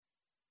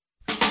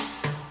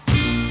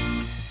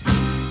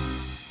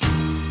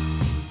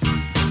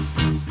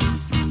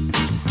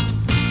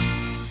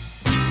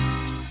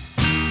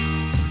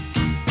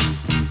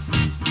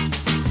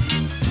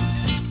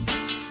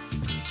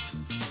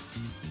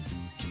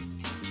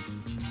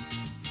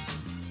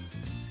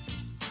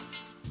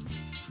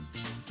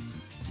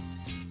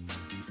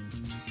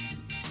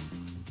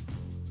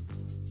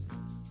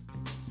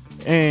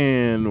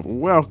And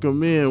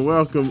welcome in.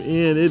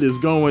 It is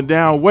going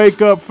down.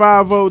 Wake Up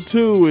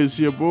 502. It's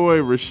your boy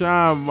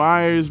Rashawn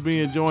Myers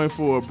being joined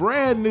for a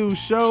brand new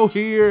show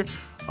here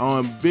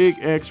on Big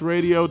X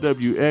Radio,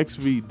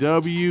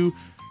 WXVW.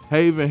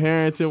 Haven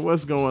Harrington,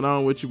 what's going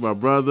on with you, my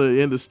brother,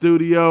 in the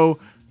studio?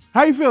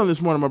 How you feeling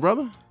this morning, my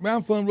brother? Man,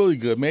 I'm feeling really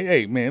good, man.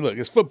 Hey, man, look,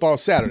 it's football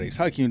Saturdays.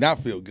 How can you not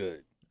feel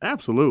good?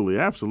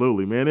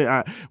 Absolutely,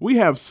 man. We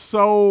have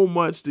so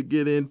much to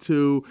get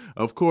into.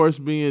 Of course,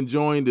 being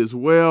joined as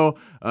well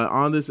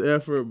on this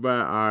effort by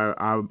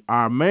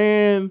our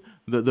man,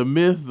 the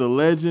myth, the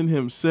legend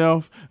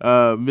himself,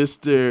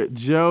 Mr.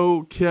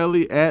 Joe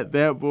Kelly at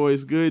That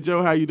Boy's Good.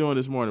 Joe, how you doing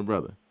this morning,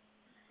 brother?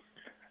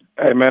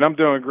 Hey, man, I'm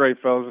doing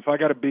great, fellas. If I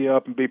got to be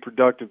up and be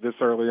productive this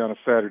early on a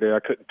Saturday,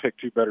 I couldn't pick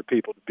two better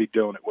people to be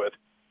doing it with.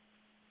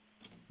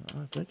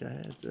 I think I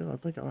had Joe. I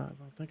think I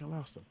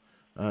lost him.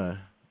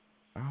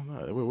 I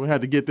don't know. We'll have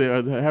to get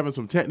there. Having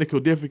some technical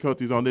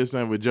difficulties on this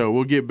end with Joe.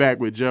 We'll get back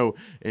with Joe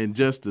in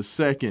just a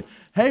second.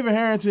 Haven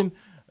Harrington,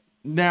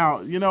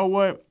 now, you know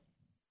what?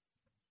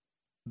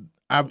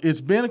 It's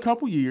been a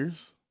couple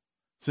years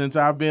since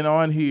I've been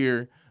on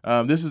here.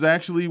 This is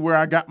actually where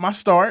I got my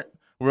start.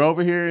 We're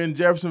over here in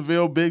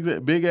Jeffersonville,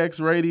 Big X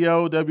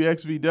Radio,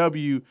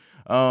 WXVW.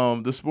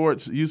 The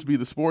sports used to be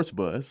the Sports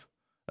Buzz.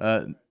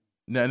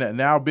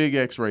 Now Big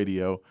X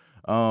Radio.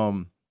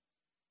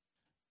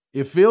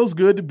 It feels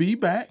good to be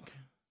back.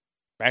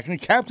 Back in the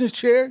captain's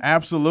chair?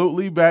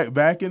 Absolutely,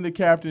 back in the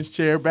captain's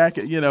chair. Back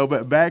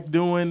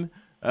doing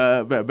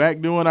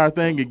our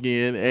thing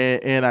again.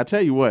 And I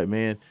tell you what,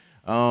 man,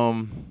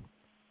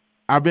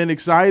 I've been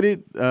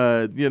excited.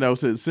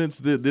 Since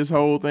this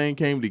whole thing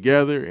came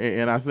together,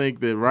 and I think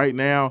that right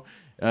now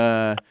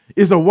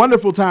is a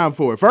wonderful time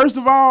for it. First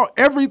of all,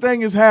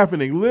 everything is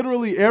happening.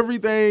 Literally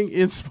everything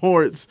in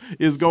sports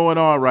is going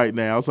on right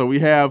now. So we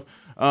have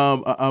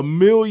a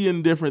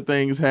million different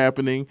things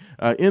happening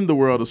in the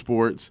world of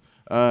sports.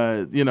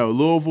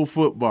 Louisville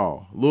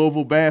football,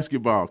 Louisville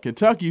basketball,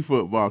 Kentucky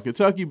football,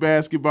 Kentucky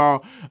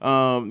basketball,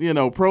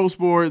 pro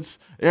sports.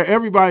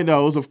 Everybody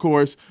knows, of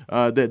course,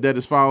 that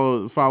has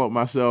followed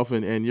myself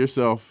and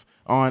yourself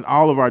on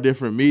all of our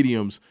different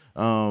mediums,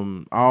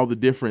 all the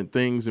different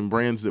things and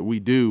brands that we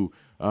do.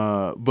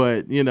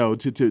 But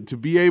to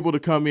be able to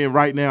come in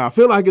right now, I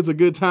feel like it's a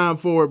good time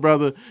for it,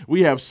 brother.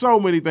 We have so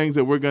many things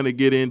that we're going to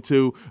get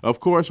into. Of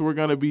course, we're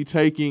going to be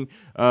taking,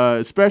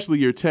 especially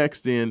your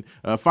text in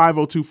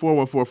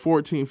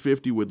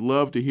 502-414-1450. Would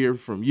love to hear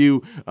from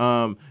you.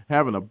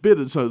 Having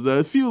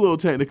a few little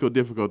technical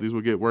difficulties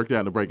will get worked out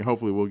in the break, and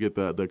hopefully we'll get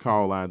the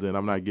call lines in.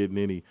 I'm not getting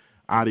any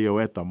audio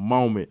at the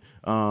moment,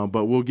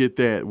 but we'll get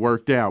that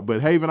worked out. But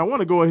Haven, I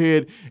want to go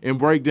ahead and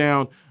break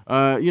down.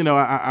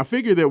 I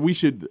figure that we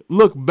should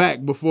look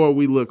back before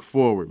we look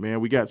forward, man.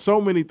 We got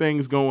so many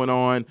things going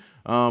on.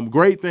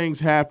 Great things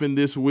happened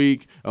this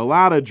week. A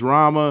lot of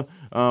drama,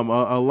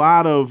 a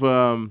lot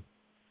of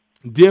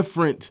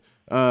different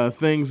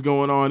things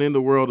going on in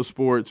the world of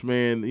sports,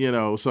 man.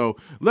 So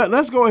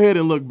let's go ahead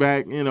and look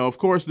back. Of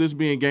course, this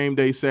being game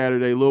day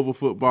Saturday, Louisville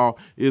football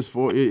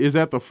is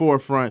at the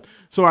forefront.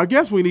 So I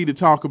guess we need to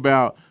talk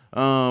about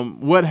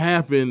what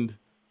happened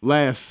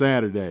last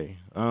Saturday,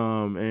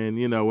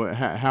 and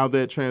how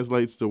that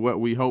translates to what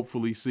we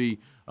hopefully see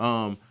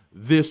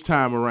this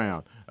time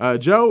around.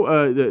 Joe,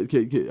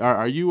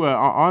 are you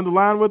on the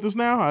line with us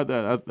now?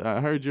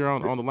 I heard you're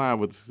on the line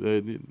with us.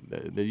 Are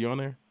you on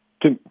there?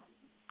 Can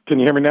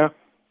you hear me now?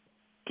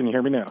 Can you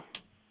hear me now?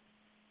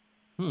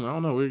 I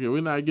don't know.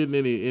 We're not getting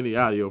any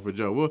audio for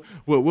Joe.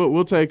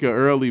 We'll take an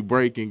early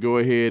break and go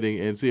ahead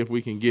and see if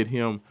we can get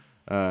him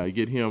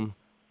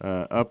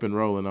up and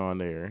rolling on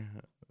there.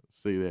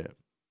 See that.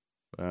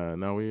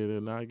 No,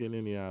 we're not getting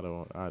any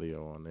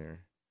audio on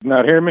there.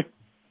 Not hear me?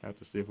 Have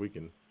to see if we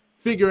can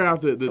figure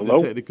out the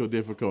technical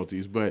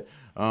difficulties. But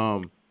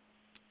no,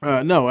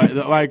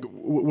 like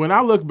when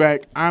I look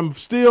back, I'm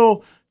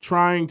still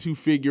trying to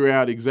figure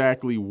out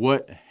exactly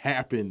what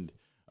happened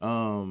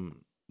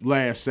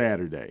last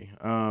Saturday.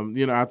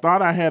 I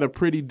thought I had a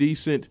pretty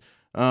decent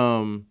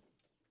handle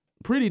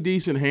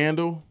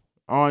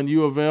on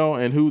U of L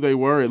and who they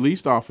were, at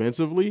least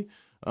offensively.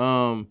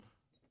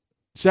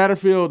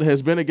 Satterfield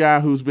has been a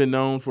guy who's been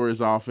known for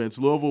his offense.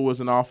 Louisville was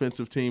an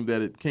offensive team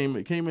that it came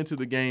into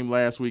the game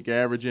last week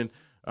averaging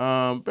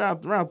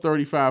about around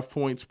 35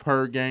 points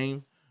per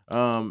game.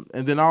 And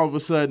then all of a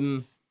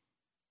sudden,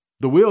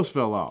 the wheels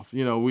fell off.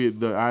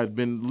 I'd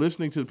been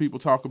listening to people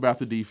talk about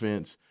the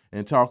defense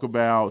and talk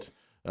about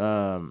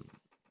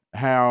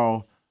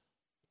how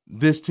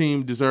this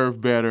team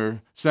deserved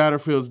better.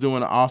 Satterfield's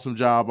doing an awesome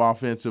job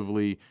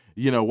offensively.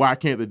 Why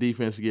can't the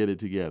defense get it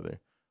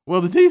together?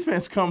 Well, the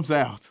defense comes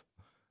out.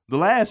 The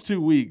last 2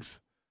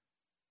 weeks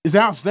is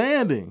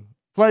outstanding.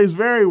 Plays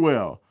very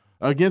well.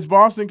 Against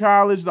Boston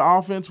College, the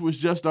offense was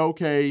just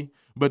okay,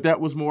 but that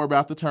was more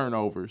about the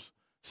turnovers.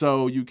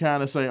 So you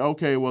kind of say,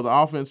 okay, well, the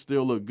offense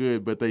still looked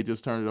good, but they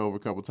just turned it over a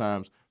couple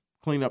times.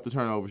 Clean up the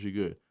turnovers, you're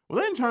good. Well,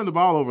 they didn't turn the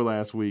ball over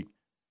last week.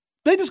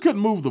 They just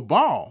couldn't move the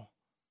ball.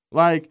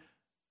 Like,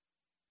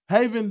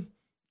 Haven,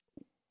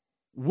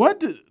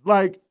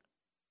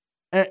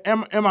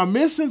 Am I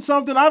missing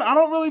something? I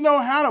don't really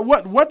know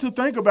what to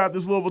think about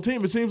this Louisville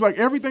team. It seems like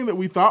everything that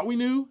we thought we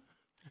knew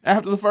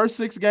after the first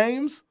 6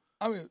 games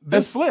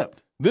has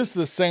flipped. This is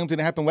the same thing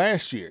that happened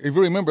last year. If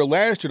you remember,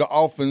 last year the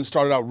offense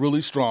started out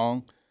really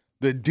strong.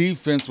 The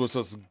defense was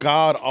just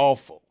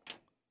god-awful.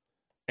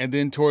 And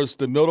then towards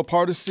the middle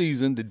part of the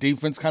season, the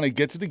defense kind of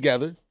gets it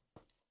together.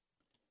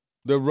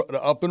 They're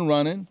up and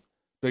running.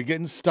 They're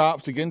getting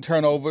stops. They're getting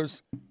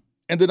turnovers.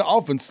 And then the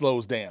offense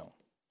slows down.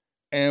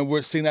 And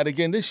we're seeing that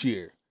again this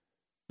year.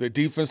 The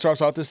defense starts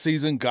out the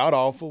season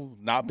god-awful,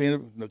 not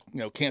being,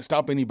 can't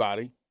stop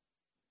anybody.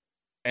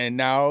 And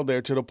now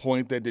they're to the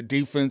point that the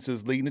defense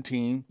is leading the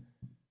team.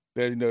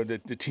 The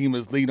team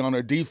is leading on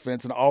their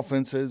defense, and the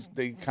offense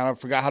they kind of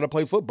forgot how to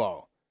play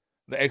football.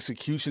 The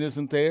execution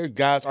isn't there.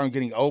 Guys aren't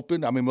getting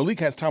open. I mean, Malik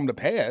has time to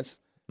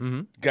pass.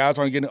 Mm-hmm. Guys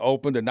aren't getting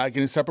open. They're not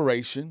getting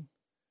separation.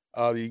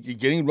 You're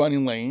getting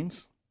running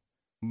lanes,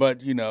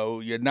 but,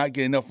 you're not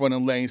getting enough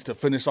running lanes to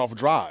finish off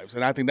drives.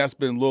 And I think that's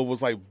been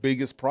Louisville's,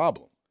 biggest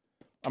problem.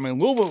 I mean,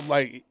 Louisville,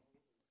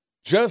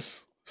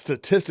 just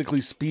statistically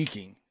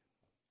speaking,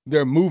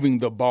 they're moving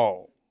the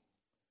ball.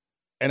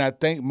 And I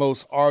think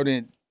most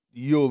ardent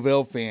U of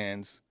L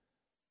fans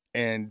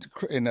and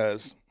I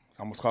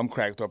almost call them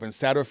cracked up, and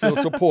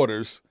Satterfield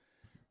supporters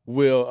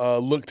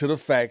will look to the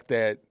fact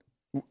that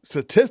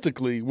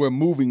statistically we're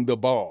moving the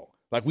ball.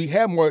 We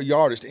have more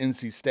yardage than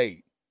NC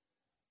State,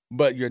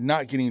 but you're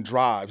not getting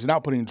drives. You're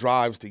not putting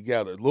drives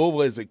together.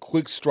 Louisville is a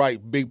quick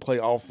strike, big play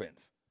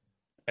offense.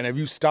 And if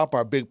you stop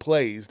our big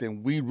plays,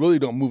 then we really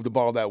don't move the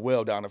ball that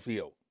well down the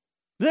field.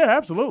 Yeah,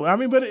 absolutely. I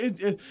mean, but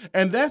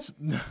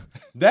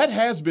that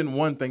has been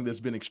one thing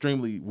that's been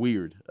extremely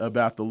weird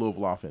about the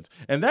Louisville offense.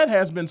 And that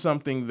has been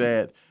something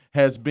that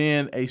has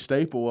been a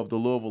staple of the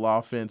Louisville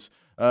offense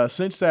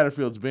since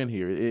Satterfield's been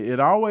here. It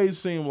always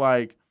seemed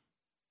like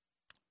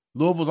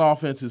Louisville's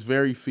offense is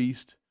very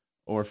feast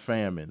or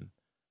famine,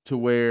 to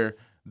where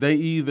they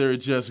either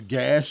just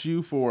gas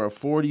you for a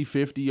 40,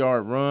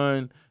 50-yard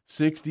run,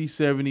 60,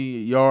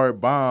 70-yard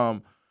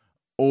bomb,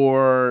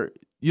 or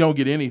you don't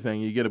get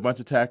anything. You get a bunch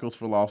of tackles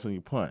for loss and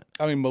you punt.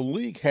 I mean,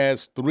 Malik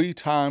has 3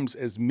 times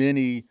as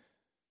many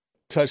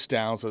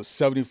touchdowns of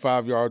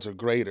 75 yards or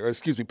greater,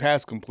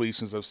 pass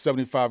completions of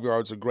 75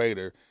 yards or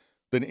greater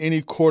than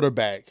any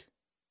quarterback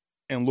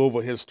in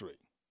Louisville history.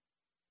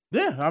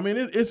 Yeah, I mean,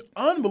 it's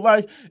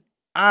unbelievable.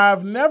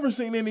 I've never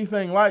seen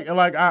anything like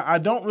I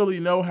don't really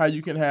know how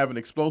you can have an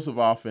explosive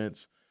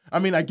offense. I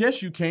mean, I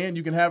guess you can.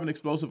 You can have an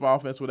explosive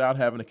offense without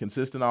having a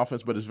consistent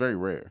offense, but it's very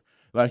rare.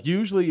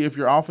 Usually if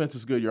your offense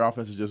is good, your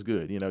offense is just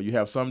good. You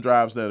have some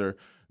drives that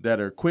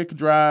are quick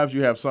drives.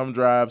 You have some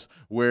drives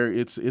where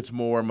it's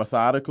more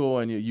methodical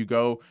and you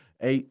go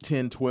 8,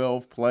 10,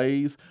 12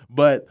 plays.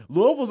 But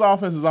Louisville's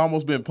offense has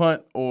almost been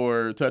punt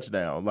or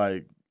touchdown.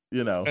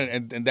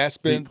 And that's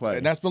been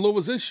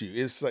Louisville's issue.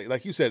 It's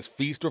like you said, it's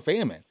feast or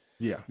famine.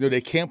 Yeah.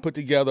 They can't put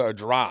together a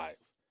drive.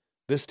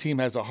 This team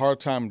has a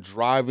hard time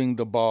driving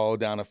the ball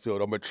down the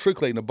field or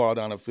matriculating the ball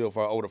down the field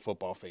for our older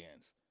football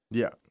fans.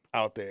 Yeah.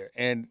 Out there.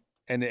 And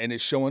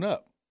it's showing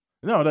up.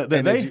 No,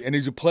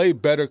 as you play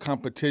better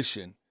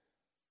competition,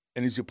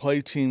 and as you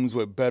play teams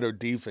with better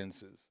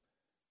defenses,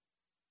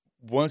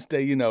 once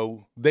they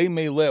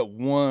may let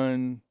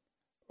 1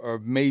 or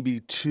maybe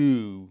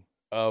 2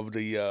 of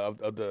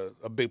the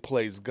big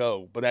plays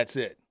go, but that's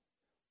it.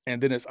 And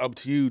then it's up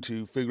to you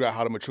to figure out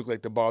how to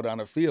matriculate the ball down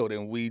the field,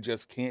 and we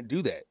just can't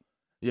do that.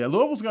 Yeah,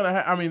 Louisville's going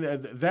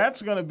to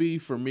that's going to be,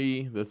 for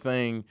me, the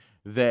thing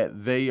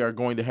that they are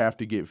going to have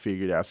to get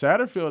figured out.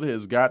 Satterfield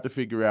has got to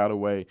figure out a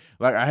way.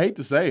 I hate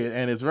to say it,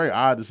 and it's very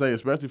odd to say,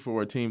 especially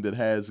for a team that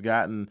has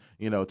gotten,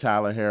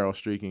 Tyler Harrell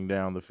streaking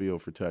down the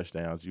field for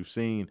touchdowns. You've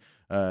seen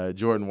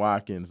Jordan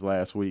Watkins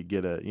last week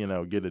get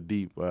a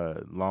deep,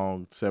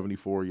 long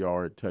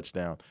 74-yard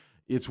touchdown.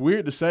 It's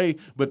weird to say,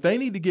 but they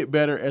need to get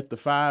better at the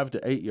 5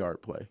 to 8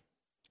 yard play.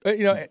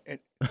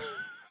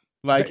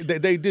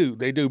 They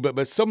do.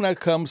 But some of that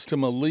comes to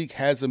Malik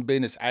hasn't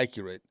been as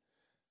accurate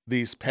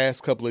these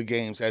past couple of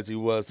games as he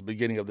was at the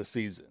beginning of the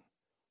season,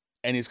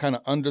 and he's kind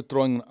of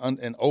underthrowing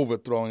and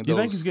overthrowing. You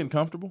think he's getting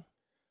comfortable?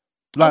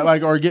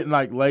 Or getting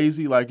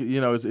lazy?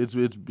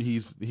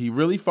 He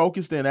really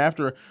focused in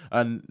after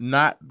a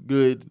not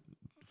good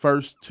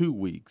first 2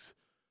 weeks.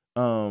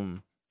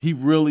 He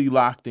really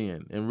locked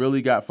in and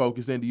really got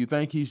focused in. Do you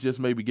think he's just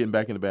maybe getting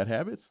back into bad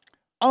habits?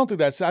 I don't think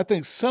that's. I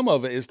think some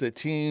of it is that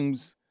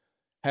teams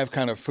have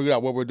kind of figured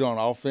out what we're doing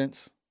on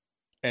offense,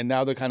 and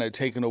now they're kind of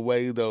taking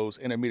away those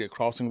intermediate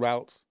crossing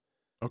routes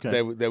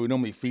that we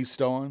normally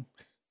feast on,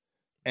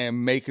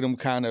 and making him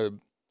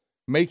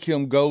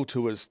go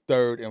to his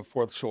 3rd and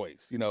 4th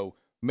choice.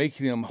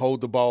 Making him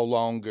hold the ball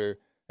longer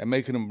and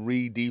making him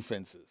read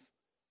defenses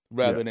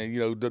rather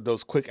than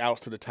those quick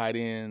outs to the tight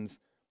ends,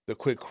 the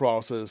quick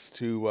crosses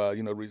to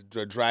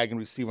the drag and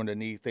receiver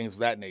underneath, things of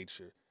that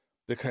nature.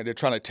 They're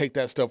trying to take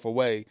that stuff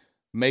away,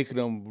 making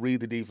them read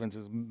the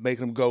defenses,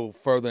 making them go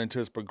further into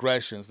his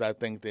progressions. I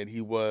think that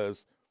he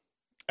was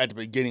at the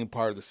beginning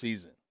part of the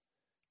season,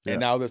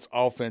 and now this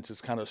offense is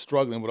kind of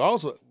struggling. What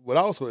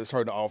also is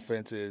hurting the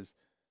offense is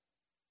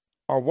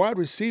our wide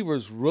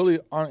receivers really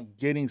aren't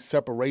getting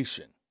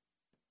separation.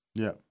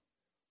 Yeah.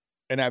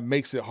 And that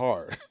makes it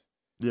hard.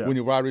 Yeah. When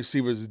your wide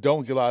receivers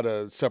don't get a lot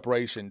of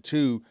separation.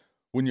 Two,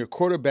 when your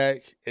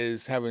quarterback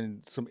is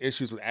having some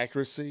issues with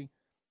accuracy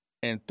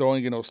and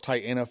throwing in those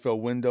tight NFL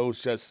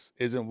windows just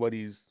isn't what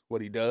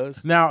he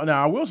does. Now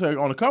I will say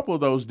on a couple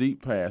of those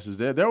deep passes,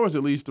 there was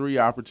at least 3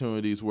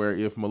 opportunities where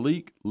if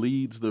Malik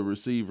leads the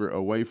receiver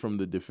away from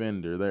the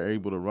defender, they're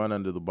able to run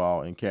under the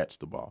ball and catch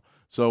the ball.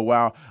 So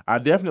while I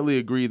definitely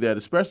agree that,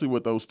 especially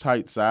with those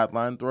tight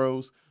sideline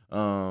throws,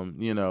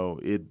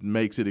 it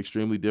makes it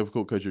extremely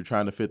difficult because you're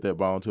trying to fit that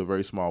ball into a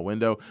very small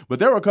window. But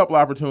there were a couple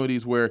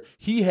opportunities where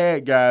he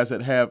had guys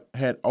that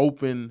had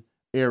open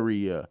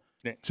area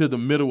to the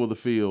middle of the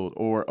field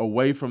or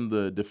away from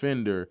the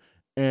defender,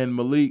 and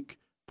Malik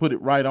put it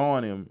right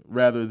on him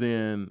rather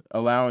than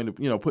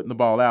putting the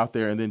ball out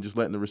there and then just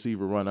letting the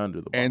receiver run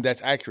under the ball. And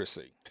that's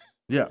accuracy.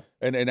 Yeah.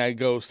 And that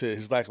goes to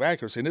his lack of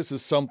accuracy. And this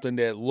is something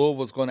that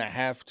Louisville's going to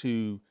have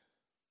to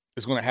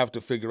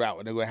figure out,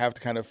 and they're going to have to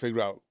kind of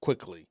figure out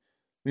quickly.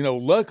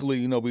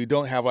 Luckily, we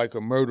don't have like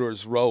a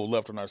murderer's row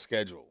left on our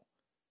schedule.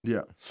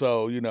 Yeah.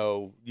 So, you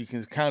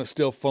can kind of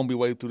still fumble your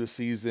way through the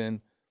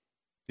season.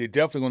 You're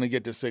definitely going to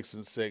get to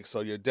 6-6. So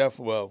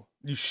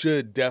you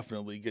should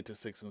definitely get to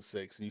 6-6.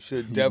 And you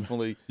should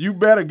definitely you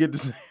better get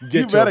to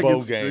a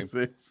bowl game.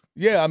 6-6.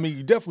 Yeah, I mean,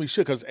 you definitely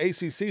should, because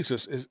ACC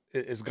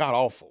is god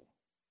awful.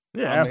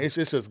 Yeah, I mean, it's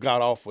just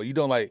god awful. You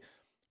don't like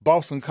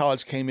Boston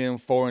College came in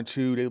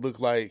 4-2. They look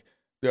like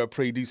they're a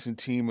pretty decent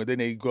team, and then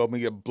they go up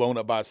and get blown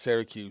up by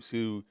Syracuse,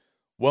 who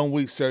 1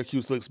 week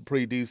Syracuse looks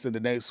pretty decent,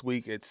 the next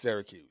week it's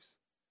Syracuse.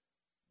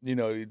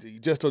 You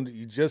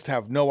just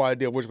have no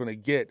idea what you're going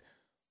to get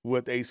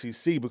with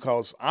ACC,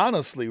 because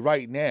honestly,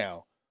 right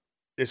now,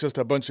 it's just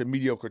a bunch of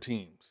mediocre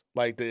teams.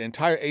 Like the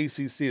entire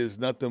ACC is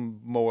nothing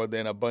more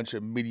than a bunch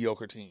of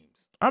mediocre teams.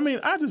 I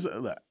mean, I just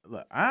look,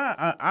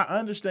 I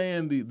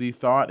understand the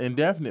thought, and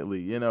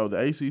definitely,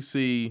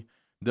 the ACC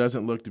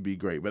doesn't look to be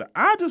great, but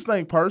I just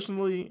think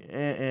personally,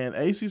 and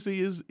ACC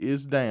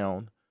is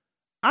down.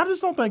 I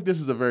just don't think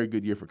this is a very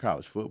good year for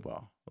college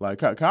football. Like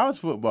college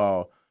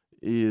football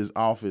is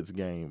off its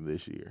game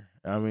this year.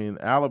 I mean,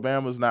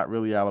 Alabama's not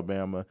really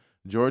Alabama.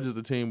 Georgia's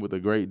a team with a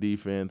great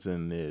defense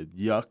and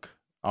yuck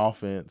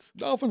offense.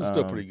 The offense is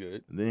still pretty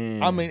good.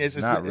 I mean, it's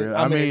not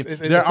really. It's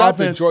not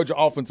the Georgia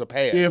offensive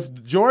pass. If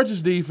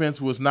Georgia's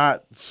defense was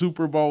not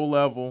Super Bowl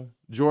level,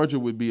 Georgia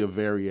would be a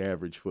very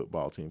average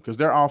football team because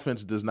their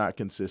offense does not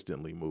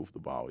consistently move the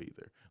ball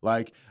either.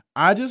 Like,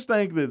 I just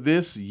think that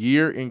this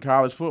year in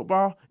college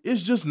football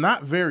is just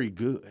not very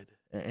good.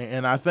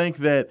 And I think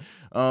that,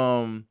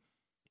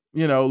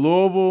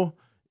 Louisville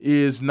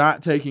is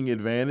not taking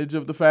advantage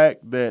of the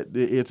fact that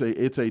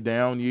it's a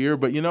down year.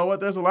 But you know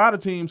what? There's a lot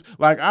of teams.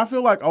 Like, I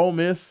feel like Ole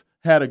Miss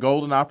had a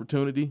golden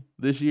opportunity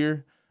this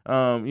year.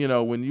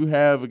 When you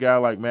have a guy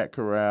like Matt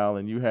Corral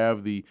and you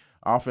have the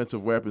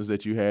offensive weapons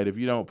that you had, if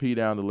you don't pee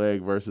down the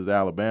leg versus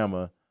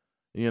Alabama,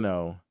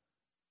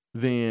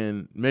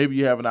 then maybe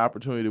you have an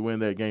opportunity to win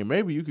that game.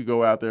 Maybe you could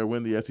go out there,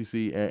 win the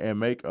SEC, and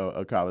make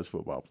a college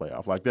football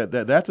playoff. Like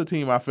that's a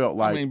team I felt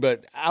like. I mean,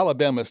 but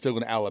Alabama is still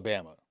going to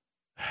Alabama.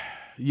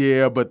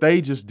 Yeah, but they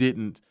just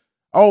didn't.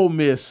 Ole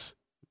Miss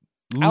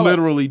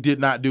literally did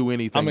not do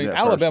anything. I mean, that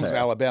Alabama's first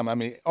half. Alabama. I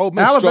mean, Ole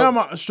Miss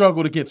Alabama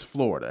struggled against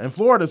Florida, and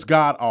Florida's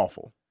god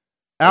awful.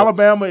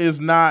 Alabama is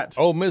not.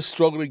 Ole Miss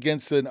struggled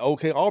against an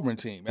okay Auburn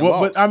team.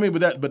 But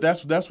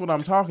that's what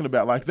I'm talking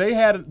about. Like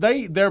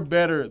they're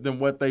better than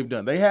what they've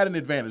done. They had an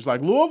advantage.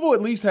 Like Louisville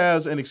at least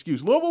has an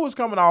excuse. Louisville was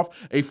coming off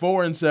a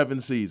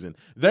 4-7 season.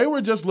 They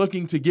were just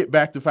looking to get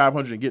back to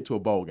 500 and get to a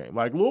bowl game.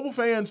 Like Louisville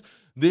fans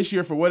this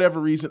year, for whatever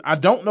reason, I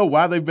don't know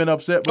why they've been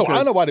upset. Because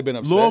I know why they've been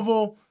upset.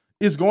 Louisville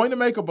is going to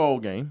make a bowl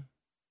game.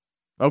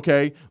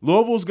 Okay,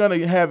 Louisville's going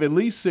to have at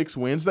least 6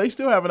 wins. They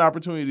still have an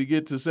opportunity to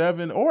get to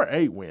 7 or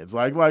 8 wins.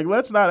 Like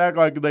let's not act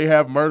like they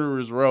have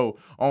murderer's row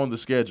on the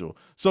schedule.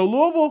 So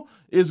Louisville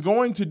is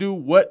going to do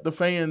what the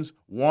fans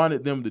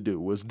wanted them to do,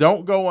 was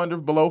don't go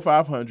below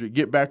 500,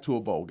 get back to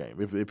a bowl game.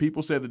 If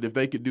people said that if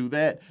they could do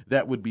that,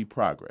 that would be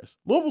progress.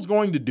 Louisville's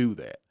going to do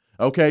that.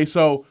 Okay,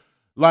 so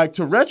like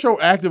to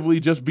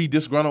retroactively just be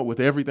disgruntled with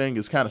everything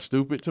is kind of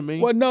stupid to me.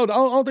 Well, no, I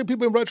don't think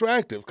people are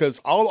retroactive because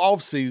all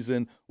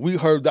offseason we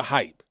heard the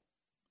hype.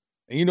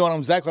 And you know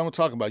exactly what I'm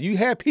talking about. You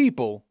had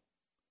people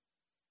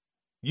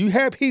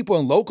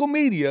in local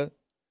media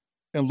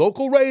and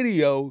local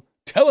radio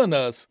telling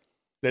us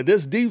that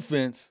this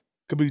defense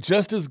could be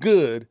just as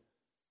good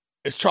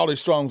as Charlie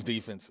Strong's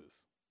defenses.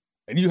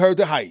 And you heard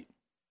the hype.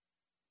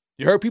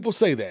 You heard people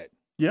say that.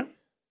 Yeah.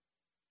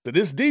 That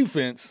this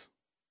defense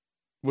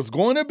was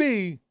going to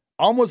be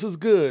almost as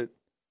good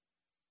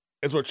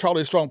as what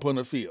Charlie Strong put on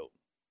the field.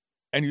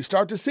 And you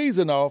start the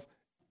season off,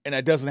 and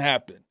that doesn't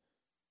happen.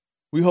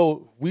 We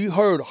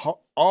heard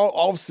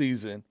all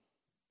offseason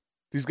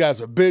these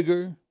guys are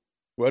bigger.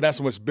 Well, not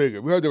so much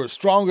bigger. We heard they were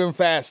stronger and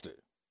faster.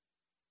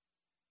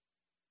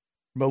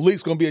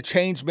 Malik's going to be a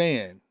changed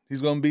man. He's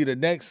going to be the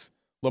next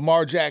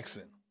Lamar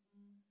Jackson.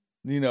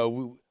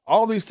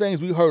 All these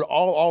things we heard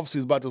all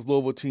offseason about this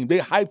Louisville team. They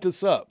hyped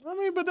us up. I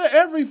mean, mean, but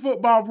every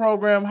football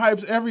program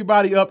hypes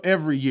everybody up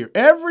every year.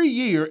 Every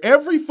year,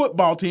 every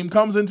football team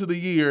comes into the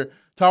year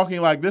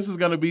talking like this is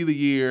going to be the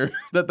year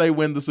that they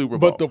win the Super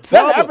Bowl. But the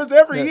problem, that happens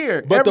every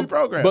year, every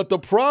program. But the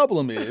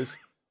problem is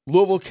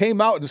Louisville came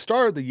out and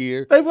started the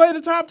year. They played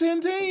a top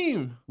 10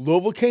 team.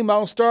 Louisville came out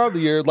and started the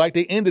year like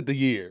they ended the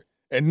year.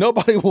 And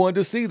nobody wanted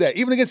to see that.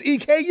 Even against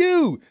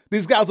EKU,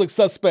 these guys look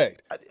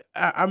suspect.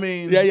 I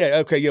mean.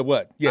 Yeah, okay, yeah,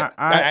 what?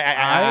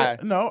 Yeah.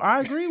 No,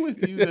 I agree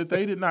with you that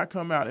they did not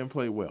come out and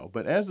play well.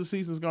 But as the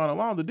season's gone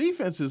along, the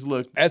defenses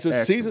look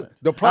excellent.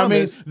 The problem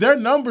is. Their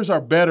numbers are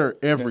better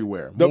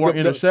everywhere. More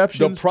interceptions,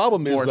 the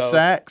problem is, more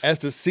sacks, as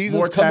the seasons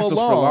more come tackles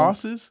along, for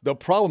losses. The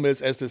problem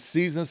is, as the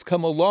seasons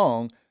come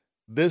along,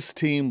 this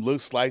team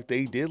looks like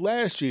they did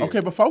last year. Okay,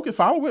 but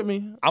follow with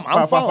me.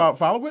 I'm following.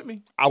 Follow with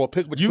me. I will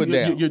pick what you put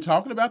down. You're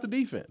talking about the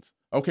defense.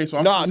 Okay, so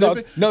I'm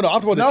specific. No, I'm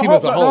talking about the team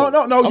as a whole.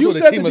 No. You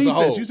said the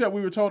defense. You said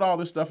we were told all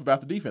this stuff about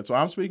the defense. So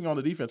I'm speaking on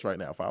the defense right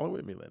now. Follow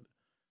with me, Linda.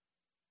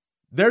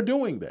 They're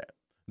doing that.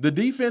 The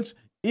defense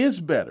is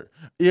better.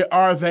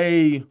 Are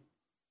they,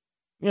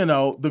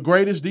 the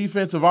greatest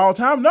defense of all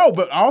time? No,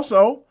 but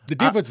also the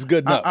defense is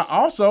good enough.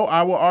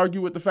 I will argue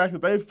with the fact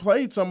that they've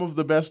played some of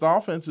the best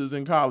offenses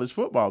in college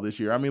football this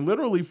year. I mean,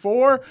 literally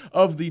 4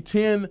 of the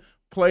 10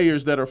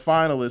 players that are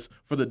finalists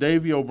for the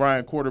Davey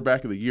O'Brien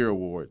Quarterback of the Year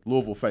award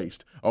Louisville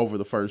faced over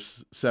the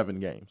first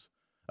 7 games.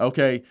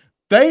 Okay?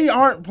 They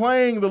aren't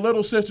playing the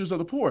little sisters of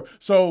the poor.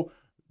 So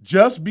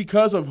just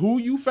because of who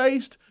you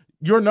faced,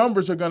 your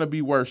numbers are going to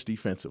be worse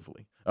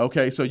defensively.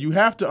 Okay? So you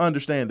have to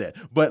understand that.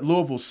 But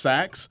Louisville's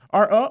sacks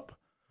are up.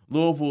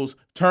 Louisville's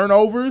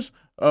turnovers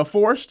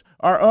forced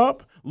are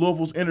up.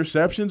 Louisville's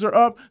interceptions are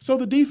up, so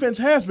the defense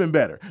has been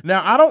better.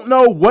 Now, I don't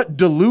know what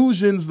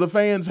delusions the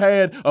fans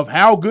had of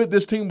how good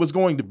this team was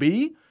going to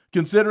be,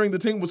 considering the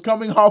team was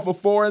coming off a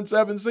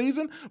 4-7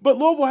 season, but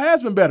Louisville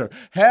has been better.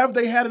 Have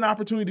they had an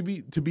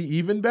opportunity to be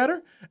even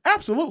better?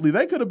 Absolutely.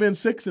 They could have been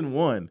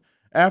 6-1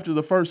 after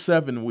the first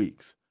 7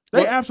 weeks.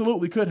 They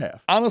absolutely could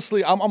have.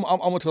 Honestly, I'm going to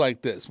tell you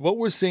like this. What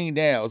we're seeing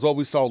now is what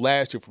we saw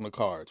last year from the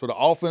Cards, where the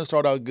offense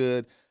started out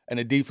good and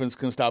the defense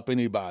couldn't stop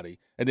anybody.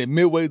 And then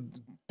midway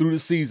through the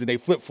season, they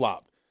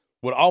flip-flopped.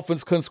 Where the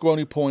offense couldn't score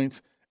any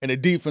points, and the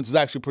defense was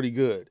actually pretty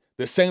good.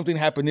 The same thing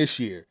happened this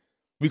year.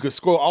 We could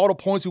score all the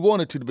points we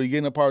wanted to the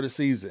beginning part of the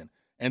season.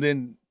 And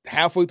then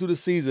halfway through the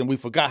season, we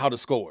forgot how to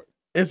score.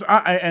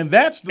 And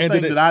that's the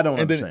thing that I don't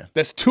understand.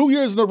 That's 2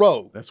 years in a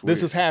row that's weird.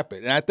 This has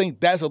happened. And I think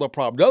that's the other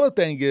problem. The other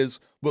thing is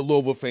with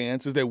Louisville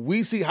fans is that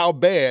we see how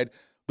bad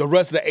the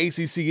rest of the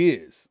ACC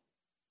is.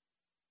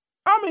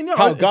 I mean,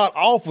 how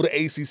god-awful the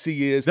ACC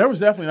is. There was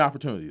definitely an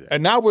opportunity there.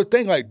 And now we're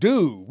thinking like,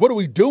 dude, what are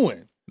we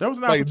doing? There was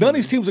an opportunity. None of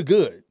these teams are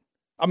good.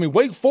 I mean,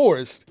 Wake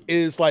Forest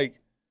is like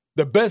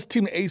the best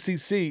team in the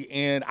ACC,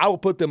 and I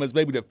would put them as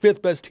maybe the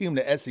 5th best team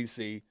in the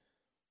SEC.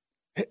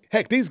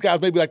 Heck, these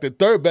guys may be like the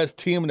 3rd best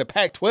team in the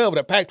Pac-12, and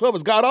the Pac-12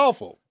 is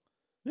god-awful.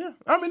 Yeah.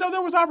 I mean, no,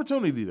 there was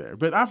opportunity there.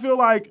 But I feel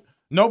like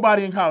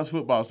nobody in college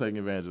football is taking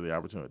advantage of the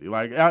opportunity,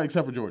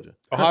 except for Georgia.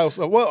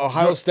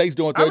 Ohio State's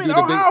doing what they're doing.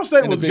 Ohio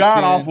State was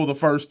god-awful the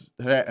first,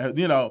 but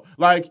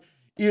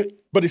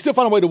they still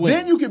found a way to win.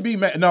 Then you could be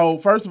mad. No,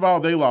 first of all,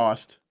 they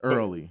lost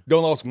early. They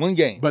lost 1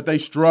 game. But they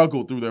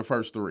struggled through their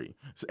first 3.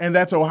 And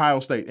that's Ohio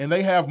State. And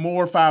they have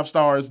more 5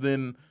 stars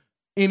than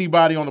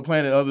anybody on the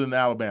planet other than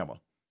Alabama.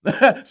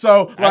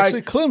 So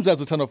actually, Clemson has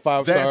a ton of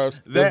 5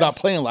 stars that's not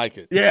playing like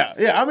it. Yeah.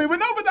 I mean,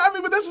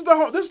 but this is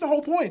the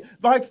whole point.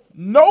 Like,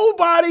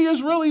 nobody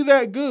is really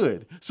that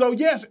good. So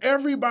yes,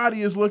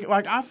 everybody is looking.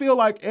 Like, I feel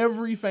like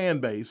every fan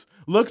base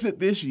looks at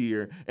this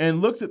year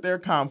and looks at their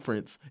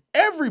conference.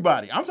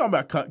 Everybody. I'm talking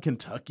about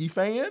Kentucky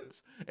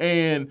fans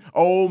and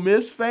Ole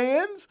Miss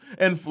fans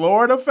and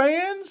Florida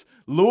fans,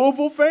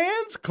 Louisville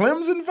fans,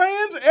 Clemson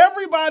fans.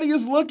 Everybody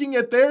is looking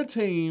at their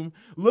team,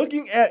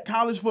 looking at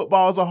college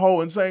football as a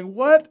whole and saying,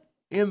 what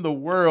in the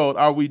world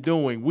are we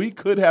doing? We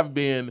could have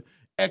been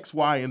X,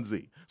 Y, and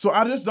Z. So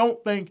I just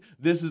don't think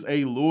this is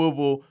a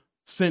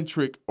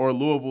Louisville-centric or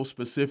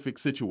Louisville-specific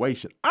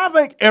situation. I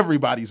think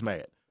everybody's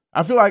mad.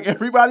 I feel like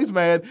everybody's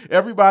mad.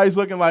 Everybody's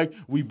looking like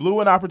we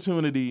blew an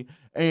opportunity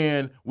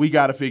and we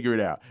got to figure it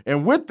out.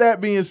 And with that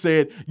being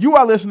said, you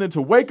are listening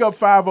to Wake Up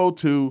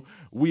 502.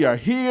 We are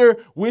here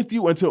with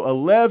you until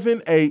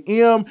 11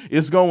 a.m.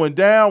 It's going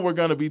down. We're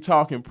going to be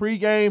talking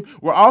pregame.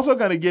 We're also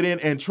going to get in,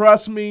 and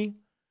trust me,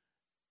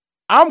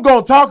 I'm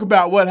going to talk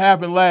about what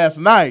happened last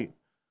night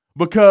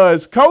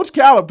because Coach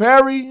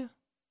Calipari,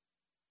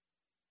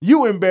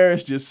 you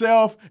embarrassed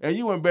yourself and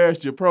you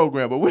embarrassed your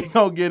program, but we're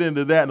going to get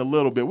into that in a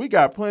little bit. We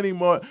got plenty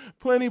more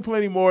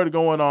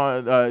going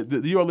on.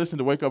 You are listening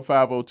to Wake Up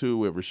 502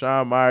 with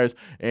Rashawn Myers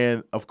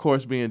and, of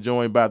course, being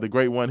joined by the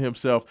great one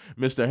himself,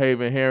 Mr.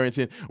 Haven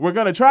Harrington. We're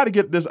going to try to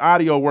get this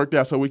audio worked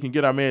out so we can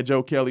get our man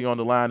Joe Kelly on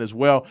the line as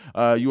well.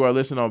 You are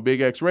listening on Big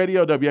X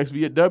Radio,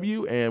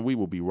 WXVW, and we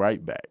will be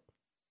right back.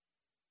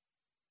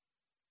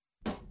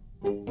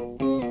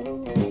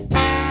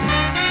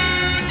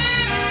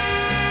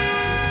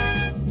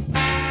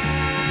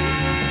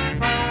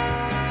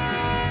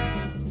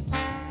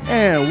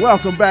 And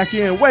welcome back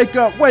in. Wake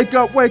up, wake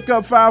up, wake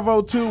up.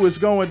 502 is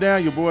going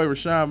down. Your boy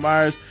Rashawn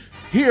Myers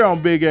here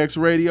on Big X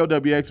Radio,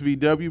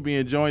 WXVW,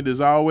 being joined as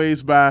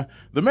always by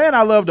the man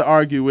I love to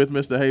argue with,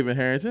 Mr. Haven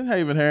Harrington.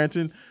 Haven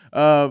Harrington,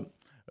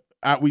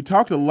 we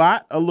talked a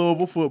lot of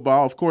Louisville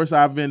football. Of course,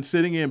 I've been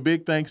sitting in,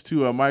 big thanks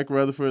to Mike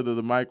Rutherford of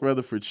the Mike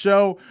Rutherford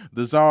Show,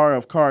 the czar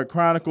of Card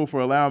Chronicle, for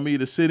allowing me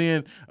to sit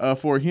in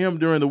for him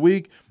during the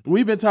week.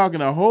 We've been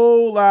talking a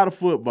whole lot of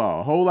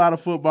football,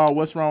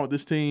 What's wrong with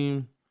this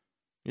team?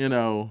 You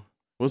know,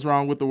 what's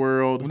wrong with the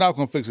world? We're not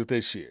going to fix it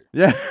this year.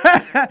 Yeah.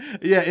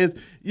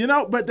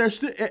 Yeah. But there's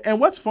still, and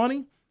what's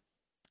funny,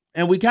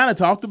 and we kind of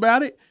talked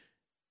about it,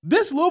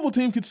 this Louisville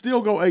team could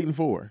still go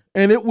 8-4,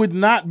 and it would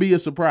not be a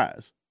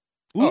surprise.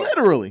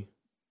 Literally,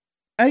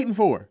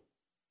 8-4.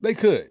 They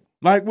could.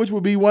 Which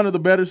would be one of the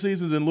better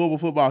seasons in Louisville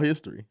football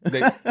history.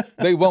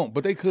 They won't,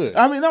 but they could.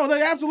 I mean, no,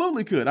 they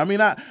absolutely could. I mean,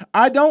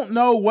 I don't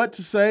know what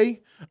to say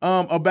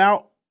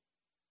about,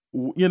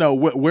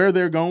 where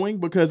they're going,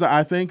 because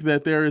I think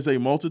that there is a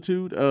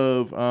multitude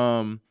of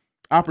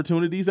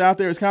opportunities out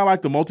there. It's kind of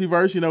like the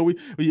multiverse.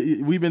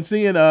 We've been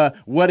seeing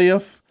What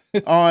If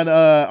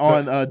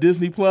on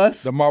Disney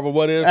Plus. The Marvel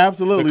What If.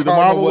 Absolutely, the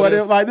Marvel What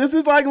If. Like, this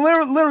is like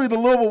literally the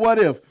Louisville What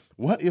If.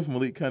 What if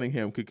Malik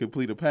Cunningham could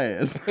complete a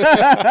pass? There's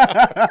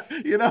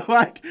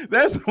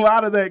a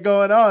lot of that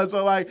going on.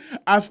 So,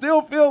 I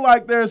still feel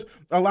like there's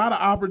a lot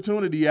of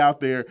opportunity out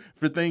there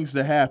for things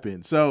to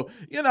happen. So,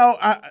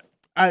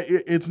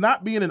 it's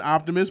not being an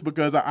optimist,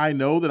 because I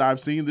know that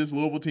I've seen this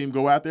Louisville team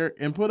go out there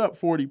and put up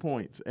 40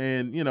 points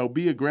and,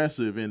 be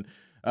aggressive and,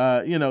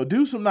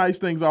 do some nice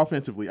things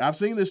offensively. I've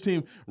seen this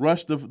team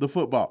rush the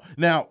football.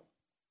 Now,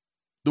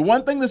 the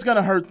one thing that's going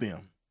to hurt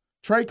them,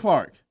 Trey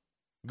Clark,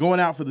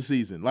 going out for the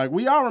season.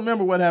 We all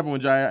remember what happened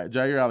when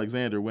Jair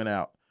Alexander went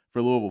out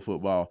for Louisville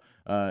football,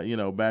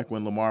 back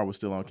when Lamar was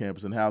still on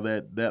campus, and how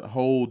that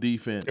whole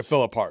defense it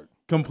fell apart.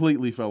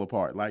 Completely fell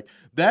apart.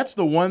 That's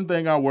the one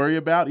thing I worry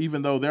about,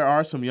 even though there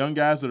are some young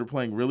guys that are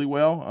playing really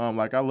well.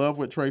 I love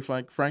what Trey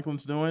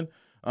Franklin's doing,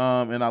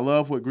 and I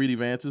love what Greedy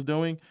Vance is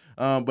doing.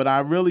 But I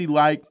really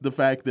like the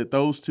fact that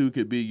those two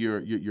could be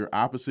your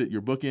opposite,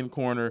 your bookend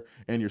corner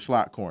and your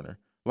slot corner.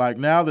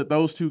 Now that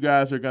those two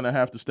guys are going to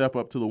have to step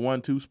up to the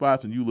 1-2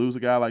 spots, and you lose a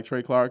guy like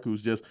Trey Clark,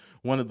 who's just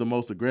one of the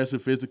most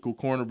aggressive physical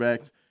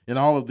cornerbacks in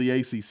all of the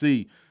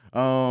ACC,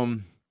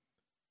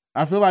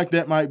 I feel like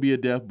that might be a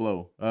death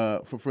blow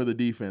for the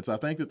defense. I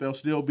think that they'll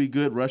still be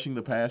good rushing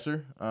the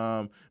passer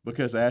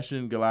because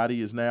Ashton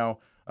Galati is now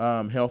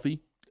healthy.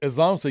 As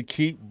long as they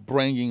keep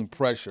bringing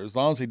pressure, as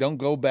long as they don't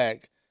go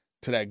back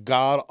to that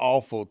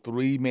god-awful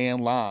 3-man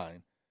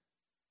line,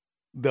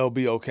 they'll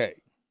be okay.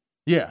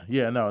 Yeah,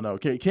 no.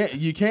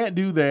 You can't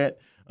do that.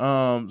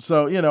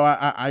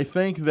 I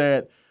think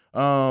that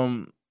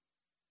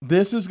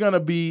this is going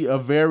to be a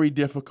very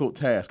difficult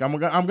task. I'm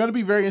going to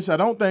be very interested. I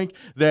don't think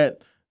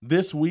that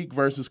this week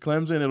versus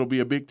Clemson it'll be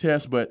a big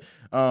test, but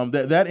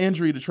that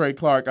injury to Trey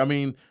Clark, I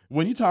mean,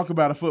 when you talk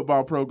about a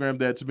football program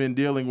that's been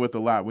dealing with a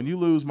lot, when you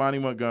lose Monty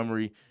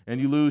Montgomery and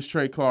you lose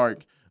Trey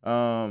Clark,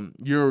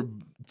 you're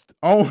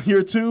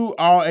two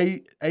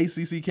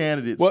All-ACC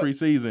candidates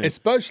preseason.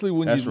 Especially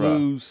when you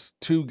lose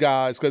two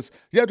guys, because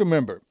you have to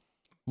remember,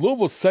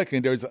 Louisville's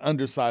secondary is an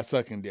undersized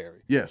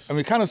secondary. Yes. I mean,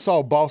 we kind of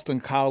saw Boston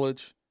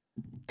College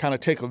kind of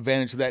take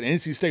advantage of that. And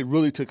NC State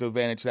really took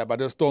advantage of that by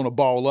just throwing the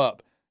ball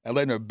up and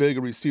letting their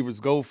bigger receivers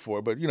go for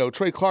it. But,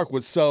 Trey Clark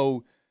was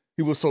so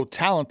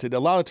talented. A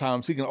lot of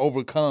times he can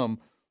overcome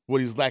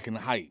what he's lacking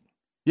in height.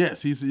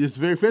 Yes, he's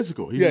very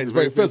physical. He's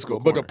very physical.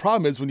 But the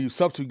problem is when you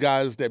substitute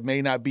guys that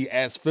may not be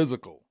as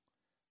physical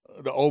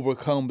to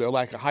overcome their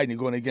lack of height, and you're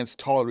going against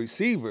taller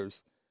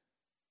receivers,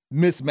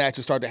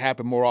 mismatches start to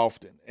happen more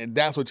often. And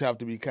that's what you have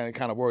to be kind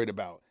of worried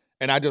about.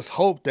 And I just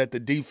hope that the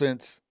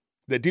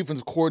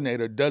defensive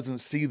coordinator doesn't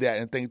see that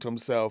and think to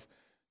himself,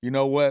 you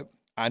know what,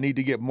 I need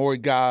to get more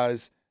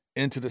guys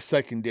into the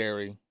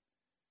secondary,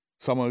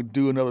 so I'm going to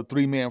do another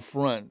 3-man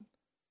front.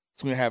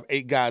 So I'm going to have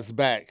 8 guys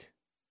back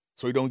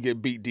so we don't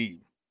get beat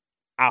deep.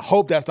 I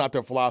hope that's not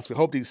their philosophy. I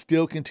hope they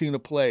still continue to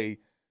play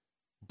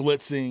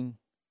blitzing,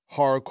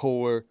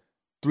 hardcore,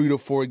 3 to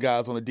 4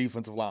 guys on the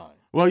defensive line.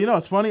 Well,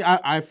 it's funny.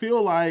 I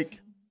feel like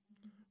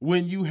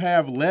when you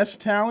have less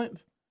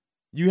talent,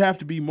 you have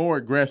to be more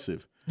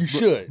aggressive. You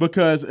should.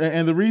 Because,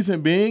 and the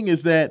reason being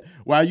is that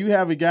while you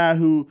have a guy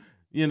who,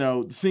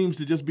 seems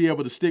to just be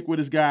able to stick with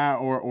his guy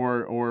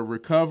or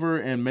recover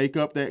and make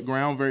up that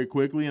ground very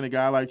quickly, and a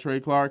guy like Trey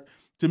Clark,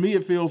 to me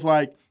it feels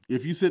like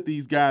if you sit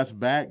these guys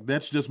back,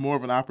 that's just more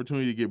of an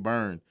opportunity to get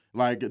burned.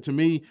 To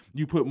me,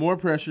 you put more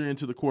pressure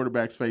into the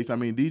quarterback's face. I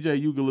mean, DJ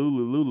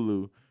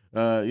Uiagalelei,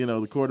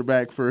 the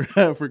quarterback for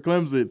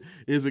Clemson,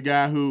 is a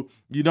guy who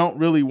you don't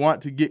really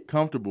want to get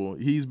comfortable.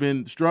 He's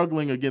been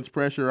struggling against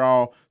pressure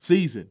all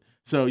season.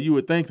 So you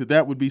would think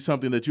that would be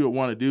something that you would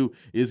want to do,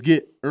 is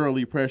get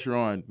early pressure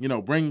on,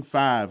 bring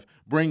 5,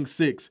 bring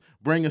 6,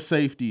 bring a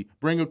safety,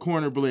 bring a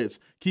corner blitz,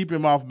 keep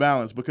him off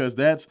balance, because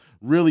that's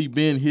really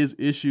been his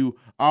issue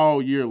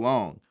all year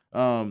long.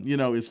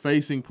 is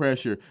facing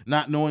pressure,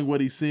 not knowing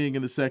what he's seeing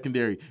in the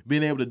secondary,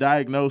 being able to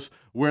diagnose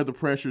where the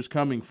pressure is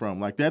coming from.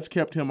 Like, that's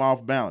kept him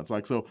off balance.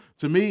 Like, so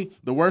to me,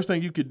 the worst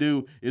thing you could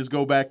do is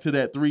go back to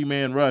that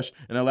 3-man rush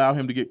and allow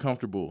him to get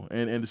comfortable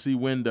and to see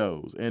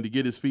windows and to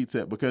get his feet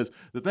set. Because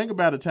the thing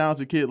about a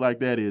talented kid like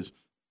that is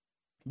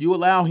you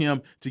allow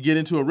him to get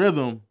into a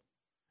rhythm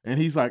and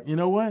he's like, you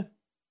know what?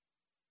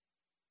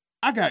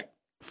 I got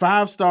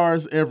 5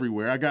 stars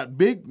everywhere. I got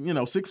big,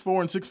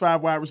 6'4" and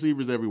 6'5" wide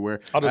receivers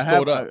everywhere. I'll just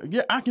throw it up.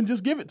 I can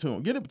just give it to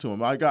him. Get it to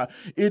him. I got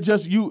it.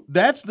 Just you.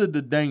 That's the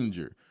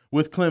danger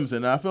with Clemson.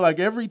 And I feel like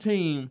every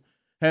team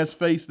has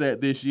faced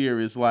that this year.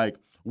 Is like,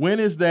 when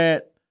is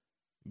that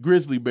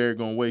grizzly bear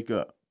gonna wake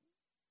up?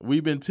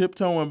 We've been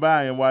tiptoeing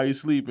by him while he's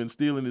sleeping,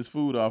 stealing his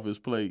food off his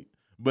plate.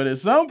 But at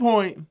some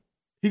point,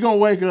 he gonna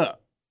wake up.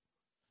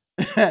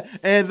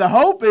 And the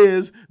hope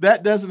is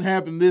that doesn't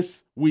happen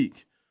this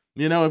week.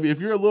 If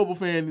you're a Louisville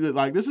fan,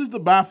 like, this is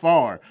by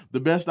far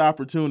the best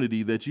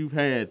opportunity that you've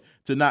had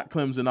to knock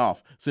Clemson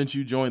off since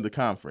you joined the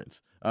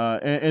conference.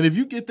 And if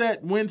you get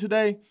that win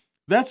today,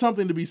 that's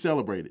something to be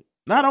celebrated.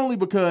 Not only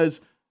because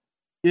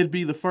it'd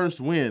be the first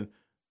win,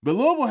 but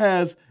Louisville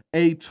has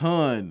a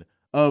ton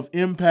of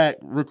impact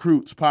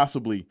recruits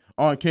possibly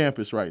on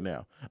campus right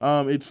now.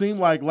 It seemed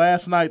like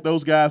last night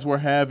those guys were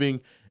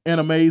having an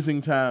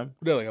amazing time.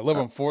 Really,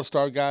 11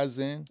 4-star guys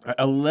in?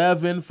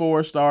 11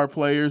 4-star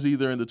players,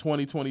 either in the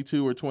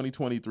 2022 or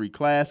 2023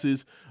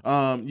 classes.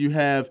 You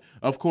have,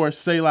 of course,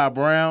 Selah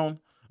Brown,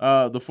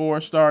 the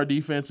 4-star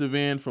defensive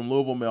end from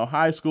Louisville Male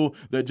High School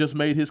that just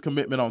made his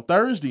commitment on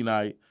Thursday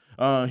night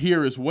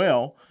here as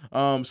well.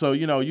 So,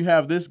 you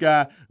have this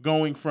guy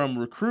going from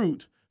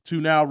recruit to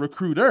now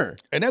recruiter.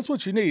 And that's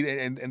what you need.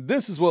 And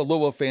this is what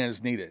Louisville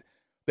fans needed.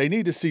 They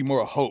need to see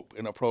more hope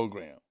in a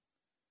program.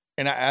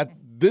 And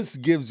this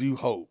gives you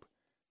hope.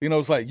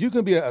 It's like you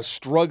can be a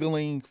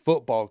struggling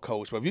football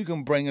coach, but if you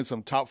can bring in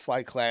some top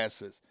flight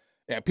classes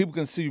and people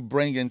can see you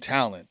bring in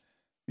talent,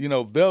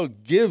 they'll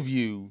give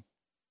you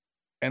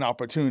an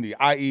opportunity,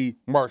 i.e.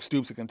 Mark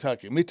Stoops in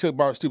Kentucky. It took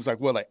Mark Stoops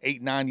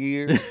 8-9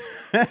 years.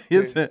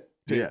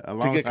 A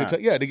long time.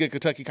 To get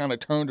Kentucky kind of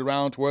turned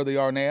around to where they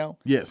are now.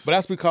 Yes. But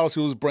that's because he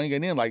was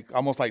bringing in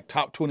almost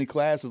top 20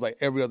 classes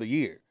every other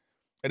year.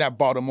 And that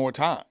bought him more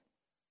time.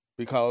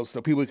 Because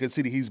the people can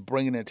see that he's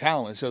bringing in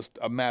talent. It's just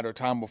a matter of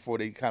time before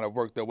they kind of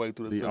work their way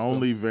through the system. The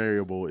only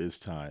variable is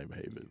time,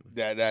 Haven.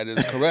 That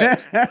is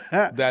correct.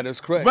 That is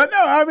correct. But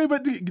no,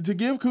 but to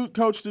give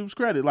Coach Stoops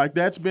credit,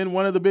 that's been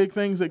one of the big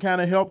things that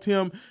kind of helped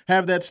him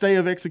have that stay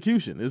of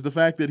execution, is the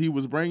fact that he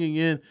was bringing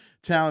in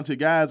talented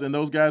guys, and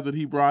those guys that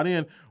he brought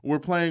in were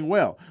playing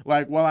well.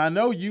 While I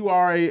know you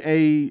are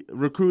a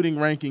recruiting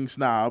ranking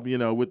snob,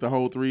 with the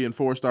whole 3- and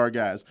 4-star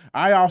guys,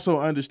 I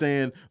also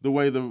understand the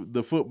way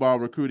the football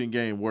recruiting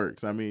game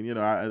works.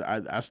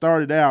 I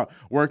started out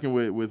working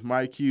with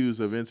Mike Hughes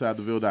of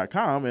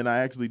InsideTheVille.com, and I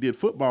actually did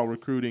football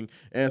recruiting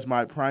as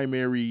my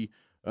primary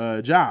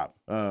job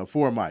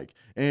for Mike.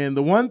 And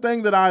the one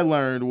thing that I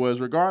learned was,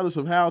 regardless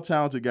of how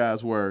talented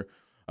guys were,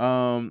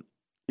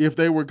 if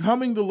they were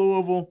coming to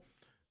Louisville,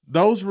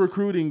 those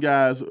recruiting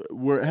guys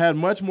had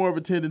much more of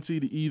a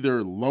tendency to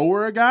either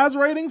lower a guy's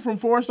rating from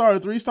 4-star to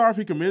 3-star if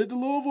he committed to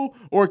Louisville,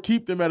 or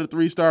keep them at a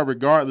 3-star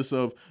regardless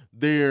of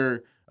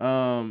their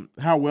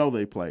how well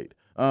they played.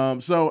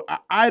 So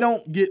I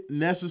don't get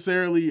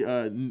necessarily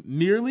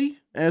nearly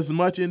as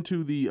much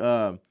into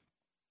the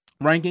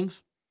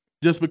rankings,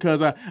 just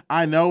because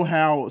I know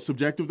how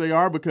subjective they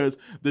are, because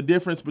the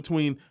difference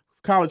between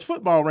college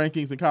football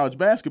rankings and college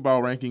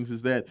basketball rankings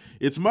is that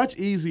it's much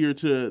easier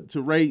to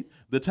rate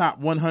the top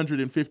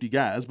 150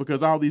 guys,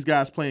 because all these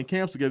guys playing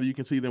camps together, you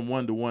can see them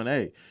 1 to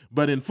 1A.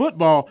 But in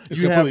football,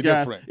 it's completely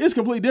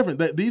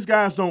different. These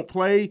guys don't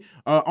play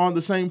on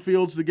the same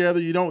fields together.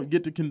 You don't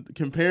get to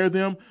compare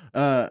them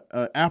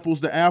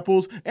apples to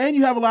apples. And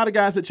you have a lot of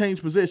guys that change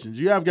positions.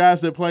 You have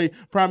guys that play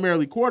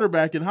primarily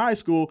quarterback in high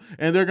school,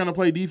 and they're going to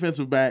play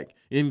defensive back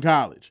in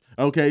college.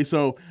 Okay,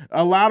 so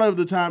a lot of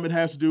the time it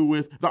has to do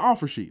with the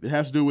offer sheet. It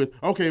has to do with,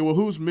 okay, well,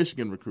 who's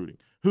Michigan recruiting?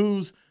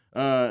 Who's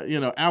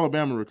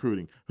Alabama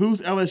recruiting? Who's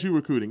LSU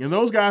recruiting? And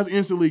those guys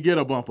instantly get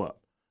a bump up,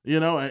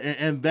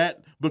 and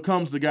that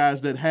becomes the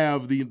guys that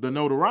have the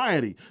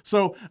notoriety.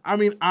 So,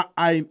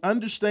 I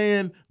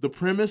understand the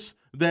premise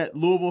that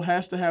Louisville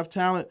has to have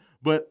talent,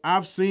 but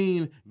I've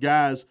seen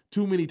guys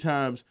too many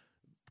times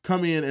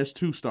come in as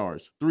 2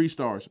 stars, 3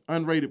 stars,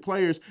 unrated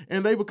players,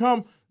 and they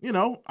become,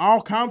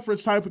 all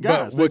conference type of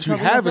guys. But what you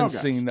haven't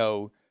seen,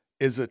 though,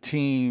 is a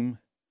team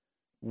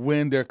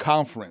win their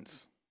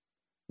conference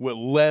with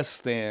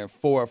less than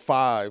 4 or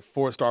 5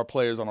 4-star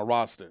players on a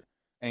roster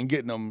and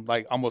getting them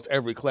almost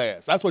every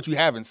class. That's what you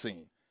haven't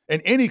seen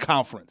in any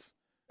conference.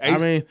 I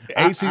mean,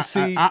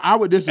 ACC. I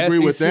would disagree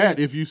with SEC. that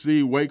if you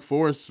see Wake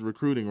Forest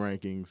recruiting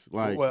rankings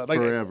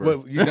forever.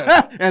 Well,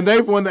 and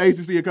they've won the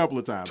ACC a couple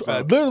of times. So.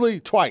 Literally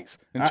twice.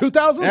 In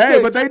 2006.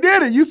 Hey, but they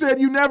did it. You said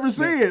you never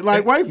see it.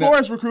 Like, Wake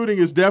Forest recruiting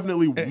is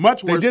definitely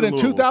much worse They did than in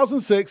Louisville.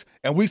 2006,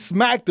 and we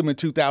smacked them in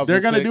 2006.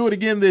 They're going to do it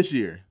again this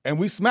year. And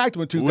we smacked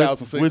them in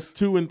 2006. With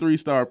 2- and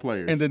 3-star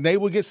players. And then they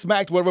will get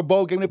smacked whatever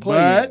bowl game they play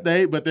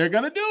in. But they're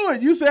going to do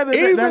it. You said that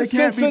Even it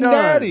can't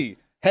Cincinnati be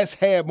done. has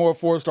had more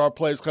 4-star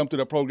players come through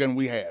the program than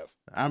we have.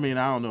 I mean,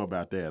 I don't know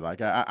about that.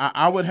 Like,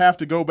 I would have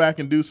to go back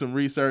and do some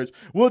research.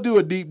 We'll do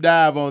a deep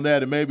dive on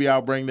that, and maybe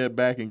I'll bring that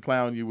back and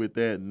clown you with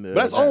that. And,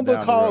 that's on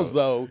because,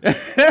 though.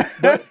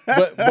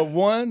 but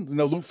one,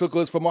 Luke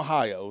Fickell is from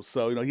Ohio,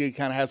 so he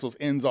kind of has those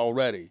ends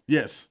already.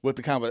 Yes. With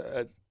the kind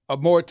of a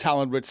more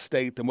talent-rich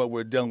state than what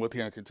we're dealing with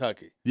here in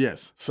Kentucky.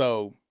 Yes.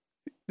 So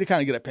they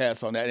kind of get a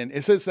pass on that. And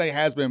Cincinnati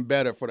has been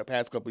better for the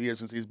past couple of years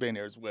since he's been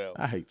here as well.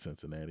 I hate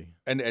Cincinnati.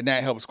 And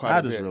that helps quite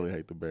a bit. I just really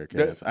hate the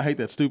Bearcats. I hate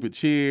that stupid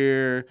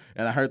cheer,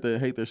 and I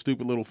hate their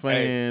stupid little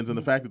fans, and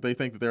the fact that they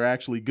think that they're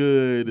actually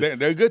good.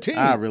 They're a good team.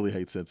 I really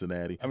hate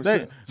Cincinnati. I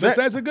mean,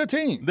 Cincinnati's a good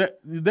team.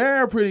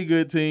 They're a pretty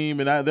good team,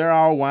 and they're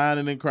all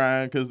whining and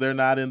crying because they're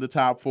not in the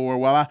top 4.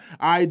 Well,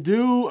 I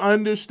do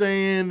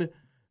understand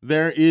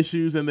their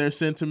issues and their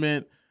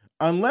sentiment.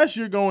 Unless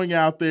you're going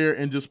out there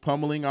and just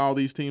pummeling all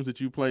these teams that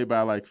you play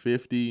by like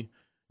 50,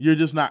 you're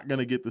just not going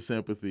to get the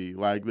sympathy.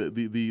 Like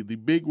the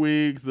big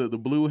wigs, the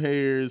blue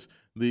hairs,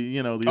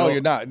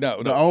 you're not.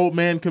 No. The old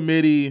man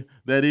committee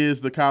that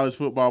is the college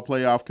football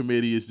playoff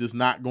committee is just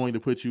not going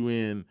to put you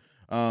in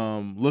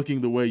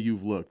looking the way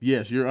you've looked.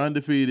 Yes, you're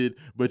undefeated,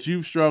 but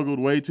you've struggled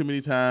way too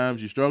many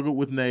times. You struggled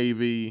with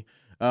Navy.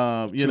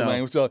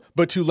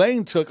 But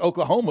Tulane took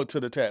Oklahoma to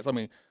the test. I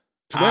mean,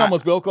 Tulane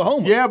almost beat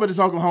Oklahoma. Yeah, but it's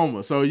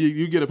Oklahoma, so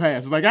you get a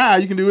pass. It's like,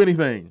 you can do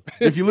anything.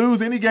 If you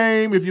lose any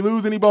game, if you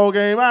lose any bowl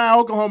game,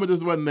 Oklahoma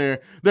just wasn't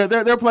there.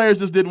 Their players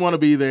just didn't want to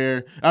be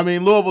there. I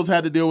mean, Louisville's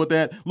had to deal with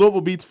that.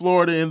 Louisville beats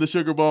Florida in the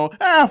Sugar Bowl.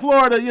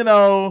 Florida,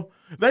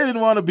 they didn't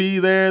want to be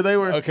there. They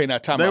were okay. Now,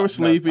 they were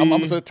sleepy. I'm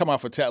going to talk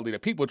about for Tat Leader.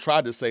 People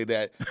tried to say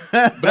that,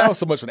 but that was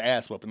so much of an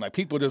ass whooping. Like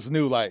people just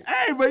knew, like,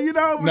 hey, but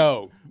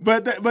no.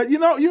 But you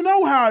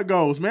know how it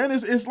goes, man.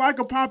 It's like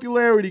a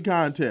popularity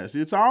contest.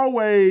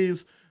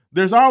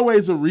 There's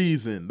always a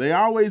reason. They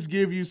always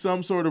give you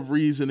some sort of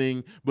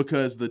reasoning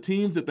because the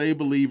teams that they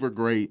believe are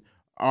great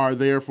are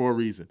there for a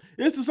reason.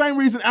 It's the same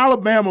reason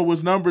Alabama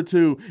was number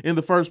 2 in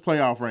the first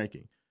playoff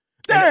ranking.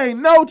 There ain't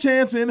no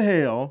chance in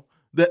hell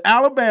that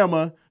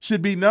Alabama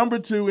should be number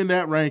 2 in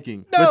that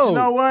ranking. No. But you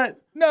know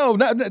what? No,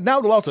 now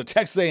the loss of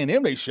Texas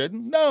A&M, they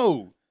shouldn't.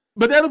 No.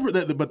 They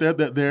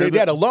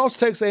had a loss to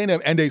Texas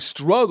A&M, and they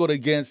struggled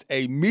against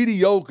a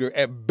mediocre,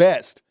 at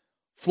best,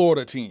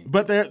 Florida team.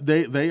 But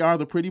they are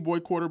the pretty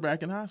boy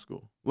quarterback in high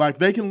school. Like,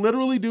 they can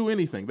literally do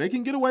anything. They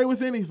can get away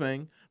with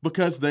anything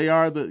because they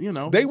are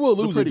they will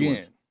lose again.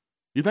 Ones.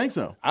 You think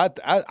so? I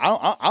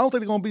don't think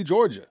they're going to beat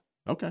Georgia.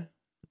 Okay.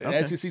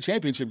 An SEC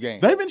championship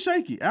game. They've been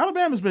shaky.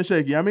 Alabama's been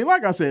shaky. I mean,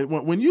 like I said,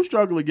 when you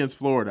struggle against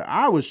Florida,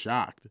 I was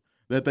shocked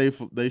that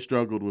they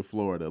struggled with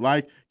Florida.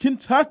 Like,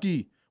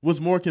 Kentucky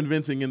was more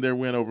convincing in their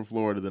win over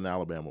Florida than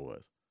Alabama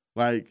was.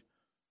 Like,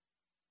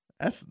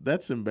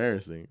 that's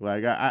embarrassing.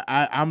 Like,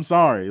 I'm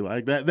sorry.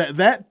 Like,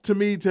 that to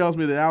me tells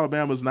me that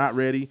Alabama's not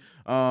ready.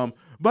 But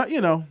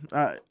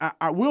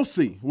we'll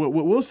see.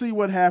 We'll see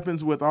what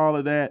happens with all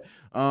of that.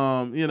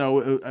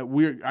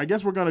 I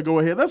guess we're going to go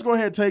ahead. Let's go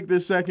ahead and take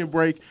this second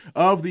break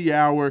of the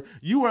hour.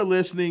 You are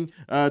listening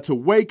to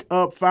Wake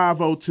Up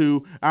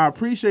 502. I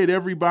appreciate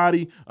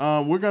everybody.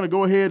 We're going to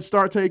go ahead and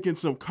start taking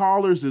some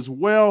callers as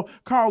well.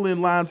 Call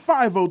in line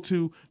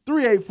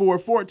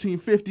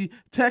 502-384-1450.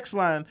 Text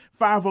line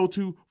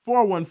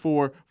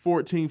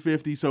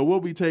 502-414-1450. So we'll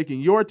be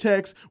taking your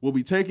texts. We'll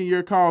be taking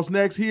your calls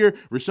next here.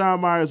 Rashawn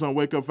Myers on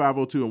Wake Up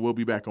 502, and we'll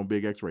be back on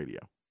Big X Radio.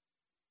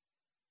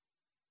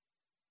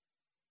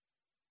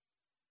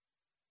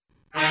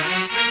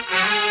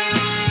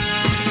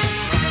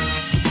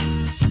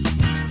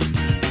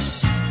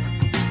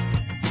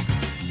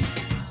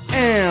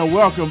 And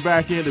welcome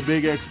back into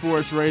Big X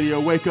Sports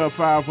Radio. Wake Up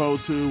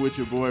 502 with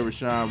your boy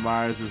Rashawn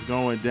Myers is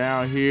going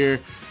down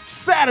here.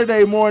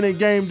 Saturday morning,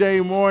 game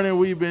day morning.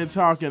 We've been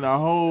talking a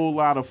whole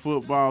lot of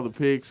football. The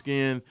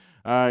pigskin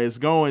is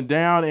going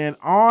down. And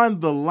on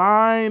the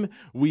line,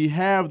 we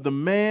have the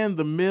man,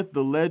 the myth,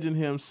 the legend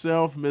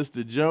himself,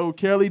 Mr. Joe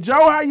Kelly.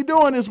 Joe, how you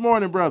doing this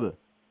morning, brother?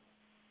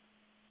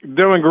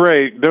 Doing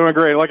great.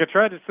 Like I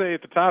tried to say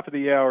at the top of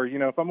the hour, if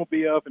I'm going to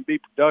be up and be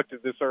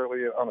productive this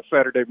early on a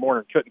Saturday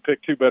morning, couldn't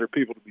pick 2 better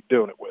people to be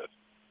doing it with.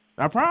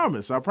 I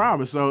promise.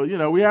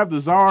 So, we have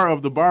the czar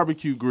of the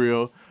barbecue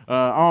grill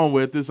on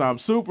with us. I'm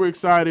super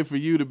excited for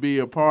you to be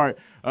a part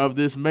of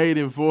this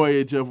maiden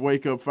voyage of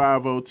Wake Up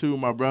 502,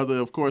 my brother.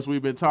 Of course,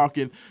 we've been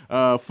talking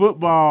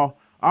football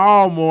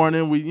all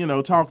morning. We,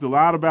 talked a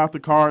lot about the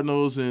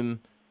Cardinals and,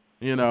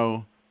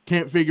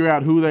 can't figure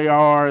out who they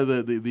are.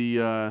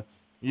 The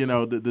You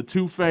know, the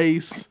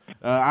Two-Face.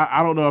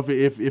 I don't know if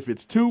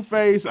it's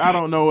Two-Face. I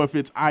don't know if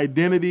it's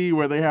identity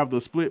where they have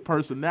the split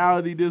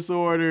personality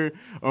disorder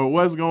or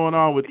what's going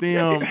on with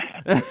them.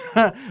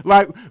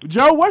 Like,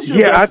 Joe, what's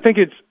your best? I think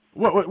it's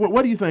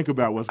what do you think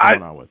about what's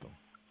going on with them?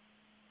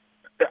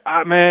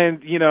 Man,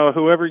 you know,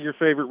 whoever your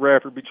favorite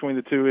rapper between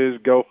the two is,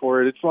 go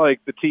for it. It's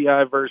like the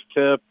T.I. versus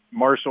Tip,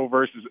 Marshall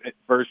versus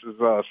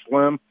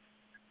Slim.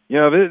 You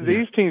know,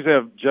 these teams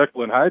have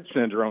Jekyll and Hyde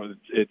syndrome,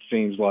 it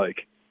seems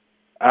like.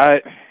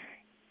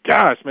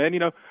 Gosh, man, you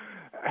know,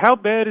 how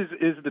bad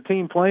is the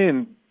team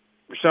playing?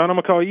 Sean, I'm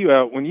going to call you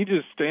out when you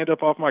just stand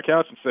up off my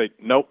couch and say,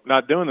 nope,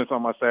 not doing this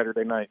on my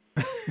Saturday night.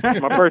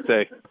 It's my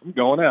birthday. I'm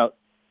going out.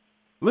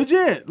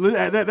 Legit.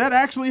 That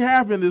actually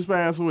happened this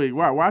past week.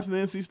 Watching the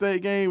NC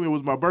State game, it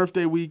was my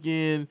birthday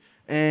weekend,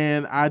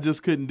 and I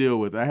just couldn't deal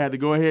with it. I had to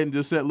go ahead and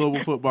just set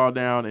Louisville football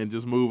down and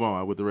just move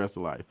on with the rest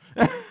of life.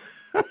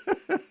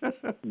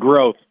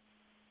 Growth.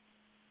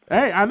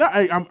 Hey, I know.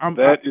 Hey,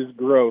 that is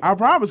growth. I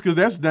promise, because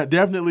that's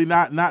definitely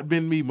not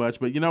been me much.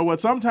 But you know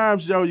what?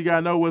 Sometimes, Joe, you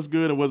gotta know what's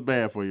good and what's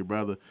bad for you,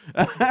 brother.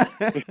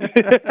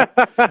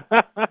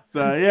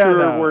 So yeah,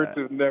 Truer words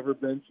have never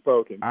been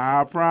spoken.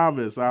 I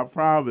promise.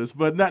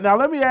 But now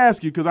let me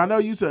ask you, because I know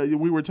you said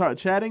we were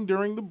chatting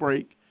during the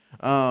break.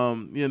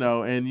 You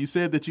know, and you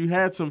said that you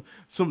had some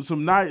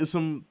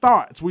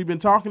thoughts. We've been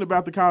talking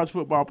about the College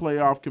Football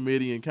Playoff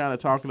Committee and kind of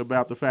talking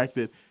about the fact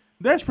that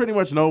there's pretty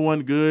much no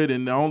one good,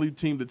 and the only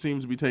team that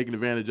seems to be taking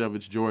advantage of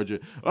it's Georgia.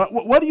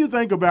 What do you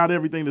think about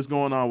everything that's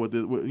going on with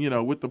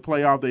the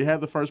playoff? They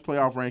had the first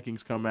playoff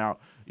rankings come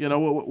out. You know,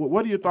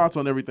 what are your thoughts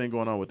on everything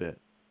going on with that?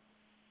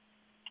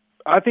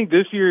 I think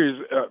this year is,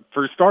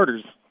 for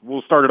starters,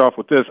 we'll start it off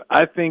with this.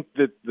 I think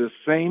that the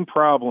same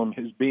problem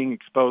is being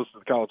exposed to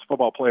the college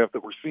football playoff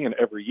that we're seeing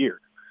every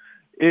year.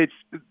 It's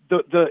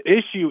the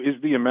issue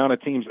is the amount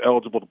of teams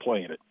eligible to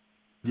play in it.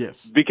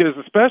 Yes. Because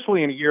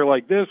especially in a year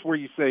like this where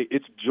you say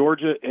it's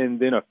Georgia and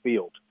then a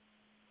field.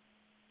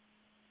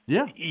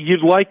 Yeah.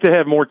 You'd like to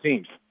have more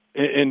teams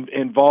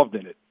involved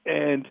in it.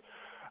 And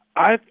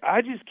I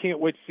just can't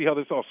wait to see how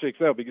this all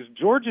shakes out, because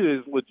Georgia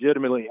is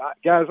legitimately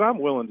 – guys, I'm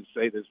willing to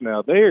say this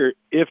now. They're,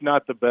 if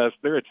not the best,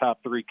 they're a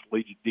top 3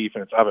 collegiate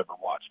defense I've ever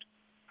watched.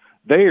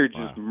 They are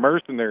just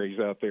mercenaries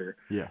out there.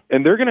 Yeah.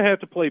 And they're going to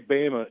have to play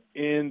Bama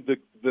in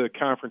the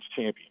conference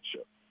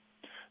championship.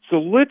 So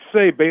let's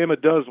say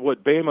Bama does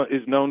what Bama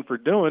is known for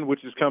doing,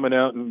 which is coming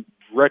out and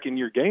wrecking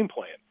your game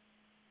plan.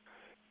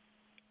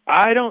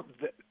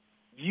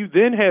 You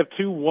then have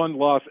 2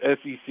 one-loss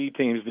SEC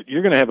teams that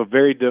you're going to have a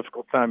very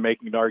difficult time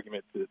making an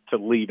argument to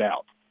leave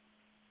out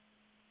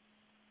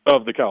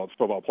of the college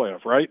football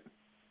playoff, right?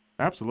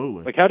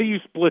 Absolutely. Like, how do you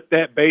split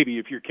that baby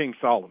if you're King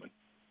Solomon?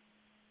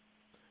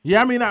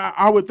 Yeah, I mean,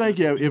 I would think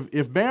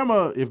if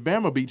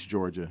Bama beats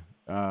Georgia,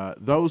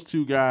 those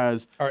 2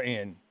 guys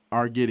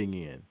are getting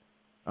in.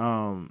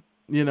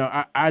 You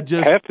know, I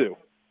just have to.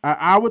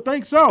 I would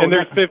think so. And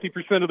there's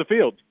 50% of the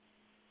field.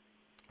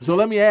 So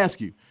let me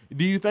ask you,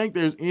 do you think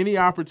there's any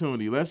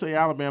opportunity? Let's say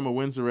Alabama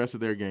wins the rest of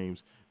their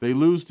games. They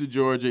lose to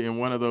Georgia in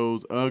one of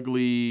those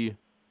ugly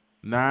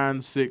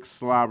 9-6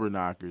 slobber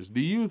knockers.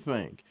 Do you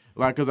think,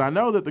 like, because I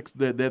know that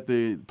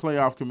the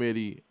playoff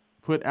committee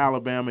put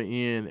Alabama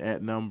in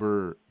at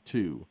number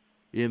 2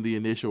 in the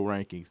initial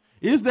rankings.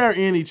 Is there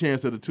any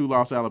chance that a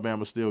 2-loss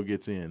Alabama still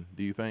gets in,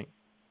 do you think?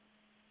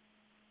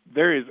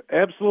 There is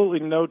absolutely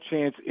no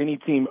chance any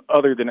team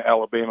other than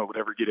Alabama would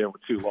ever get in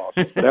with 2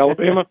 losses. But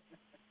Alabama,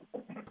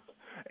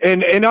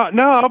 and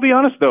no, I'll be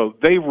honest though,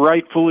 they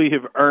rightfully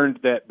have earned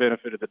that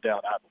benefit of the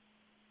doubt.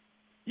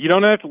 You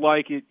don't have to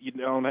like it,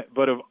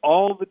 but of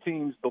all the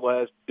teams the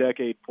last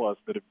decade plus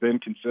that have been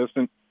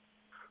consistent,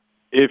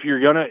 if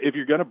you're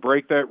gonna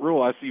break that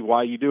rule, I see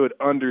why you do it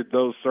under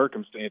those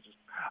circumstances.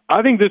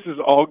 I think this is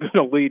all going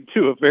to lead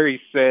to a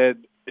very sad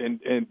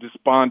and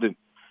despondent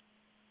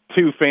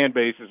 2 fan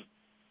bases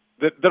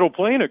that'll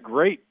play in a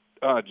great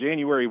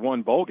January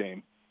 1 bowl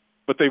game,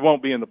 but they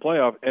won't be in the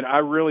playoff. And I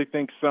really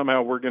think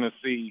somehow we're going to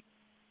see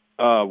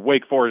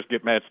Wake Forest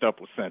get matched up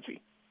with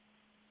Cincy.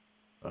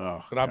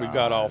 Oh, that'd be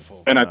god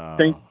awful. And I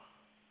think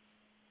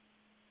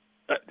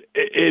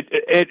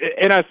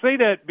and I say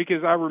that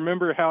because I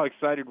remember how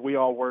excited we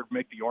all were to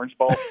make the Orange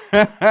Bowl,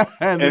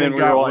 and then we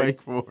got were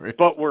Wake Forest.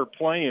 But we're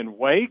playing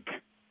Wake,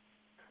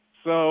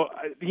 so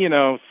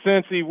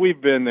Cincy,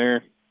 we've been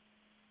there.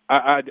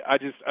 I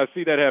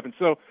see that happen.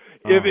 So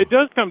if it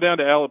does come down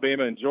to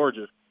Alabama and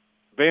Georgia,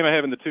 Bama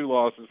having the 2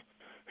 losses,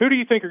 who do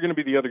you think are going to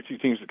be the other 2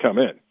 teams that come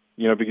in?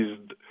 Because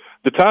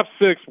the top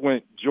 6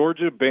 went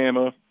Georgia,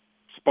 Bama,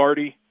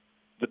 Sparty,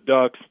 the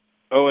Ducks,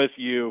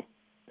 OSU,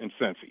 and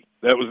Cincy.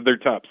 That was their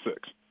top 6.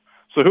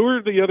 So who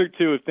are the other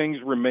 2 if things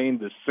remain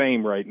the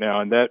same right now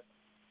and that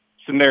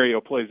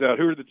scenario plays out?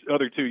 Who are the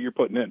other 2 you're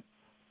putting in?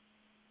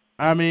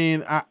 I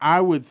mean,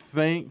 I would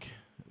think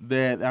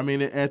that,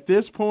 at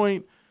this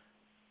point,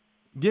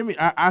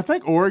 I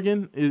think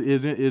Oregon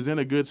is in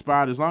a good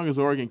spot as long as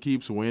Oregon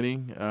keeps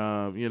winning.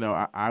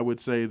 I would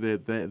say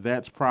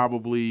that's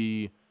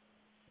probably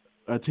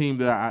a team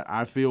that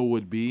I feel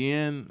would be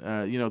in.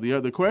 The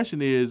other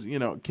question is,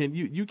 can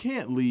you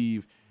can't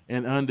leave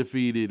an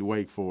undefeated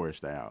Wake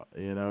Forest out.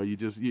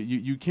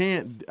 You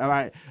can't.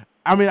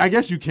 I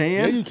guess you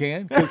can. Yeah, you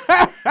can.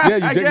 You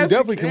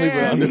definitely can leave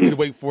an undefeated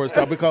Wake Forest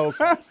out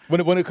because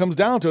when it comes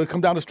down to it,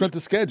 comes down to strength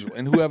of schedule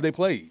and who have they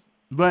played.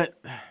 But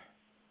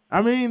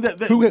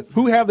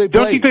who have they played?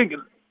 Don't you think?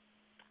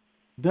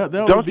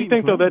 Don't you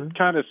think though that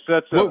kind of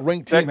sets up what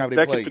ranked team have they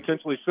that played? could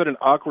potentially set an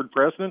awkward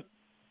precedent?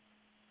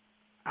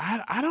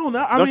 I don't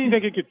know. Don't you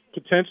think it could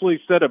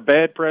potentially set a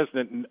bad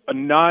precedent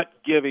not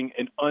giving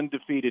an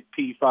undefeated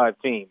P5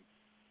 team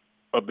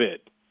a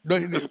bid?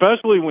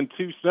 Especially when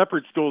two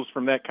separate schools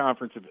from that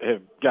conference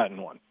have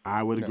gotten one.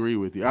 I would agree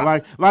with you.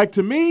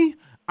 To me,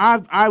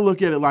 I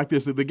look at it like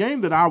this. The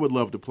game that I would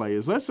love to play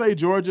is, let's say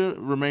Georgia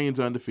remains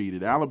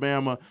undefeated.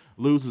 Alabama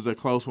loses a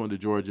close one to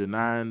Georgia,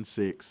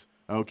 9-6.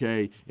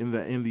 Okay, in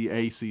the in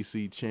the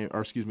SEC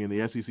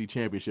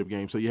championship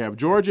game. So you have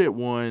Georgia at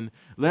 1.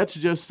 Let's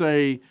just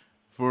say,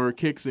 for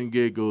kicks and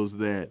giggles,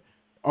 that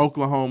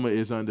Oklahoma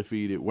is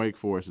undefeated, Wake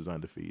Forest is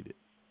undefeated.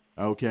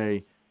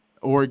 Okay,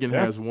 Oregon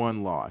has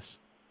 1 loss.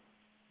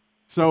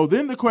 So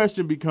then the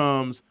question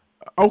becomes,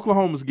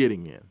 Oklahoma's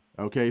getting in.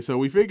 Okay, so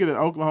we figure that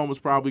Oklahoma's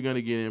probably going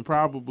to get in,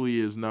 probably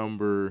is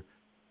number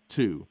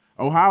 2.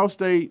 Ohio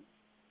State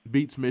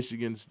beats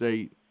Michigan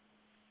State.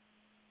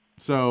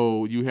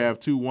 So you have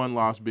 2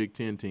 one-loss Big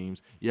Ten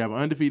teams. You have an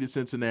undefeated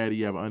Cincinnati.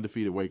 You have an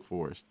undefeated Wake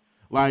Forest.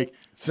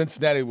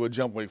 Cincinnati will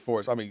jump Wake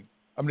Forest. I mean,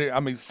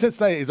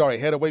 Cincinnati is already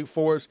ahead of Wake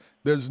Forest.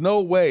 There's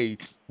no way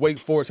Wake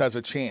Forest has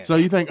a chance. So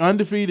you think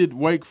undefeated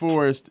Wake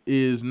Forest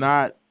is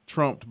not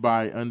trumped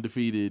by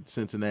undefeated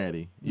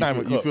Cincinnati?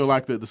 You feel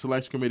like the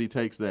selection committee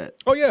takes that?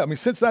 Oh, yeah. I mean,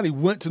 Cincinnati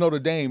went to Notre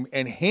Dame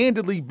and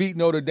handedly beat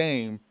Notre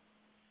Dame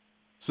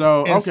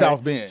in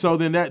South Bend. So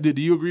then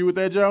do you agree with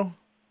that, Joe?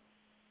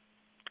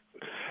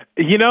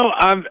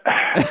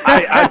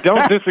 I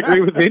don't disagree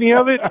with any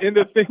of it. And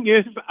the thing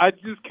is, I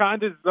just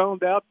kind of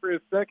zoned out for a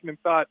second and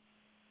thought,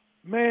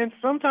 man,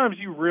 sometimes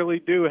you really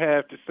do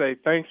have to say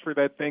thanks for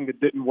that thing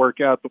that didn't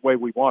work out the way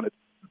we wanted.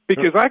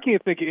 Because I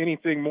can't think of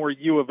anything more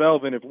U of L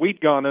than if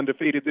we'd gone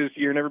undefeated this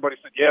year and everybody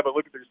said, yeah, but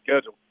look at their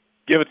schedule.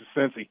 Give it to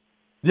Cincy.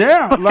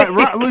 Yeah,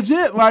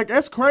 legit.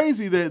 That's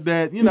crazy that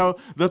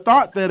the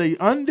thought that a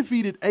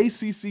undefeated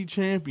ACC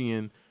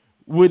champion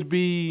would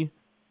be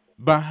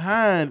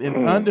behind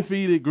an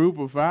undefeated Group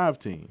of 5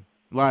 team.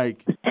 From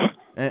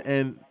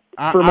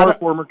our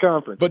former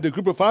conference. But the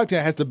Group of 5 team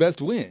has the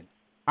best win.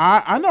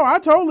 I know, I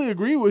totally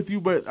agree with you,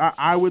 but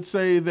I would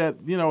say that,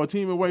 a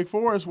team in Wake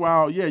Forest,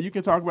 while, yeah, you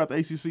can talk about the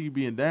ACC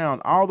being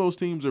down, all those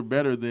teams are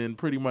better than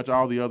pretty much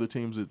all the other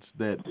teams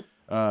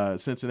that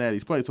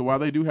Cincinnati's played. So while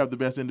they do have the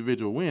best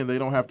individual win, they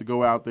don't have to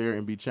go out there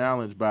and be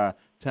challenged by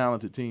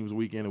talented teams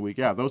week in and week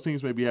out. Those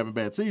teams may be having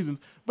bad seasons,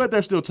 but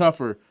they're still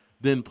tougher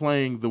than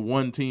playing the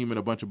one team and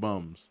a bunch of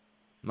bums.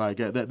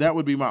 That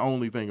would be my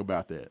only thing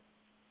about that.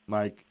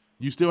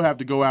 You still have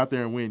to go out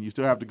there and win. You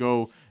still have to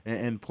go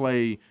and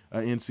play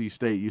NC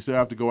State. You still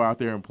have to go out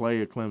there and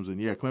play a Clemson.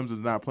 Yeah, Clemson's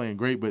not playing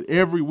great, but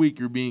every week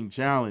you're being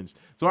challenged.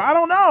 So I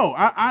don't know.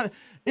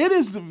 It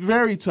is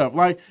very tough.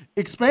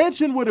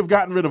 Expansion would have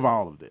gotten rid of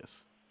all of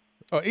this.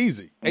 Oh,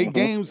 easy. 8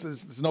 games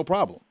is no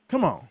problem.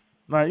 Come on.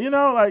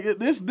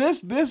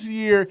 This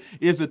year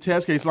is a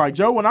test case.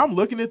 Joe, when I'm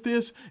looking at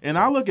this and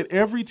I look at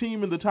every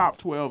team in the top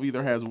 12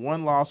 either has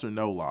 1 loss or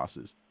no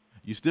losses.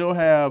 You still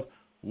have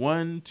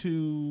 1,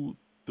 2,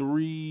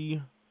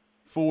 3,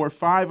 4,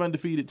 5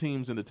 undefeated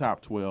teams in the top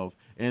 12,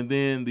 and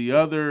then the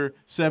other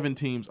 7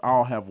 teams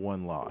all have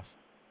 1 loss.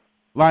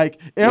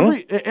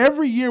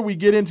 Every year we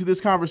get into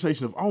this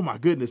conversation of, oh my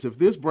goodness, if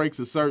this breaks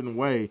a certain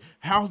way,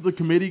 how's the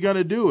committee going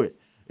to do it?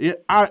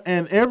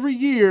 And every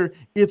year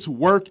it's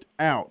worked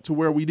out to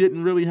where we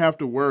didn't really have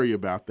to worry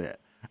about that.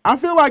 I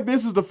feel like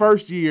this is the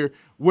first year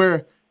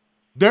where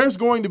there's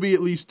going to be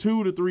at least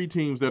 2 to 3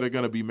 teams that are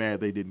going to be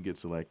mad they didn't get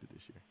selected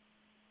this year.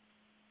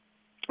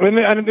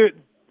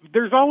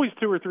 There's always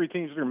 2 or 3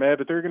 teams that are mad,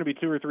 but there are going to be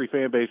 2 or 3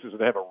 fan bases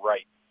that have a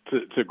right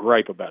to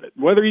gripe about it.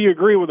 Whether you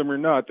agree with them or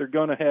not, they're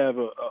going to have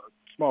a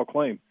small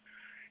claim.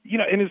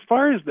 And as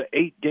far as the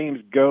 8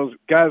 games goes,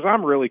 guys,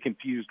 I'm really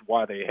confused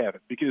why they have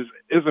it. Because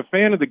as a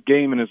fan of the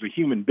game and as a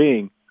human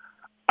being,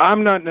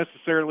 I'm not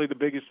necessarily the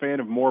biggest fan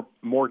of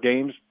more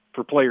games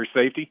for player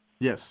safety.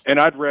 Yes. And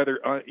I'd rather,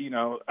 I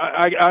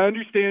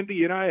understand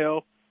the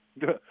NIL.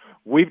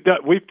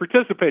 We've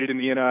participated in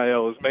the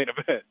NIL as main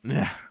event.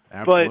 Yeah,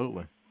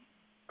 absolutely.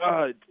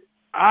 But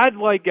I'd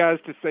like guys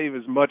to save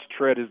as much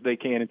tread as they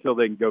can until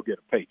they can go get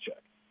a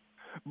paycheck.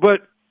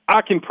 But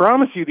I can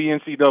promise you the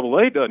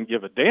NCAA doesn't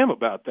give a damn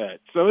about that.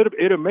 So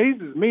it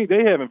amazes me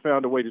they haven't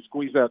found a way to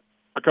squeeze out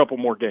a couple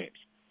more games.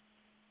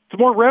 It's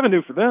more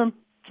revenue for them.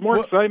 It's more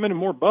excitement and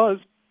more buzz.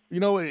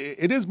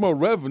 It is more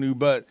revenue,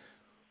 but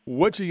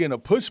what you're getting a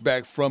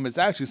pushback from is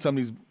actually some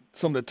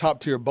of the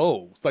top-tier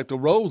bowls. Like the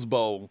Rose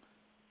Bowl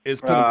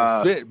is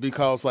political fit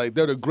because, they're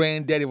the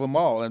granddaddy of them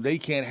all, and they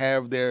can't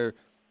have their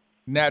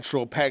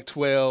natural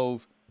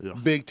Pac-12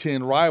 Big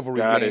Ten rivalry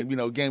game,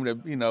 game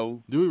that,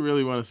 Do we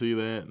really want to see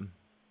that?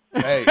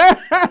 Hey,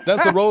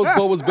 that's what Rose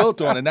Bowl was built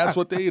on, and that's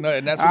what they, and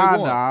that's what they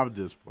want. No, I'm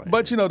just playing.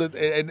 But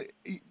and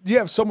you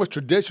have so much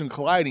tradition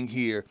colliding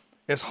here.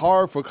 It's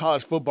hard for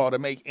college football to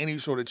make any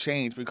sort of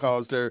change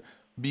because they're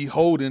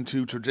beholden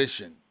to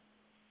tradition.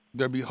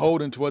 They're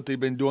beholden to what they've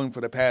been doing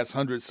for the past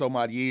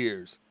 100-some-odd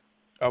years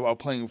of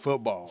playing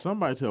football.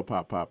 Somebody tell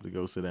Pop to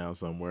go sit down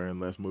somewhere and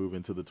let's move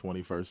into the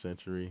 21st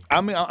century. I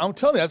mean, I'm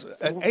telling you, that's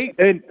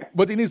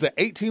but he needs an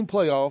 18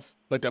 playoff,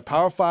 let the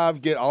Power 5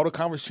 get all the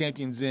conference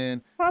champions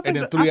in, and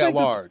then 3 at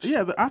large.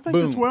 I think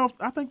Boom. the 12.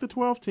 I think the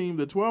 12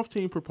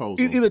 team proposal.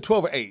 Either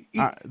 12 or 8.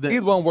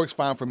 Either one works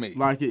fine for me.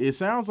 Like it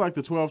sounds like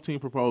the 12 team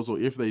proposal.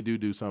 If they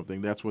do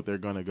something, that's what they're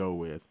going to go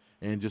with,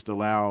 and just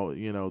allow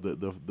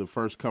the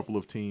first couple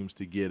of teams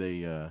to get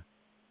a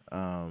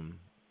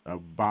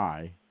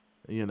bye.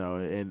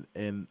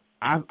 And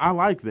I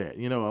like that.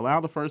 Allow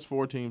the first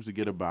 4 teams to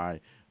get a bye,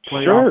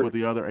 play off with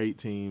the other 8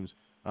 teams,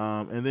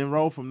 and then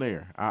roll from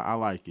there. I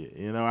like it.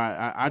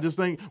 I just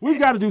think we've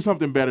got to do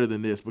something better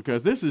than this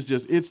because this is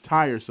it's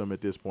tiresome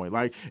at this point.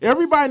 Like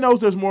everybody knows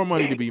there's more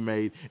money to be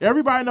made.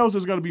 Everybody knows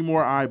there's going to be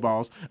more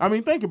eyeballs. I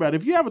mean, think about it.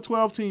 If you have a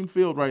 12-team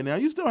field right now,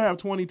 you still have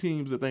 20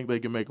 teams that think they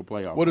can make a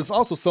playoff. Well, there's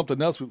also something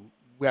else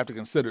we have to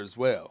consider as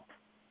well,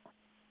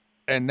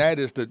 and that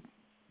is the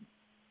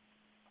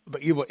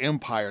evil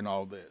empire in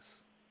all this,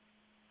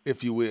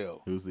 if you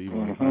will. Who's the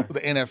evil empire? The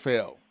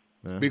NFL.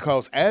 Yeah.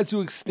 Because as you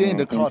extend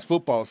the college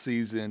football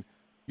season,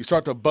 you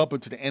start to bump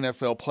into the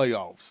NFL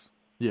playoffs.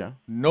 Yeah.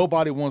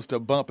 Nobody wants to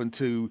bump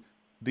into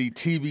the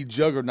TV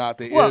juggernaut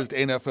that is the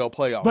NFL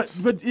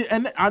playoffs. But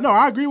I know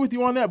I agree with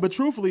you on that. But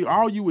truthfully,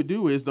 all you would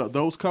do is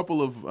those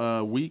couple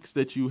of weeks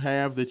that you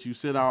have that you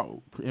sit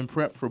out in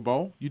prep for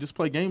bowl, you just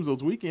play games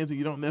those weekends, and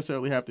you don't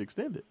necessarily have to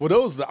extend it. Well,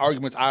 those are the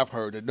arguments I've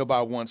heard that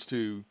nobody wants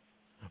to.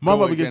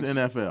 Mom up against the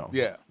NFL.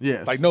 Yeah.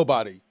 Yes. Like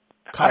nobody.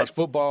 College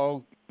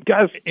football,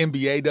 guys.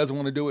 NBA doesn't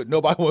want to do it.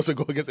 Nobody wants to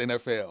go against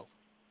NFL.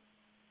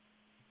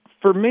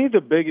 For me, the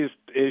biggest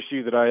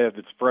issue that I have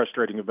that's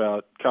frustrating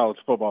about college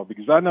football,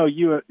 because I know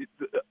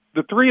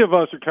the 3 of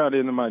us are kind of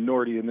in the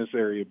minority in this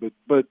area,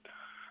 but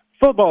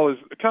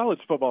college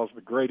football is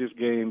the greatest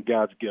game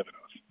God's given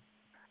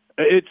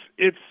us.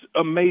 It's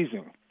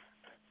amazing.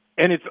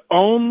 And its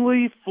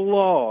only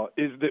flaw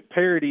is that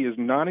parity is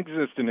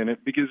non-existent in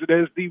it because it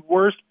has the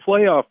worst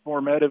playoff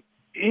format of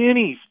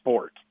any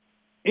sport,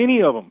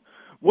 any of them.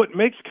 What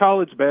makes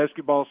college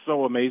basketball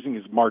so amazing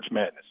is March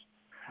Madness.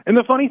 And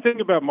the funny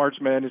thing about March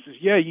Madness is,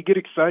 you get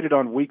excited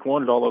on week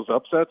 1 at all those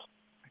upsets.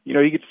 You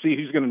get to see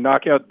who's going to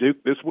knock out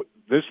Duke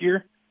this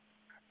year,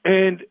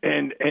 and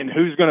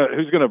who's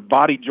going to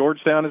body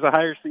Georgetown as a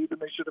higher seed than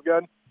they should have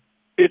gotten.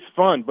 It's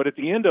fun, but at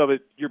the end of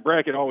it, your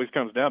bracket always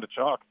comes down to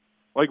chalk.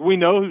 Like, we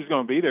know who's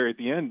going to be there at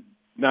the end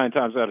 9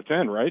 times out of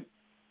 10, right?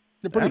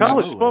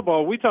 College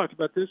football, we talked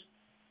about this.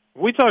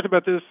 We talked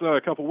about this a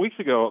couple weeks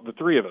ago, the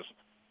 3 of us.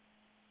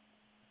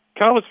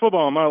 College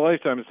football in my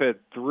lifetime has had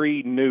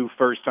 3 new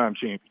first-time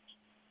champions.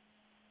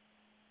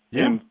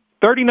 Yeah. In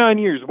 39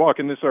 years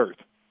walking this earth,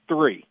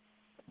 3.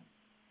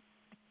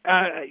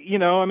 I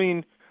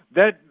mean,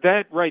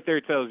 that right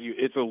there tells you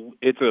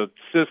it's a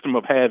system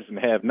of haves and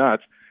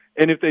have-nots.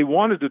 And if they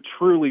wanted to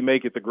truly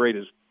make it the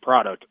greatest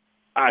product,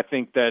 I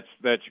think that's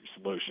your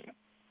solution.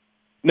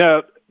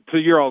 Now, to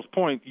your all's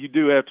point, you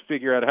do have to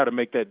figure out how to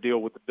make that deal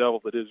with the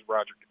devil that is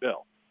Roger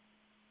Goodell.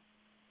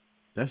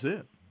 That's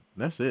it.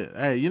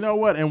 Hey, you know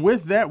what? And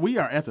with that, we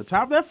are at the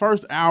top. That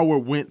first hour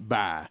went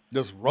by.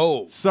 Just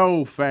rolled.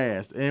 So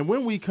fast. And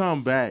when we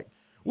come back,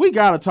 we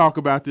got to talk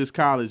about this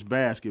college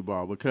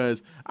basketball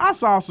because I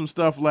saw some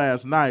stuff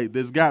last night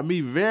that's got me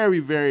very,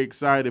 very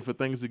excited for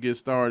things to get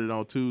started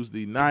on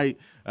Tuesday night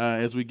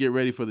as we get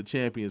ready for the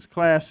Champions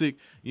Classic.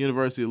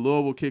 University of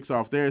Louisville kicks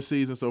off their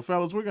season. So,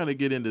 fellas, we're going to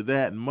get into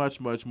that and much,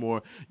 much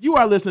more. You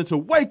are listening to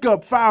Wake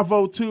Up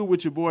 502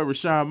 with your boy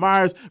Rashawn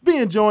Myers,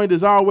 being joined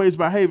as always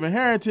by Haven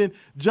Harrington,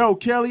 Joe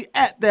Kelly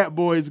at That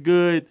Boy's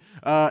Good,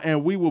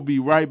 and we will be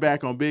right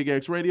back on Big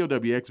X Radio,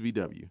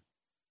 WXVW.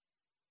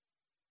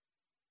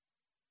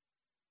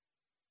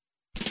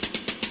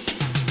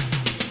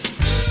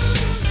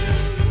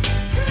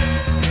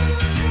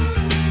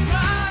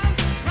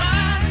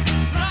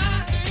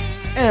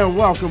 And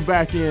welcome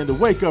back in to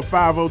Wake Up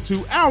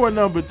 502, hour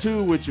number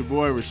 2 with your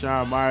boy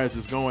Rashawn Myers.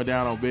 It's going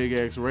down on Big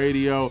X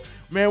Radio.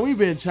 Man, we've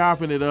been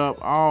chopping it up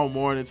all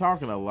morning,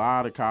 talking a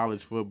lot of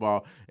college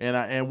football.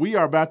 And we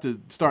are about to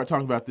start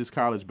talking about this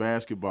college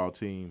basketball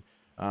team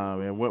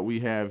and what we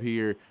have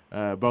here,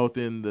 both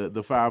in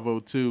the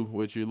 502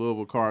 with your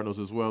Louisville Cardinals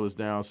as well as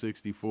down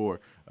 64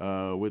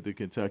 with the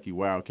Kentucky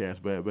Wildcats.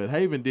 But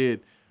Haven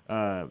did,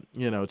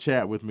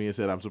 chat with me and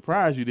said, I'm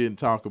surprised you didn't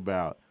talk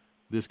about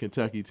this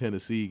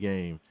Kentucky-Tennessee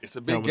game. It's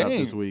a big coming game up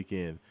this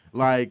weekend.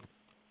 Like,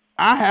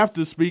 I have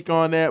to speak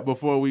on that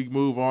before we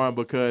move on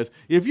because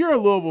if you're a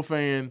Louisville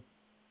fan,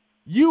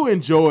 you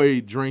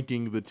enjoy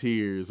drinking the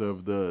tears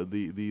of the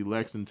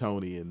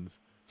Lexingtonians.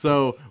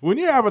 So when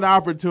you have an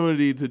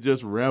opportunity to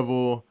just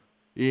revel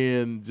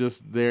in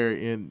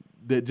their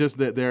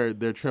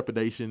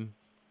trepidation,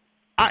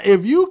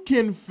 if you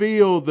can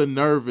feel the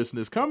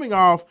nervousness coming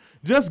off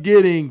just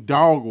getting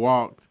dog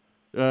walked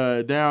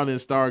down in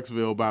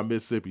Starksville by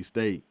Mississippi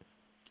State.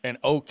 An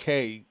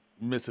okay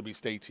Mississippi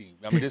State team.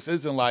 I mean, this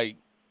isn't like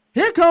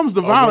here comes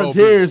the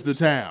Volunteers to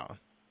town.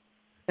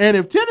 And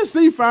if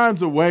Tennessee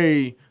finds a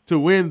way to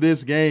win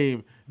this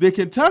game, the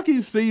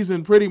Kentucky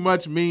season pretty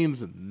much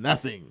means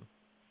nothing.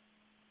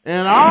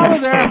 And all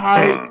of their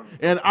hype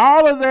and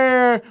all of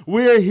their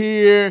we're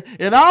here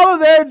and all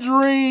of their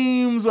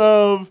dreams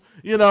of,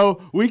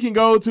 we can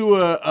go to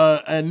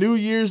a New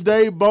Year's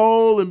Day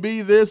bowl and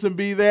be this and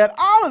be that.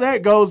 All of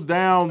that goes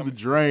down the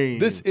drain.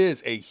 This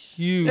is a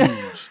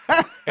huge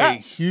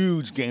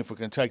game for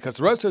Kentucky because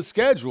the rest of the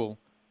schedule,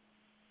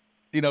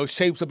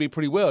 shapes up to be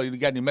pretty well. You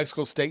got New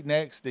Mexico State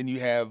next, then you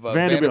have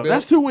Vanderbilt.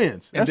 That's 2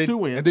 wins. And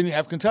then you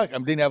have Kentucky.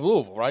 Then you have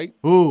Louisville, right?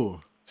 Ooh.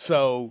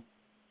 So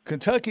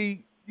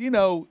Kentucky,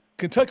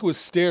 Kentucky was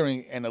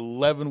staring an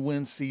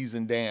 11-win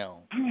season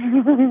down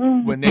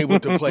when they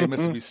went to play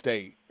Mississippi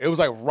State. It was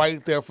like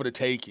right there for the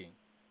taking.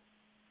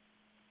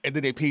 And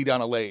then they peed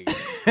down a leg.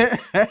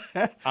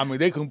 I mean,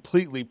 they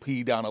completely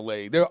peed down a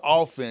leg. Their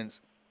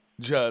offense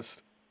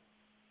just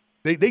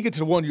they get to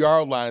the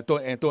 1-yard line and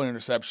throw an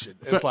interception.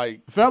 It's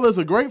like, fellas,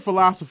 a great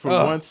philosopher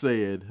once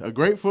said, a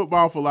great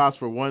football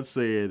philosopher once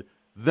said,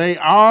 they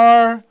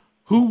are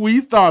who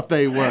we thought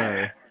they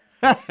were.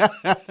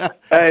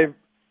 Hey,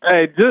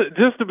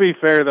 just to be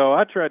fair, though,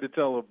 I tried to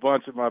tell a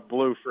bunch of my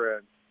blue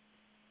friends,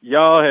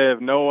 y'all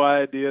have no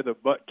idea the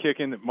butt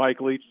kicking that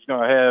Mike Leach is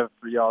going to have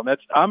for y'all. And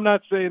I'm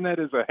not saying that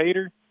as a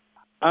hater.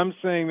 I'm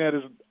saying that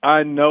as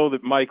I know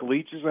that Mike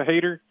Leach is a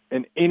hater,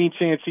 and any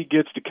chance he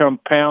gets to come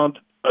pound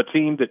a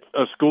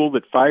school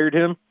that fired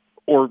him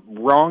or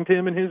wronged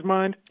him in his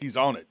mind, he's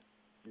on it.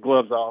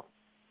 Gloves off.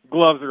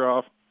 Gloves are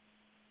off.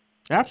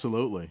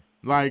 Absolutely.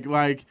 Like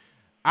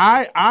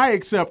I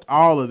accept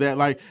all of that.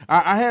 Like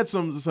I had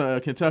some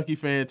Kentucky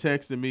fan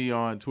texting me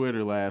on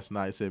Twitter last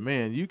night, said,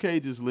 man,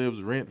 UK just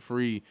lives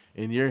rent-free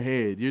in your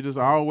head. You're just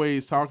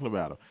always talking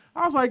about them.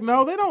 I was like,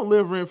 no, they don't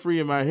live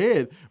rent-free in my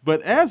head.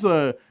 But as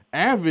a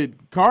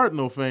avid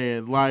Cardinal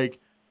fan,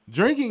 like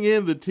drinking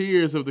in the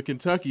tears of the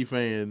Kentucky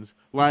fans,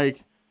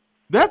 like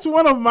that's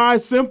one of my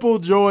simple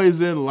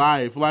joys in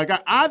life. Like,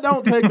 I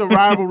don't take the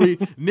rivalry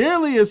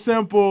nearly as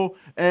simple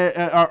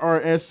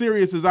or as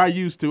serious as I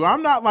used to.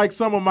 I'm not like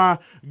some of my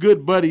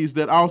good buddies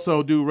that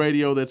also do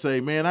radio that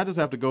say, man, I just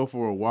have to go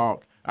for a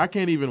walk. I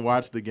can't even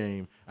watch the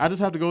game. I just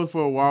have to go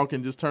for a walk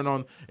and just turn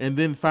on and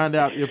then find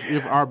out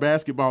if our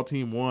basketball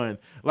team won.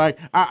 Like,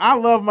 I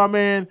love my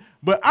man,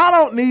 but I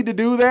don't need to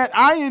do that.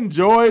 I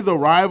enjoy the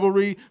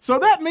rivalry. So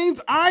that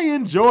means I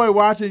enjoy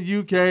watching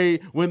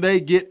UK when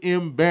they get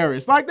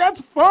embarrassed. Like,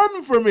 that's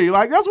fun for me.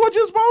 Like, that's what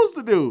you're supposed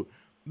to do.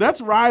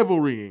 That's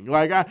rivalrying.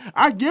 Like,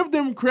 I give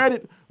them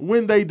credit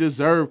when they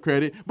deserve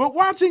credit, but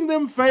watching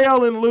them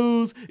fail and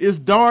lose is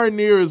darn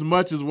near as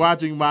much as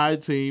watching my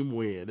team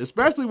win,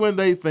 especially when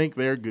they think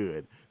they're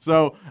good.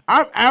 So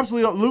I'm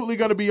absolutely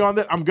going to be on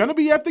that. I'm going to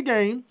be at the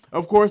game,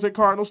 of course, at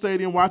Cardinal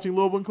Stadium watching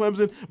Louisville and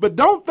Clemson, but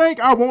don't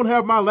think I won't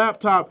have my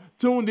laptop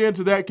tuned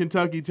into that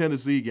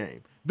Kentucky-Tennessee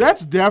game.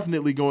 That's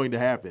definitely going to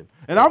happen.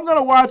 And I'm going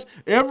to watch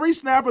every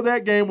snap of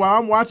that game while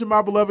I'm watching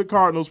my beloved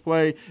Cardinals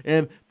play.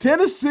 And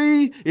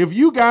Tennessee, if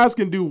you guys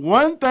can do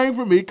one thing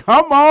for me,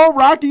 come on,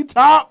 Rocky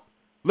Top.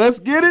 Let's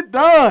get it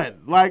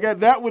done. Like,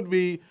 that would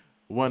be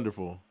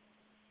wonderful.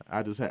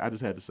 I just had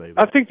to say that.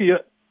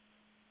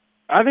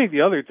 I think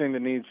the other thing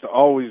that needs to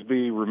always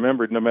be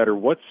remembered, no matter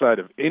what side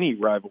of any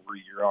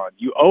rivalry you're on,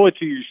 you owe it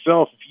to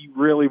yourself if you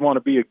really want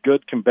to be a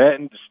good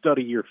combatant to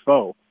study your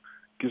foe.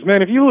 Because,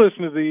 man, if you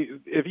listen to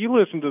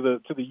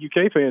the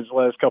UK fans the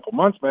last couple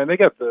months, man, they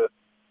got the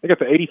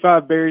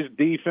 85 Bears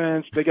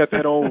defense. They got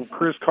that old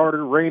Chris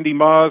Carter, Randy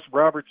Moss,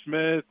 Robert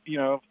Smith.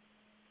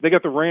 They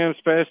got the Rams'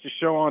 fastest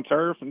show on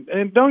turf.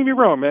 And don't get me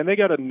wrong, man, they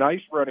got a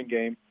nice running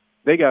game.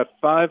 They got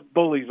 5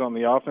 bullies on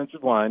the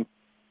offensive line,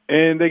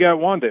 and they got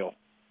Wandale.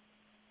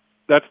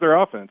 That's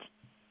their offense.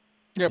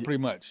 Yeah, pretty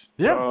much.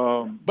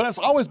 Yeah, but that's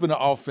always been the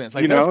offense.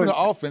 Like that's been the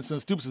offense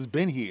since Stoops has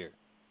been here.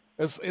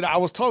 I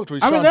was talking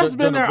to Rashawn. That's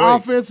been their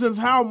offense since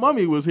Hal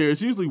Mummy was here.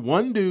 It's usually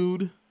one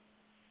dude,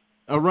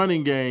 a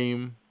running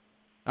game.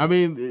 I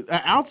mean,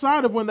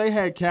 outside of when they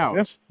had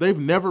Couch, they've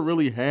never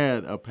really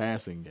had a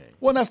passing game.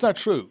 Well, that's not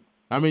true.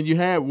 I mean, you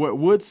had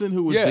Woodson,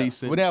 who was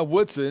decent. When they had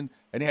Woodson,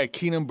 and they had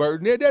Keenan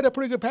Burton. They had a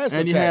pretty good passing attack.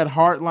 And you had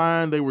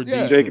Hartline. They were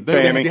decent.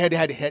 They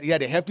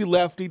had a hefty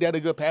lefty. They had a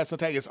good passing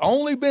attack. It's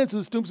only been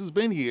since Stoops has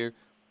been here,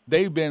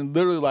 they've been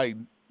literally like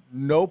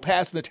no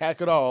passing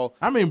attack at all.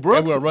 I mean,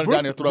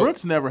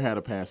 Brooks never had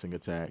a passing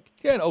attack.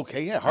 Yeah,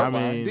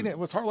 Hartline. I mean,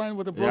 was Hartline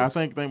with the Brooks? Yeah, I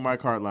think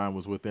Mike Hartline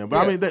was with them. But,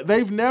 I mean,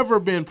 they've never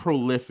been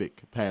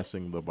prolific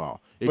passing the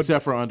ball,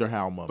 except for under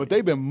Hal Mummy. But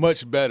they've been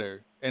much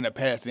better in the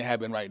past than they have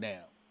been right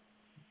now.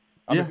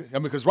 I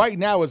mean, because right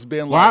now it's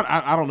been like...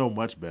 Well, I don't know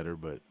much better,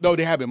 but... No,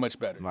 they have been much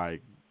better.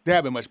 They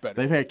have been much better.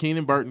 They've had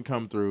Keenan Burton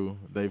come through.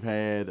 They've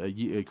had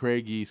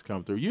Craig Yeast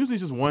come through. Usually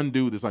it's just one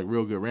dude that's like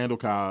real good. Randall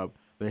Cobb.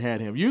 They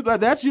had him.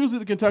 That's usually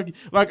the Kentucky.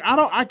 Like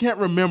I can't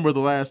remember the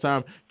last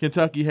time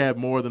Kentucky had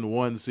more than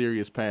one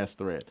serious pass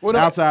threat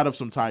outside of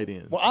some tight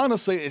ends. Well,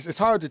 honestly, it's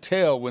hard to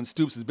tell when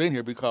Stoops has been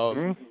here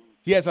because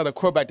he hasn't had a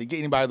quarterback to get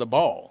anybody the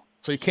ball,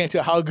 so you can't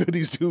tell how good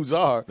these dudes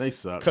are. They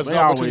suck. Because they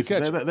all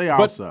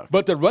suck.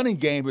 But the running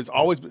game has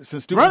always been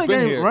since Stoops has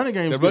been here. Running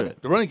game's good.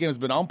 The running game has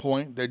been on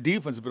point. Their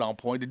defense has been on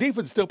point. The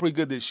defense is still pretty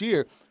good this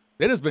year.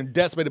 They just been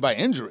decimated by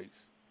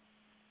injuries.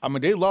 I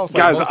mean, they lost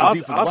most of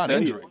the defense by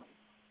injury.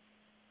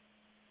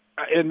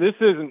 And this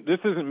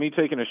isn't me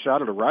taking a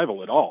shot at a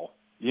rival at all.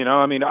 You know,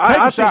 I mean,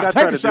 I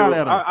take a shot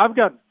at him. I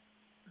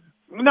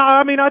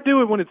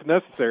do it when it's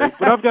necessary,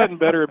 but I've gotten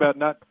better about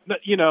not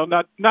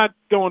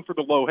going for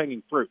the low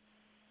hanging fruit.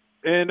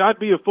 And I'd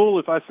be a fool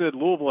if I said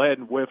Louisville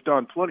hadn't whiffed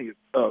on plenty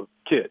of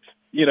kids,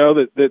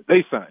 that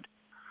they signed.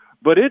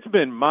 But it's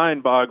been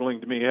mind boggling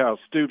to me how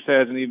Stoops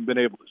hasn't even been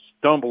able to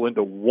stumble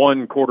into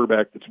one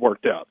quarterback that's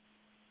worked out.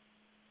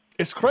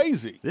 It's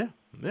crazy. Yeah.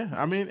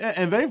 I mean,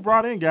 and they've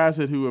brought in guys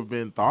who have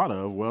been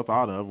well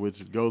thought of,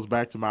 which goes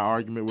back to my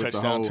argument with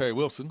Touchdown, the whole Terry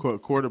Wilson.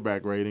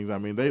 Quarterback ratings. I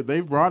mean,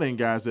 they've brought in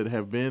guys that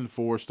have been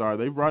 4-star.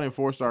 They've brought in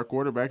 4-star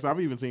quarterbacks. I've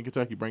even seen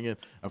Kentucky bring in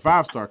a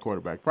 5-star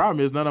quarterback. Problem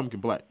is, none of them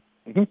can play.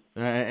 Mm-hmm.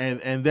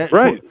 And that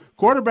right.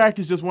 Quarterback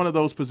is just one of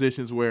those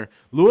positions where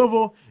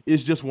Louisville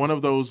is just one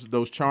of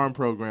those charm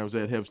programs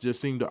that have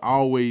just seemed to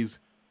always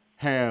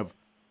have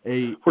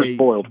a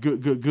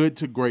good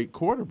to great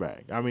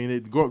quarterback. I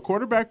mean,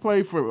 quarterback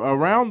play for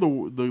around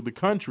the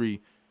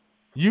country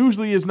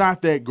usually is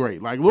not that great.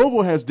 Like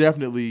Louisville has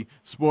definitely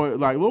spoiled.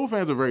 Like Louisville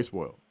fans are very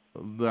spoiled.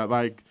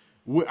 Like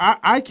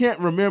I can't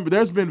remember.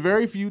 There's been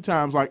very few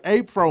times like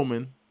Abe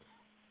Froman.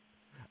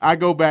 I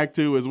go back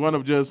to as one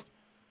of just.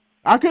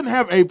 I couldn't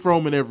have Abe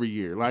Froman every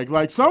year.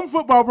 Like some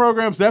football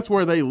programs, that's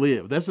where they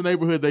live. That's the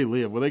neighborhood they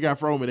live. Where they got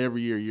Froman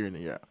every year in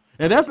and year out.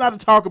 And that's not to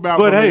talk about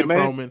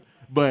Froman,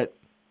 but.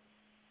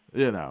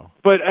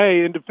 But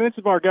hey, in defense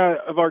of our guy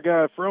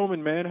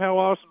Froman, man, how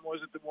awesome was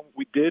it that when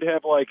we did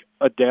have like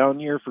a down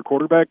year for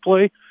quarterback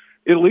play,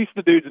 at least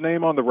the dude's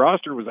name on the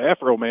roster was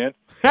Afro Man.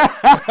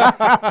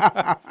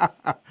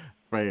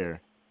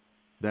 Fair.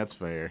 That's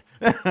fair.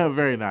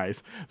 Very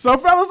nice. So,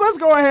 fellas, let's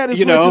go ahead and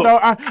switch it.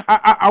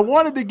 I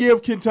wanted to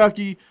give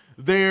Kentucky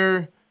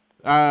their,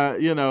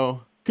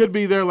 could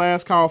be their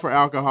last call for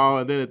alcohol,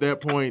 and then at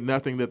that point,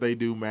 nothing that they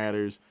do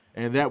matters.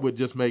 And that would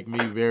just make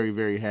me very,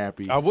 very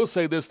happy. I will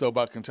say this, though,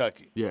 about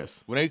Kentucky.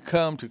 Yes. When they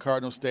come to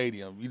Cardinal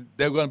Stadium,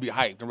 they're going to be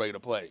hyped and ready to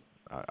play.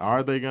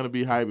 Are they going to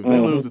be hyped? If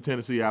they lose to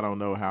Tennessee, I don't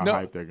know how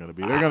hyped they're going to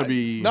be. They're going to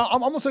be I'm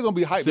going to say going to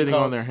be hyped sitting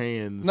on their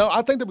hands. No,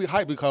 I think they'll be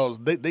hyped because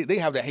they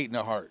have that hate in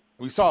their heart.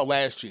 We saw it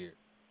last year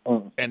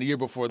and the year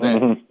before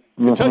that.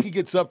 Mm-hmm. Kentucky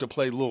gets up to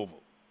play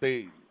Louisville.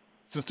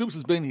 Since Stoops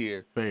has been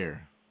here,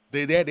 fair.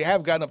 They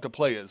have gotten up to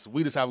play us.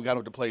 We just haven't gotten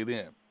up to play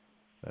them.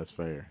 That's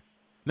fair.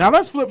 Now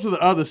let's flip to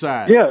the other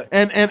side. Yeah.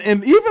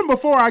 And even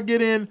before I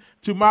get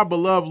into my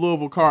beloved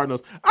Louisville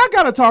Cardinals, I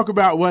got to talk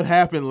about what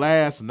happened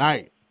last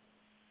night.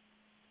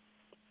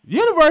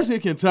 University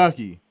of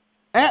Kentucky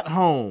at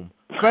home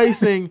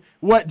facing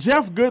what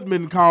Jeff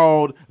Goodman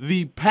called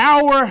the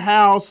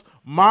powerhouse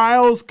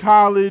Miles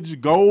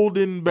College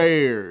Golden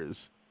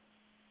Bears.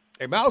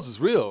 Hey, Miles is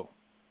real.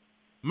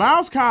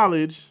 Miles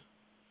College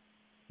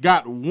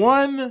got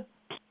one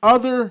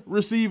other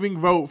receiving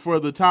vote for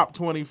the top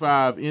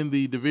 25 in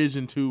the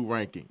Division II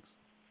rankings.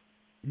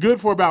 Good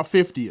for about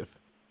 50th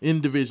in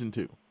Division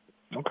II.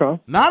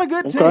 Okay. Not a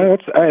good team.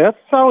 That's a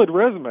solid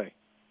resume.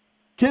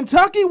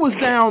 Kentucky was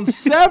down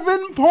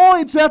 7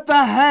 points at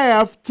the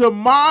half to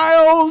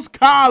Miles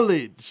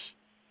College.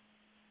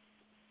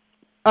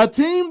 A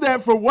team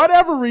that, for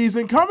whatever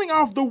reason, coming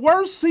off the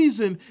worst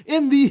season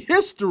in the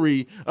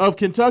history of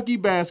Kentucky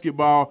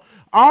basketball,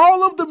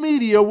 all of the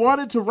media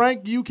wanted to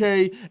rank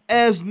UK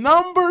as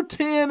number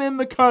 10 in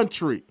the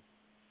country.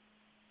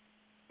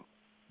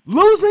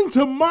 Losing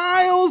to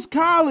Miles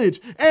College.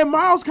 And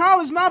Miles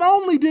College, not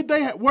only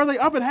were they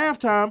up at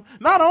halftime,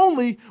 not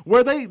only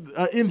were they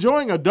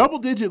enjoying a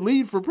double-digit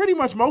lead for pretty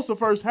much most of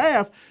the first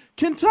half,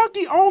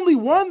 Kentucky only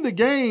won the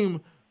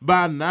game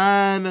by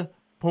 9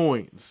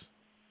 points.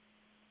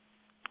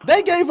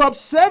 They gave up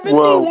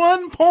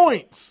 71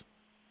 points.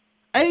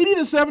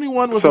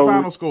 80-71 was the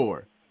final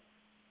score.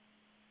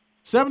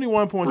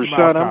 71 points to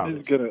Miles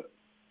College.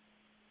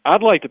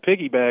 I'd like to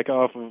piggyback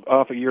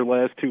off of your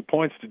last 2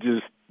 points to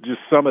just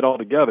sum it all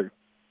together.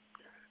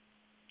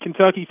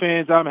 Kentucky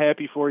fans, I'm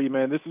happy for you,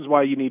 man. This is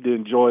why you need to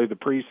enjoy the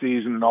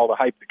preseason and all the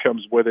hype that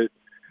comes with it.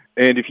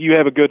 And if you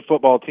have a good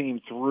football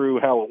team through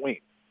Halloween,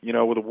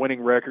 with a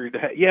winning record,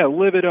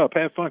 live it up,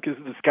 have fun,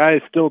 because the sky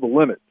is still the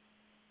limit.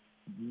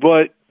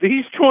 But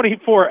these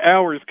 24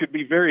 hours could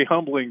be very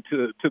humbling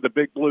to the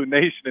Big Blue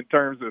Nation in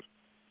terms of,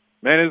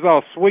 man, it was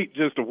all sweet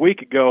just a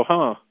week ago,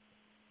 huh?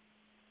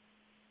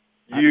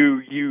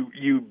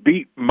 You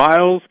beat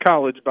Miles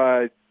College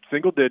by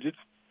single digits,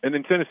 and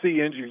then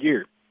Tennessee ends your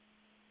year.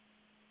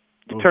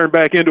 You turn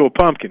back into a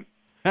pumpkin.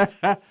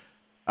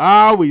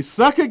 We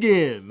suck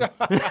again.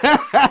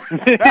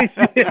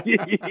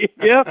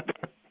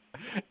 Yep.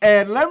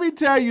 And let me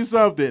tell you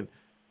something.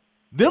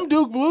 Them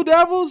Duke Blue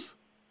Devils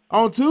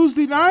on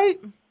Tuesday night,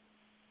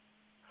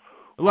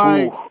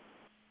 like, Ooh.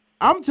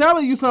 I'm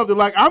telling you something.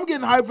 Like, I'm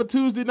getting hyped for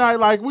Tuesday night.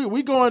 Like,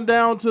 we going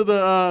down to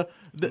the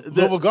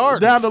Louisville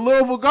Gardens. down to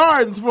Louisville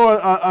Gardens for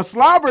a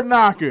slobber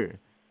knocker.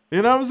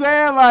 You know what I'm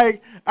saying?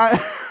 Like,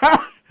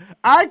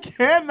 I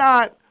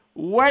cannot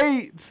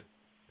wait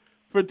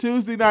for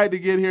Tuesday night to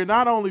get here.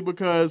 Not only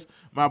because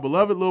my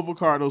beloved Louisville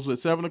Cardinals at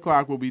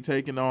 7:00 will be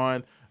taking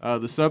on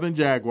the Southern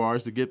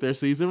Jaguars to get their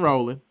season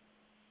rolling,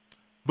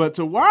 but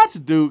to watch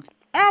Duke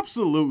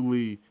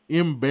absolutely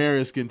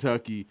embarrass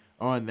Kentucky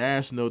on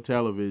national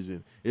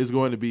television is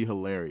going to be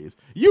hilarious.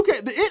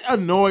 It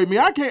annoyed me.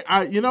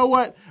 You know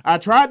what? I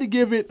tried to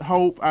give it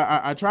hope.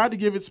 I tried to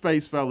give it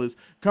space, fellas.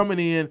 Coming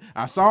in,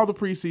 I saw the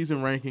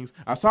preseason rankings.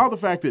 I saw the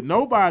fact that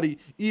nobody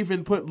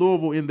even put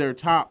Louisville in their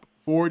top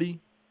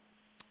 40.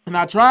 And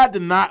I tried to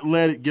not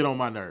let it get on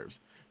my nerves,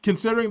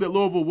 considering that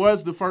Louisville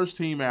was the first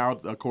team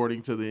out,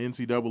 according to the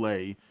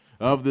NCAA,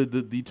 of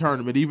the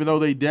tournament, even though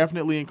they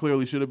definitely and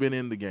clearly should have been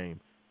in the game.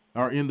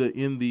 Or in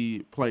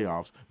the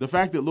playoffs. The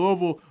fact that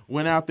Louisville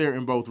went out there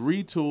and both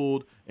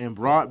retooled and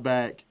brought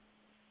back,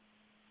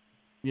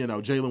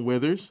 Jalen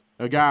Withers,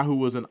 a guy who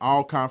was an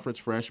all-conference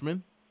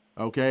freshman,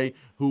 okay,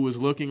 who was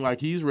looking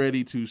like he's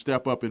ready to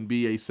step up and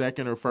be a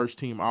second or first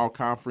team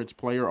all-conference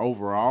player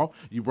overall.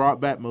 You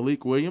brought back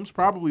Malik Williams,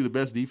 probably the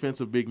best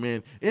defensive big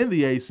man in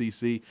the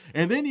ACC.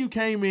 And then you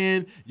came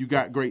in, you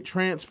got great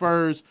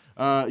transfers,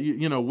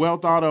 well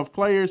thought of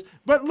players,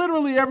 but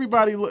literally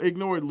everybody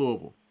ignored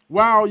Louisville.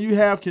 While you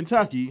have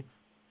Kentucky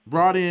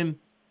brought in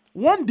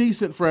one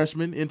decent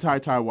freshman in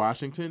Ty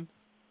Washington,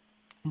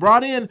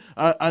 brought in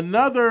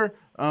another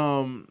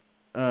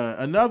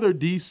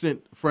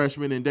decent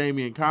freshman in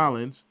Damian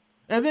Collins,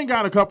 and then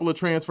got a couple of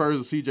transfers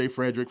of C.J.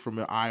 Frederick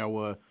from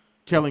Iowa,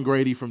 Kellen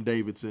Grady from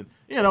Davidson.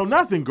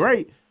 Nothing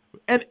great.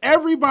 And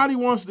everybody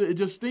wants to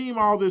just steam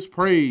all this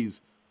praise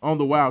on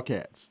the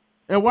Wildcats.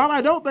 And while I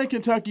don't think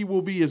Kentucky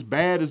will be as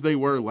bad as they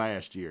were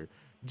last year,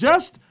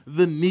 just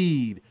the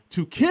need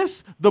to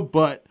kiss the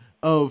butt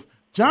of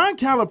John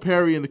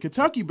Calipari and the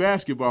Kentucky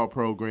basketball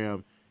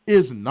program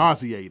is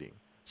nauseating.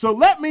 So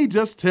let me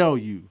just tell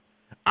you,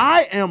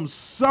 I am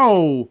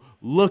so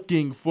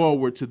looking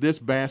forward to this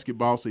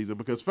basketball season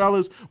because,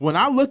 fellas, when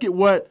I look at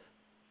what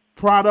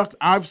product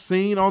I've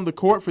seen on the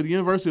court for the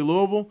University of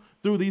Louisville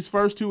through these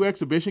first two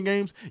exhibition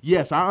games,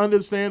 yes, I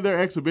understand they're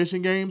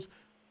exhibition games,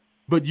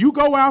 but you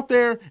go out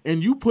there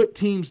and you put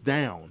teams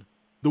down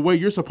the way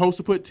you're supposed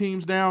to put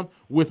teams down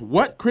with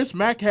what Chris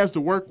Mack has to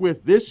work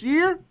with this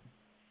year,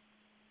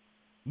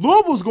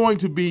 Louisville's going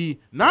to be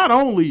not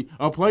only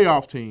a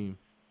playoff team,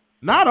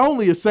 not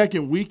only a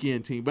second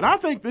weekend team, but I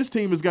think this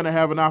team is going to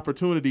have an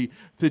opportunity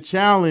to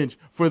challenge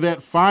for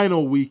that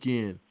final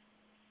weekend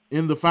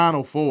in the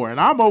Final Four. And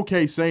I'm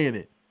okay saying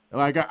it.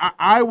 Like,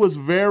 I was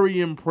very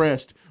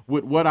impressed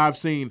with what I've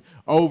seen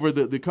over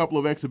the couple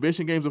of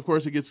exhibition games. Of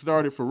course, it gets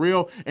started for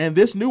real. And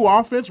this new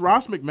offense,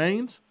 Ross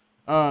McMains,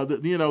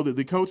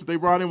 the coach that they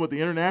brought in with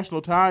the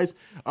international ties,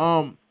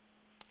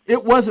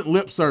 it wasn't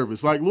lip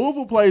service. Like,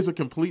 Louisville plays a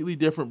completely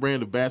different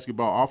brand of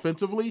basketball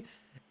offensively.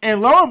 And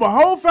lo and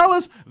behold,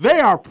 fellas, they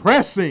are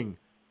pressing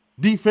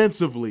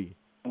defensively.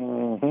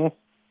 Mm-hmm.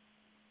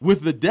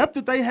 With the depth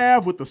that they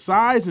have, with the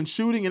size and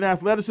shooting and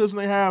athleticism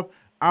they have,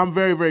 I'm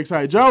very, very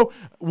excited. Joe,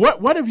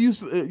 what have you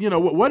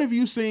what have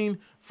you seen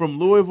from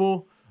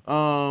Louisville?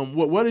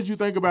 What did you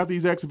think about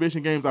these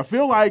exhibition games? I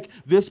feel like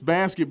this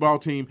basketball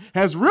team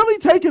has really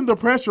taken the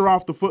pressure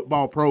off the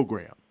football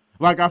program.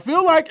 Like, I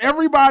feel like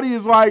everybody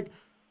is like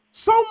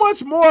so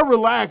much more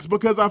relaxed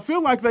because I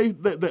feel like they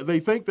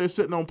think they're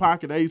sitting on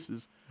pocket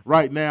aces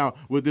right now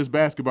with this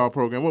basketball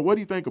program. What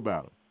do you think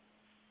about it?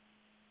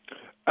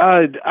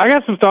 I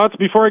got some thoughts.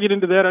 Before I get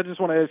into that, I just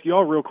want to ask you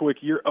all real quick.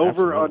 You're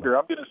over or under?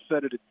 I'm going to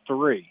set it at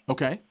 3.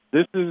 Okay.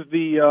 This is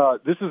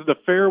the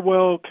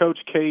farewell Coach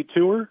K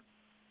tour.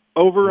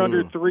 Over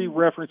under 3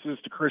 references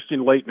to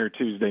Christian Laettner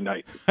Tuesday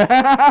night.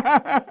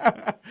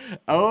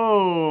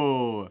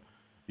 Oh,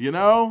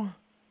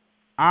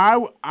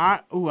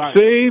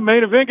 See,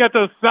 main event got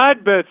those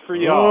side bets for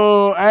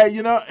y'all. Oh,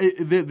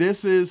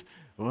 this is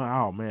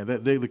oh man,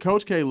 the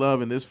Coach K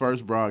love in this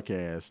first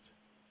broadcast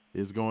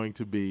is going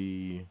to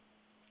be.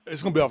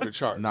 It's going to be off the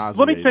charts.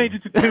 Let me change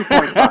it to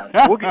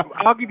 2.5.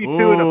 I'll give you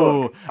 2 and a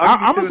hook.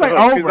 I'm going to say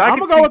over. I'm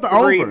going to go with the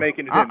over.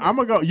 I'm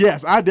going to go.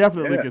 Yes, I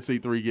definitely can see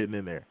 3 getting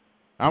in there.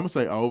 I'm going to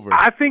say over.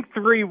 I think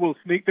 3 will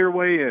sneak their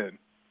way in.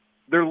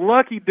 They're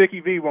lucky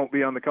Dickie V won't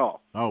be on the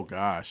call. Oh,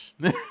 gosh.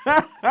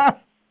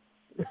 But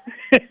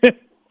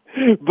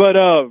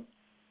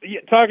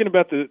talking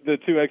about the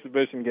 2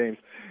 exhibition games,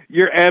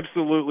 you're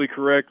absolutely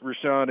correct,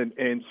 Rashawn,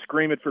 and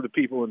scream it for the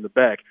people in the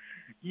back.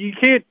 You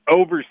can't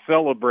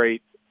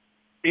over-celebrate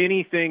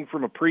anything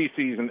from a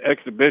preseason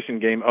exhibition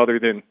game other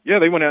than,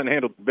 they went out and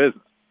handled the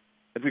business.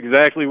 That's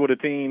exactly what a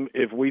team,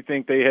 if we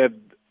think they have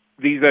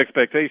these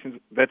expectations,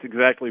 that's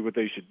exactly what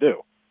they should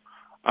do.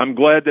 I'm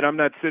glad that I'm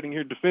not sitting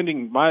here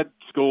defending my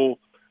school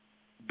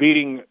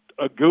beating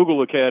a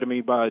Google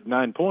Academy by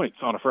 9 points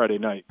on a Friday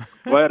night.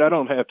 Glad I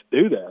don't have to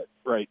do that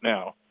right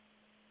now.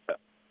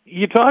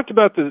 you talked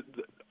about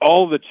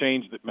all the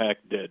change that Mac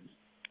did.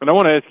 And I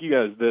want to ask you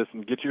guys this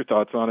and get your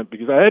thoughts on it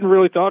because I hadn't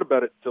really thought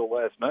about it until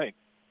last night.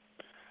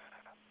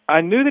 I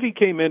knew that he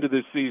came into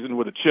this season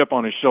with a chip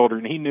on his shoulder,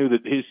 and he knew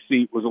that his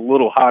seat was a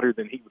little hotter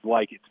than he would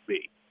like it to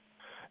be.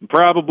 And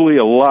probably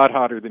a lot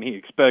hotter than he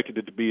expected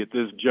it to be at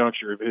this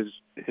juncture of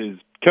his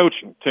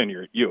coaching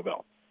tenure at U of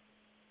L.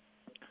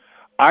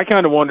 I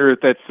kind of wonder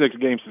if that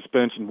 6-game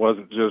suspension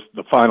wasn't just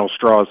the final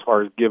straw as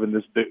far as giving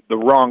the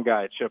wrong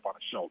guy a chip on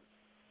his shoulder.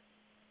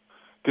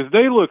 Because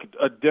they look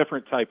a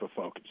different type of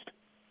focused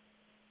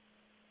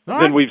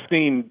than we've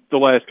seen the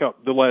last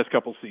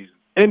couple seasons.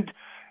 And,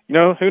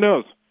 who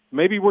knows?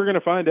 Maybe we're going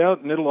to find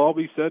out, and it'll all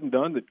be said and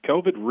done, that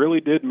COVID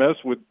really did mess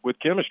with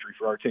chemistry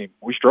for our team.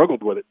 We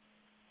struggled with it.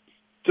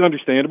 It's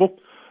understandable.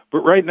 But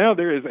right now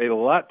there is a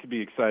lot to be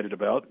excited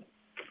about.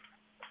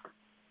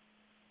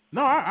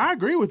 No, I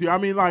agree with you. I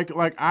mean, like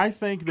I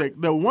think that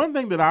the one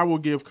thing that I will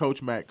give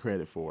Coach Mack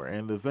credit for,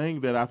 and the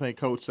thing that I think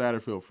Coach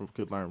Satterfield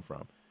could learn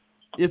from,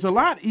 it's a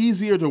lot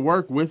easier to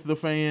work with the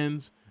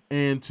fans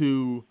and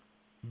to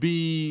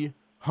be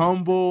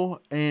humble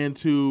and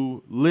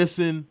to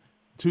listen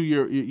to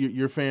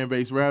your fan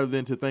base rather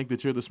than to think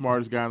that you're the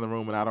smartest guy in the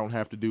room and I don't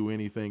have to do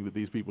anything that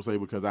these people say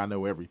because I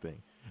know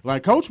everything.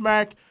 Like Coach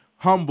Mack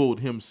humbled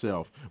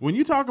himself. When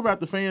you talk about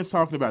the fans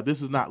talking about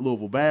this is not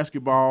Louisville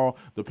basketball,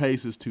 the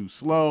pace is too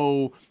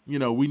slow,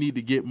 we need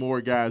to get more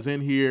guys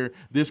in here,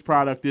 this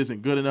product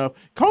isn't good enough.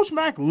 Coach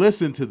Mack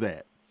listened to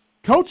that.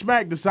 Coach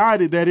Mack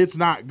decided that it's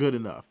not good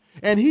enough.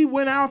 And he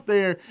went out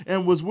there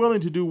and was willing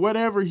to do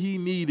whatever he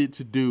needed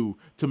to do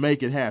to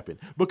make it happen.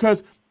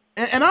 Because,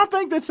 and I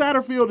think that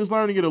Satterfield is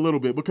learning it a little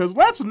bit because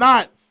let's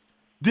not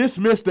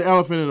dismiss the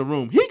elephant in the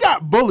room. He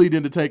got bullied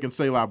into taking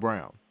Selah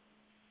Brown.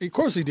 Of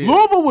course he did.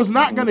 Louisville was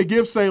not going to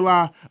give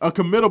Selah a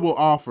committable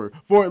offer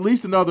for at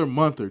least another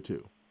month or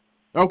two.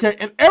 Okay,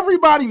 and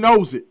everybody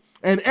knows it.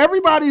 And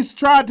everybody's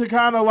tried to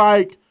kind of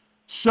like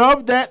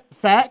shove that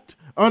fact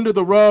under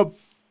the rug.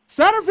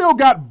 Satterfield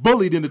got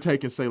bullied into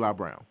taking Selah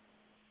Brown.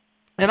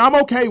 And I'm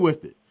okay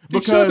with it.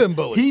 Because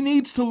he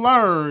needs to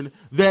learn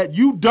that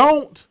you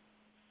don't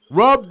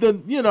rub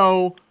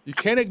you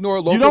can't ignore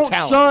local talent. You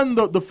don't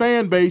shun the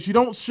fan base. You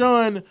don't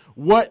shun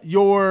what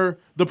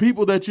the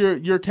people that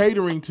you're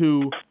catering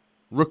to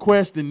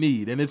request and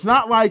need. And it's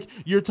not like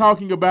you're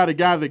talking about a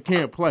guy that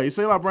can't play.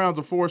 Selah Brown's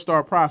a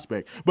 4-star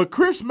prospect. But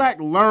Chris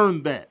Mack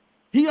learned that.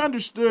 He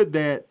understood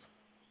that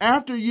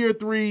after year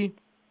 3,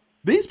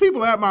 these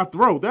people at my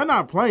throat, they're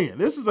not playing.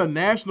 This is a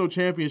national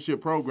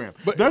championship program.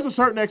 But there's a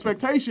certain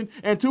expectation,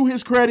 and to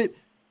his credit,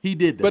 he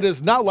did that. But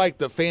it's not like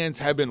the fans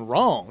have been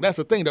wrong. That's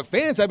the thing. The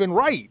fans have been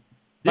right.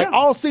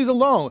 All season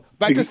long.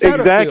 Back to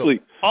Satterfield.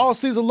 Exactly. All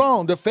season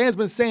long, the fans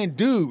been saying,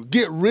 dude,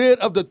 get rid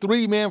of the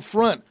 3-man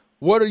front.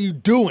 What are you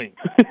doing?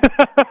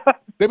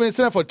 They've been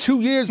saying that for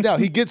 2 years now.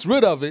 He gets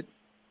rid of it.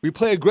 We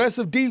play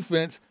aggressive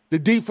defense. The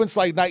defense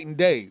like night and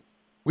day.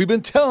 We've been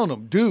telling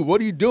them, dude,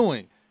 what are you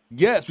doing?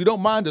 Yes, we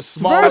don't mind the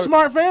smaller. It's a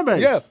very smart fan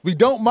base. Yeah, we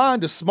don't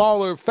mind the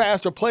smaller,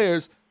 faster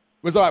players.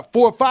 There's like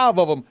 4 or 5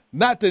 of them,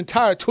 not the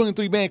entire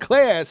 23-man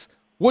class.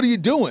 What are you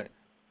doing?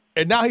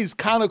 And now he's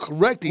kind of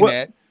correcting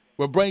that.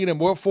 We're bringing in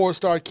more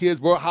 4-star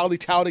kids, more highly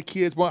touted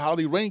kids, more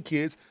highly ranked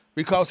kids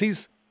because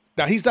he's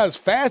not as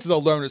fast as a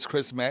learner as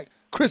Chris Mack.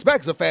 Chris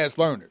Mack is a fast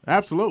learner.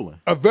 Absolutely.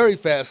 A very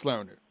fast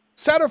learner.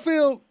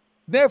 Satterfield,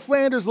 Ned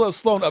Flanders, a little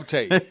slow in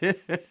uptake.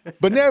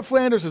 But Ned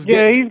Flanders is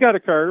getting... Yeah, he's got a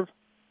curve.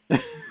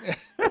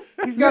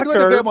 He's got a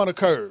curve. On a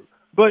curve.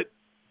 But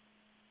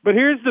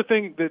here's the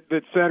thing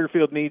that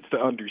Satterfield needs to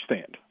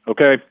understand,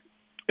 okay?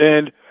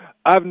 And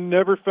I've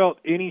never felt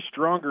any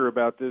stronger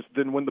about this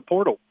than when the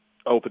portal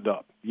opened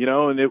up,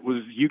 and it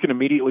was you can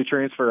immediately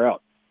transfer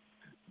out.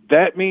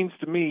 That means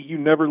to me you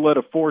never let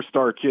a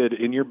 4-star kid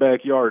in your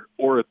backyard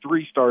or a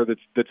 3-star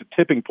that's a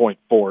tipping point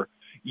for,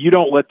 you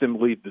don't let them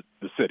lead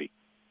the city.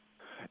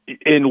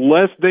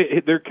 Unless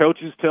their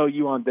coaches tell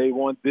you on day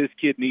one, this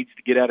kid needs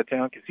to get out of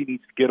town because he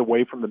needs to get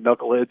away from the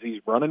knuckleheads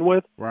he's running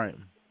with. Right.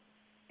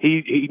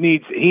 He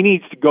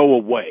needs to go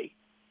away.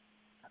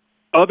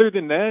 Other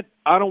than that,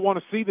 I don't want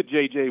to see the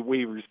J.J.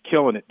 Weavers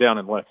killing it down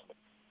in Lexington.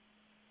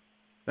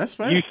 That's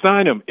fair. You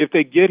sign them. If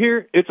they get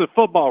here, it's a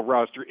football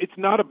roster. It's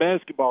not a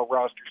basketball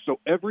roster. So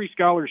every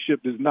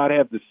scholarship does not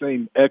have the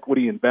same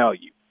equity and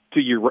value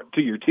to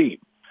your team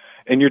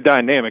and your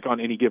dynamic on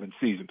any given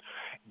season.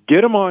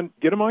 Get them on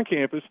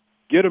campus.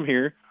 Get them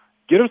here.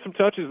 Get them some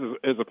touches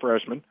as a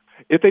freshman.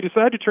 If they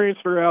decide to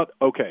transfer out,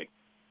 okay,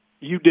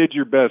 you did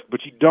your best,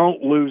 but you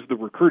don't lose the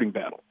recruiting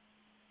battle.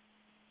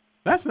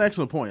 That's an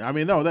excellent point. I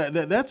mean, no,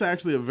 that's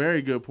actually a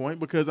very good point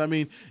because, I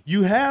mean,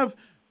 you have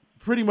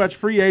pretty much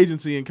free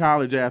agency in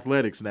college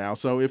athletics now.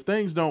 So if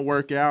things don't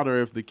work out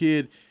or if the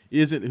kid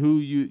isn't who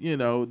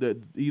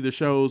that either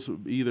shows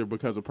either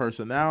because of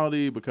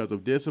personality, because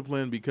of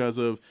discipline, because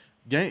of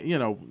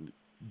game,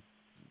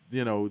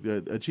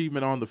 the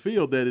achievement on the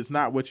field that it's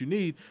not what you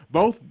need.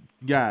 Both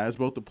guys,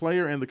 both the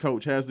player and the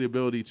coach, has the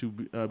ability to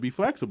be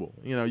flexible.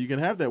 You can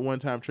have that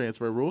one-time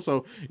transfer rule.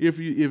 So if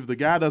the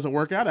guy doesn't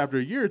work out after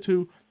a year or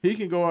two, he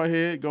can go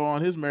ahead, go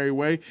on his merry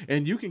way,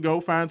 and you can go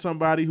find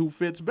somebody who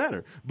fits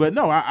better. But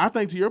no, I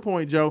think to your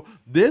point, Joe,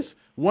 this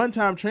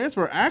one-time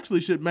transfer actually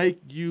should make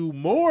you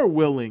more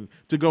willing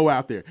to go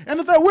out there. And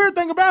the weird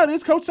thing about it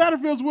is Coach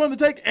Satterfield's willing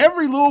to take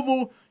every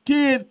Louisville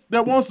kid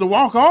that wants to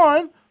walk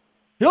on.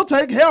 He'll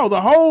take,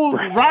 the whole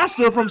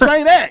roster from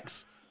St.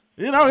 X.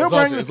 He'll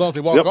bring as long as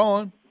they walk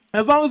on.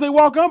 As long as they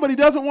walk on, but he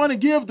doesn't want to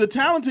give the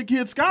talented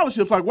kids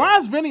scholarships. Like, why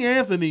is Vinny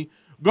Anthony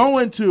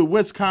going to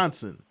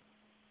Wisconsin?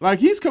 Like,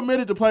 he's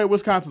committed to play at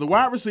Wisconsin, the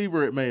wide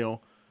receiver at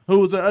Male,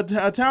 who's a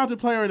talented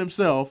player in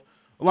himself.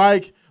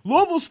 Like,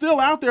 Louisville's still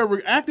out there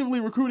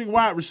actively recruiting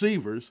wide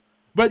receivers,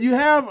 but you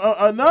have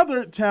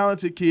another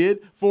talented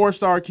kid,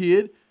 4-star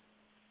kid.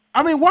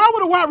 I mean, why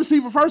would a wide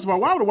receiver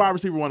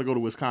want to go to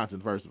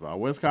Wisconsin, first of all?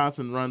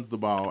 Wisconsin runs the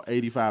ball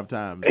 85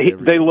 times.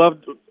 They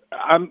loved –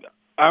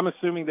 I'm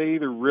assuming they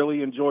either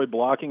really enjoy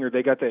blocking or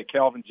they got that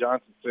Calvin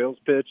Johnson sales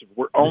pitch.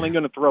 We're only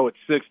going to throw it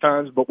 6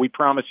 times, but we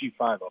promise you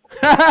 5 of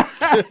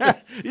them.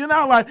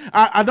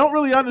 I don't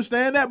really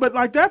understand that, but,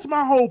 like, that's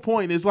my whole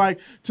point is, like,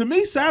 to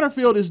me,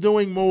 Satterfield is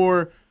doing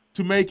more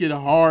to make it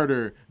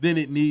harder than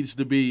it needs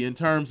to be in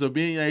terms of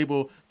being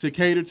able to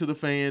cater to the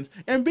fans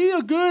and be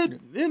a good,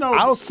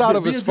 outside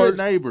of his first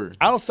neighbor.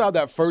 Outside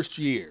that first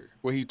year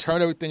where he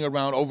turned everything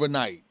around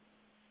overnight,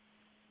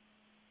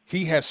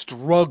 he has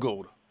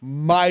struggled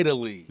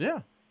mightily. Yeah.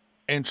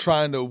 And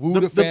trying to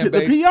woo the fan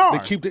base. The PR.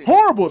 To keep the,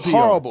 horrible PR.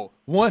 Horrible.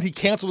 One, he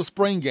canceled the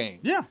spring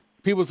game. Yeah.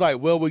 People's like,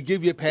 well, we'll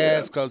give you a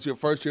pass because you're a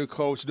first-year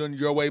coach, you're doing it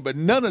your way. But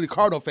none of the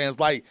Cardinal fans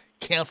like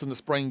canceling the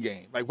spring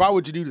game. Like, why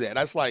would you do that?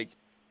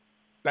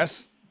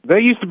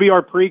 They used to be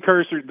our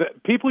precursor.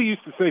 People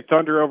used to say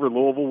Thunder over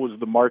Louisville was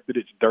the mark that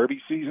it's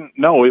Derby season.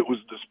 No, it was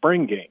the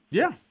spring game.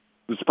 Yeah.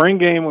 The spring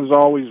game was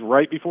always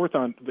right before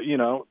Thunder.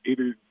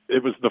 Either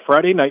it was the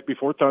Friday night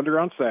before Thunder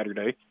on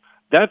Saturday.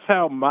 That's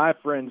how my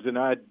friends and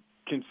I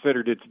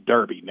considered it's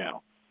Derby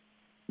now.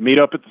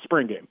 Meet up at the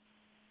spring game.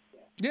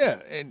 Yeah,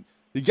 and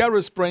you got rid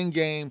of spring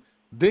game.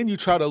 Then you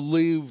try to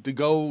leave to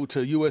go to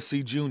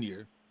USC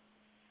Junior.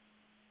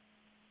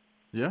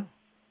 Yeah.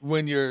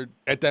 When you're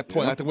at that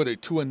point, I think they're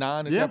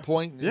 2-9 at that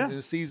point in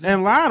the season,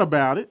 and lied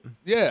about it.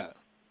 Yeah,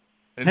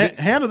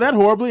 handled that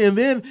horribly, and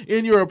then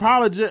in your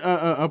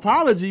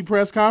apology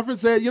press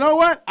conference said, "You know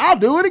what? I'll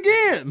do it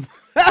again."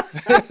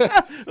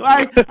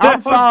 Like,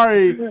 I'm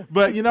sorry,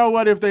 but you know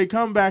what? If they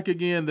come back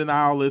again, then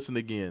I'll listen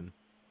again.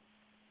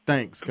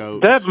 Thanks,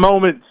 Coach. That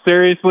moment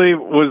seriously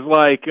was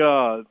like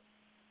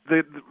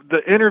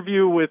the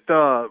interview with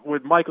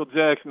Michael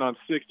Jackson on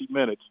 60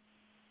 Minutes.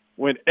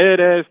 When Ed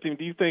asked him,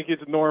 do you think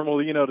it's normal,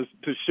 to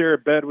share a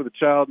bed with a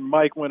child? And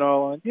Mike went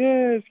all on,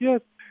 yes.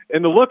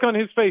 And the look on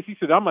his face, he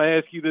said, I'm going to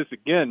ask you this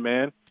again,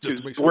 man,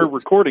 because we're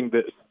recording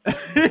this.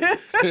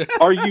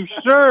 Are you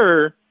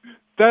sure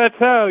that's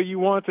how you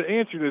want to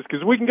answer this?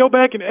 Because we can go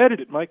back and edit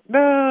it. Mike,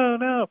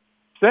 no.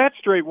 Sat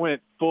Straight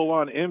went full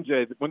on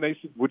MJ. When they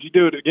said, would you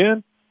do it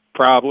again?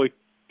 Probably.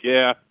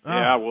 Yeah,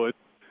 I would.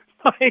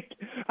 Like,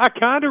 I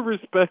kind of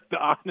respect the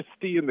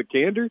honesty and the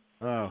candor.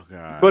 Oh,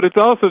 God. But it's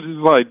also just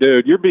like,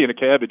 dude, you're being a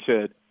cabbage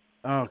head.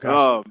 Oh,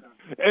 gosh.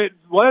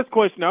 Last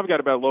question I've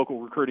got about local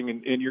recruiting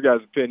in your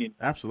guys' opinion.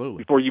 Absolutely.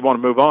 Before you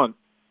want to move on.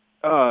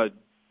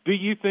 Do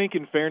you think,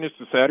 in fairness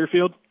to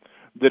Satterfield,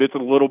 that it's a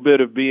little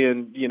bit of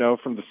being,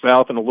 from the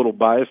South and a little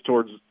biased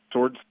towards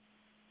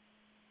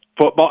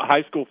football,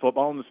 high school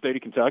football in the state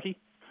of Kentucky,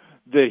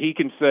 that he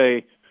can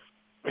say,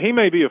 he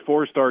may be a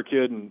 4-star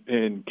kid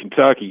in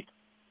Kentucky,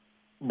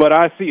 but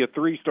I see a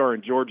 3-star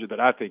in Georgia that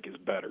I think is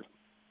better.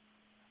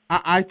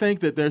 I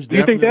think that there's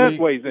definitely. Do you think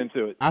that weighs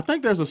into it? I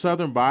think there's a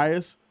Southern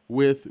bias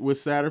with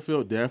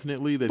Satterfield,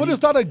 definitely. But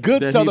it's not a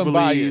good Southern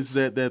bias.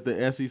 That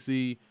the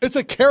SEC. It's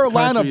a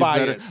Carolina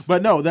bias.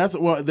 But no,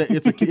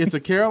 it's a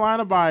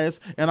Carolina bias,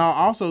 and I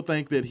also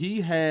think that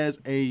he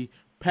has a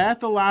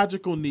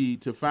pathological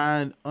need to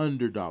find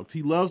underdogs.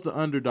 He loves the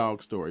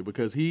underdog story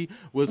because he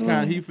was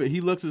he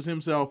looks at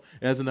himself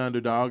as an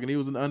underdog, and he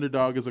was an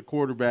underdog as a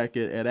quarterback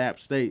at App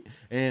State.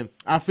 And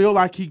I feel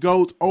like he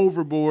goes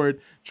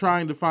overboard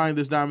trying to find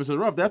this diamonds in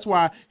the rough. That's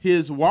why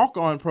his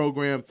walk-on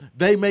program,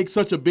 they make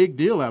such a big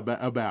deal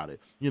about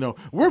it.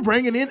 We're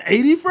bringing in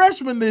 80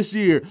 freshmen this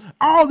year.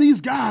 All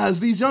these guys,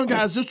 these young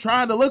guys just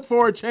trying to look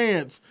for a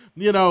chance,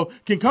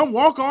 can come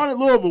walk on at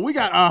Louisville. We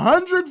got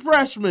 100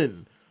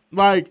 freshmen.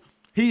 Like,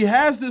 he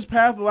has this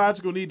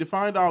pathological need to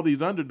find all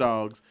these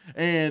underdogs,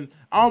 and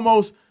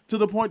almost to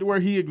the point to where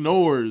he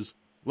ignores,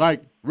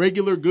 like,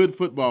 regular good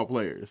football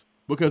players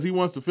because he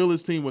wants to fill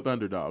his team with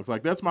underdogs.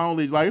 Like, that's my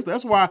only – like,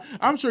 that's why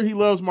I'm sure he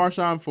loves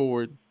Marshawn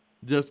Ford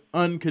just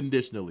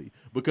unconditionally,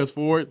 because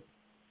Ford,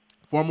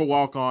 former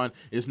walk-on,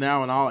 is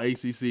now an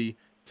all-ACC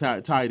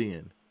tight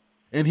end.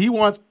 And he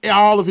wants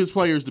all of his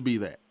players to be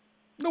that.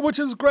 No, which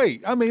is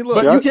great. I mean, look.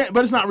 But you can't.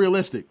 But it's not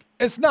realistic.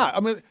 It's not. I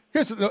mean,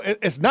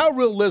 it's not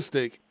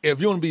realistic if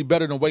you want to be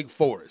better than Wake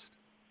Forest.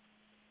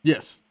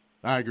 Yes,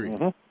 I agree.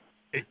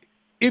 Mm-hmm.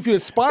 If you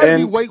aspire to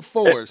be And- Wake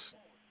Forest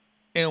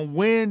and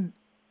win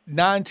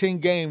 19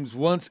 games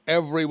once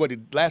every, the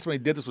last time they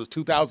did this was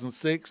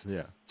 2006.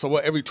 Yeah. So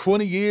every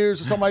 20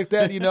 years or something like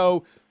that,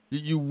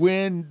 you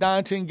win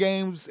 19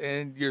 games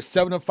and you're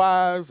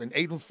 7-5 and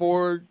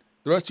 8-4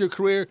 the rest of your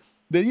career,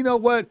 then you know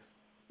what?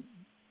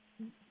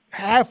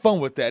 Have fun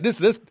with that.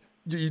 This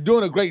you're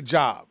doing a great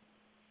job.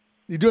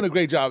 You're doing a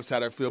great job,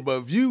 Satterfield.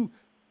 But if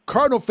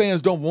Cardinal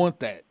fans don't want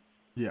that.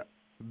 Yeah.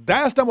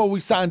 That's not what we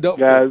signed up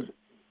Guys, for.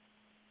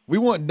 We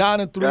want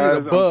 9-3 and Guys,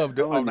 above I'm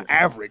telling on you.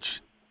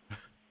 average.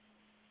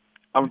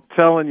 I'm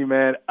telling you,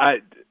 man.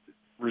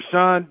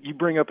 Rashawn, you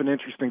bring up an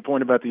interesting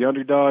point about the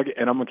underdog,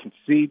 and I'm gonna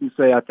concede and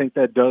say I think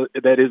that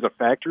is a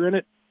factor in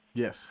it.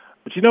 Yes.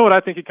 But you know what I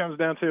think it comes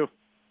down to?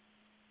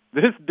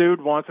 This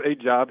dude wants a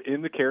job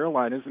in the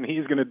Carolinas, and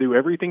he's going to do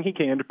everything he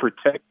can to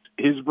protect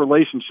his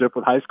relationship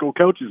with high school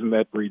coaches in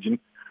that region,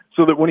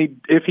 so that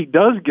if he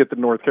does get the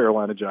North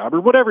Carolina job or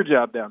whatever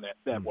job down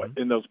that way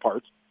in those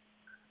parts,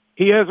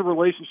 he has a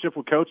relationship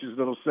with coaches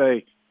that'll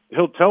say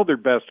he'll tell their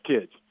best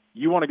kids,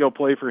 "You want to go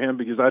play for him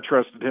because I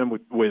trusted him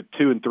with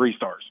 2 and 3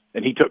 stars,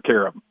 and he took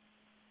care of them."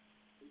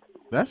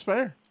 That's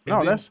fair.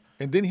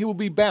 And then he will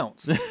be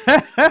bounced.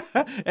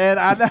 And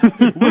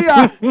we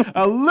are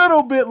a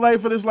little bit late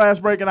for this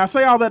last break, and I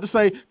say all that to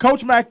say,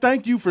 Coach Mack,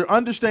 thank you for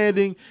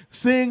understanding,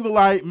 seeing the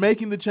light,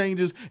 making the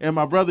changes, and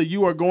my brother,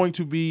 you are going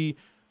to be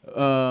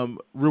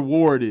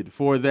rewarded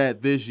for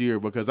that this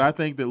year, because I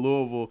think that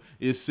Louisville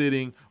is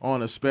sitting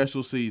on a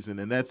special season,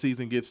 and that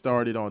season gets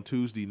started on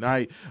Tuesday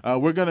night.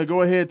 We're going to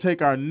go ahead and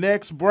take our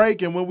next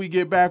break, and when we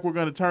get back, we're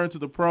going to turn to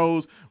the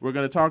pros. We're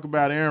going to talk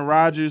about Aaron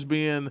Rodgers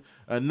being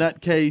a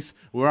nutcase.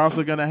 We're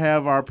also going to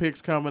have our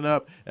picks coming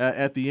up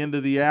at the end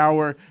of the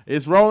hour.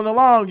 It's rolling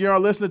along. You're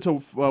listening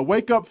to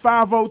Wake Up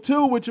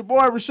 502 with your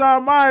boy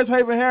Rashawn Myers,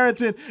 Haven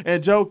Harrington,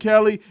 and Joe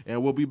Kelly,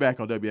 and we'll be back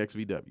on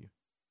WXVW.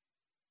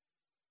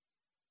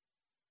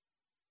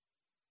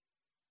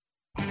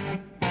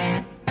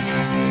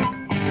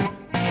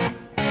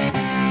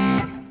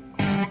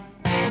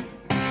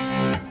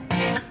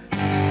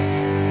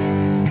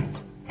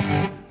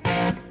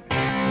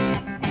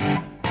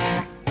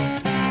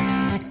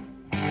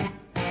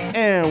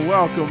 And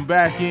welcome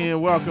back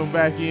in.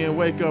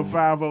 Wake Up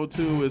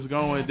 502 is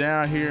going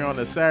down here on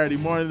a Saturday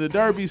morning. The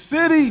Derby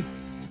City.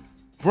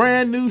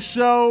 Brand new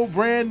show,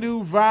 brand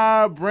new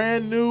vibe,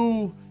 brand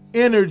new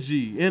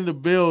energy in the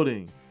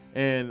building.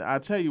 And I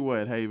tell you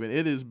what, Haven,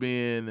 it has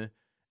been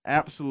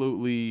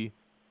absolutely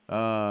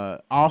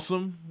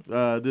awesome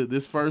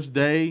this first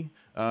day.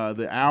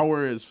 The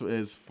hour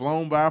is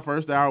flown by.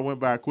 First hour went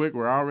by quick.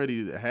 We're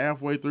already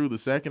halfway through the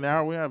second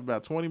hour. We have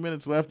about 20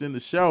 minutes left in the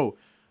show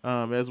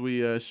as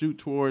we shoot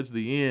towards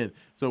the end.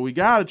 So we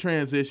got to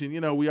transition.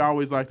 We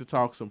always like to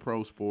talk some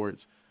pro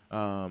sports.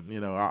 I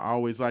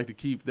always like to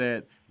keep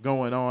that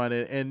going on.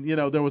 And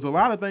there was a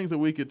lot of things that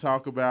we could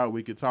talk about.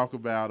 We could talk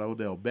about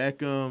Odell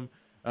Beckham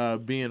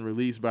being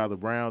released by the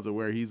Browns or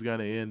where he's going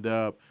to end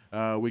up.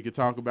 We could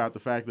talk about the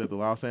fact that the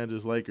Los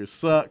Angeles Lakers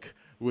suck,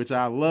 which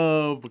I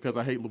love because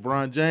I hate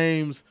LeBron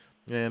James,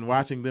 and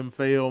watching them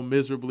fail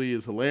miserably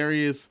is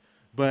hilarious.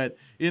 But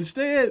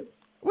instead,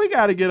 we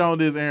got to get on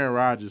this Aaron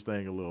Rodgers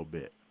thing a little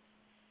bit,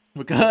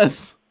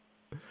 because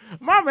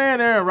my man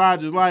Aaron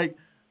Rodgers,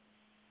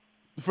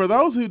 for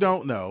those who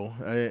don't know,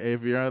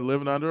 if you're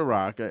living under a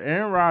rock,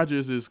 Aaron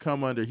Rodgers has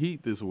come under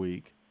heat this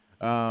week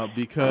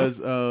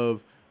because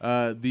of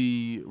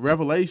the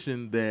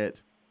revelation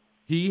that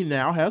he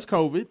now has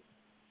COVID,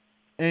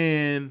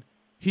 and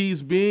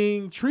he's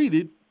being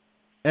treated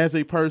as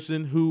a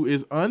person who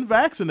is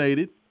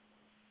unvaccinated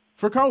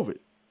for COVID.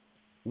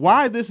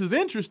 Why this is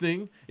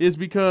interesting is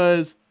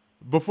because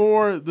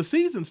before the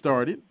season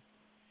started,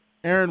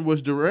 Aaron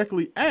was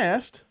directly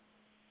asked,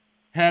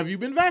 "Have you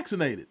been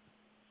vaccinated?"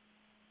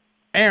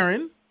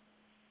 Aaron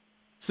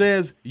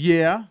says,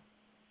 "Yeah,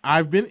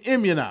 I've been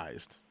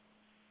immunized."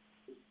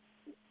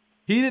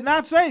 He did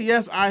not say,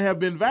 "Yes, I have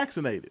been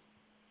vaccinated."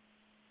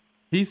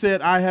 He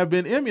said, "I have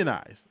been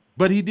immunized."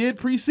 But he did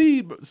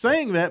precede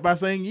saying that by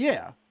saying,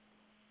 "Yeah,"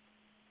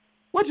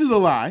 which is a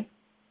lie,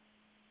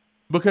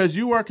 because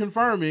you are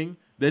confirming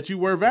that you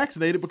were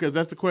vaccinated, because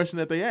that's the question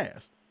that they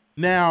asked.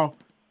 Now,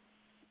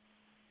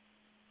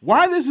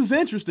 why this is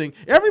interesting,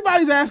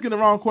 everybody's asking the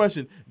wrong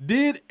question.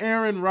 Did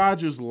Aaron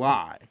Rodgers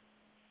lie?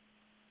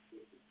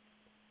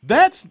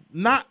 That's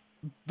not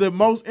the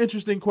most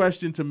interesting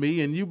question to me,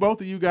 and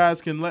both of you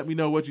guys can let me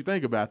know what you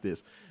think about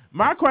this.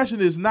 My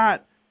question is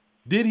not,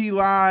 did he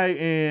lie,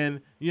 and,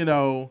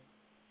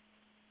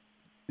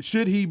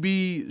 should he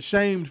be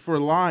shamed for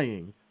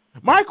lying?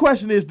 My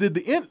question is, did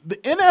the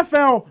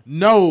NFL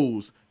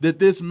knows that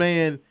this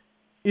man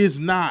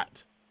is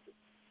not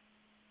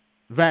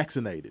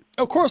vaccinated?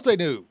 Of course they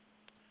do.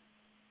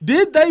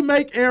 Did they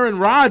make Aaron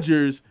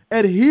Rodgers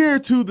adhere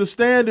to the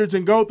standards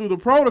and go through the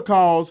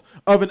protocols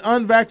of an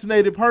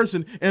unvaccinated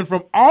person? And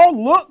from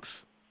all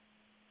looks,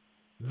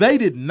 they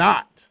did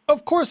not.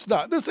 Of course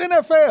not. This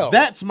NFL.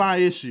 That's my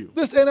issue.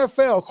 This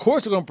NFL, of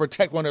course, they're going to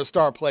protect one of their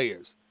star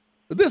players.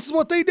 This is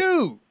what they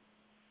do.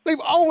 They've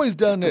always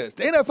done this.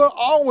 The NFL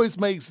always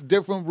makes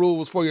different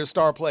rules for your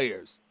star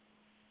players.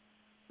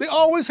 They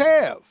always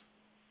have.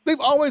 They've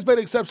always made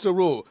exceptions to the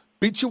rule.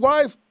 Beat your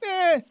wife?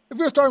 If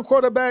you're a starting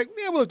quarterback,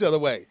 we'll look the other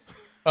way.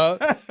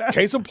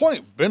 Case in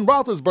point, Ben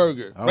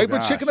Roethlisberger. Rape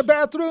a chick in the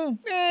bathroom?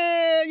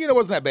 It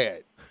wasn't that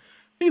bad.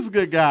 He's a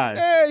good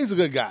guy. He's a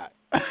good guy.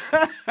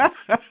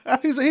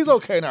 he's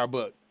okay in our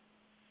book.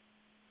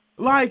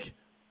 Like,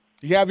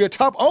 you have your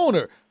top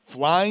owner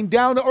flying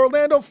down to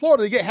Orlando,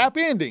 Florida to get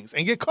happy endings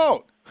and get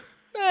caught.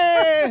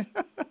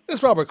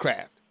 It's Robert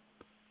Kraft.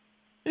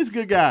 He's a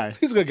good guy.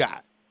 He's a good guy.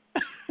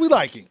 We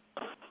like him.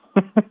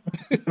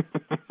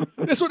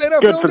 That's what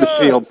NFL Good for does. the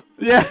field.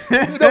 Yeah.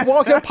 We don't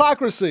walk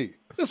hypocrisy.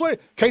 This way,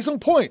 case in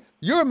point,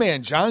 your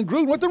man John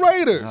Gruden with the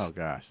Raiders. Oh,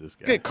 gosh, this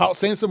guy. Get caught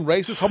saying some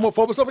racist,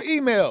 homophobic stuff in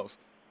emails.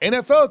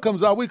 NFL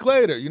comes out a week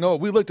later.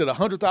 We looked at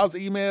 100,000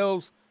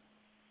 emails.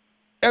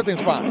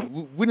 Everything's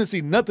fine. We didn't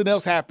see nothing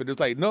else happen. There's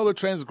like no other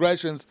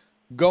transgressions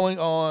going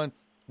on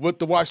with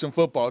the Washington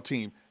football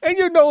team. And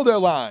they're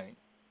lying.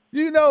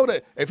 You know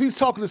that if he's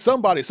talking to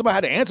somebody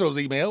had to answer those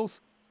emails.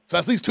 So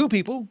that's at least two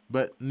people.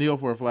 But kneel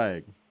for a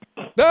flag.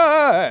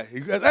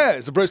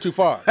 It's a bridge too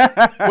far.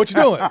 What you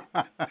doing?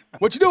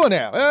 What you doing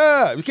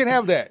now? We can't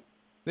have that.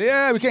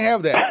 Yeah, we can't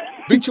have that.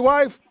 Beat your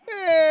wife?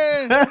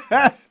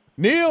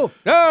 Neil?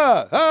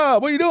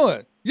 What are you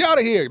doing? You out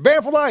of here. You're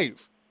banned for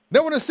life.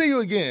 Never want to see you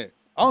again.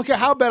 I don't care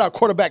how bad our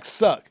quarterbacks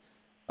suck.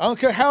 I don't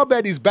care how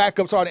bad these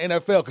backups are in the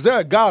NFL because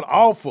they're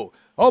god-awful.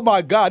 Oh,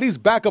 my God. These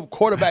backup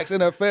quarterbacks in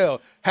the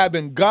NFL have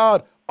been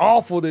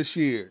god-awful this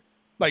year.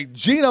 Like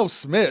Geno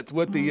Smith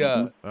with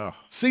the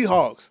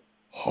Seahawks.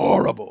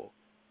 Horrible.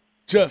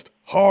 Just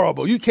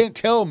horrible. You can't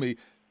tell me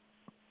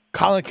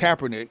Colin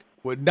Kaepernick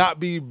would not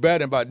be better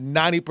than about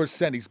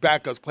 90% of these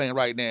backups playing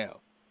right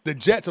now. The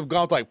Jets have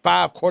gone to like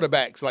 5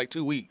 quarterbacks in like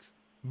 2 weeks.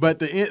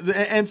 But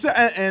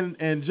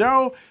and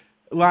Joe,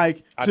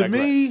 like, to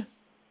me,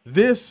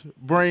 this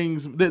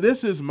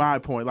is my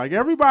point. Like,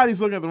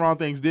 everybody's looking at the wrong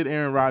things. Did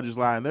Aaron Rodgers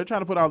lie? And they're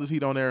trying to put all this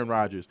heat on Aaron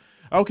Rodgers.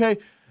 Okay,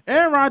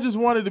 Aaron Rodgers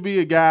wanted to be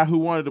a guy who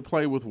wanted to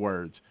play with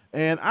words.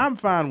 And I'm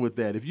fine with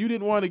that. If you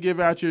didn't want to give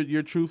out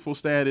your truthful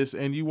status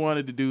and you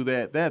wanted to do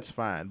that, that's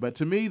fine. But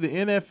to me, the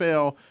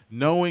NFL,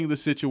 knowing the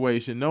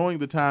situation, knowing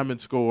the time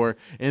and score,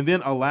 and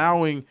then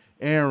allowing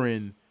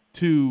Aaron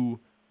to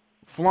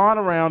flaunt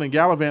around and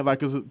gallivant, like,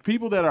 because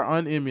people that are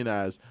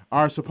unimmunized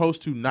are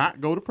supposed to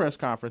not go to press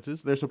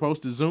conferences. They're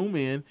supposed to Zoom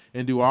in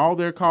and do all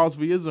their calls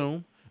via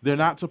Zoom. They're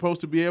not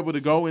supposed to be able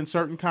to go in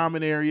certain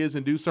common areas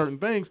and do certain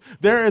things.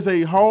 There is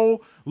a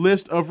whole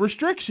list of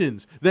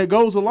restrictions that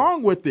goes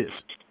along with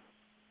this.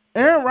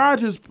 Aaron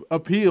Rodgers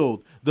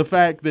appealed the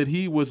fact that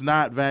he was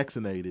not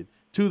vaccinated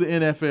to the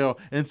NFL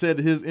and said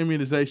that his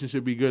immunization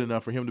should be good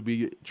enough for him to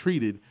be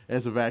treated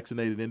as a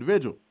vaccinated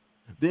individual.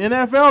 The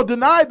NFL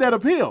denied that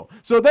appeal.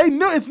 So they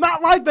knew. It's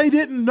not like they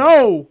didn't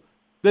know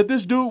that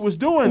this dude was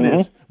doing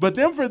this. But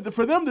then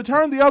for them to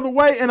turn the other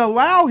way and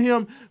allow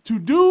him to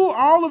do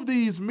all of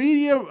these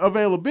media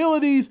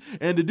availabilities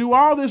and to do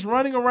all this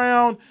running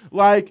around,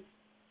 like,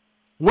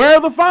 where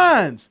are the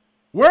fines?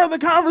 Where are the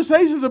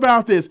conversations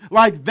about this?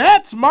 Like,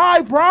 that's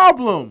my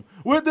problem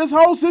with this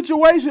whole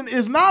situation.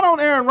 Is not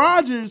on Aaron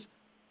Rodgers.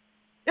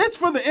 It's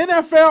for the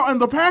NFL and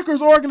the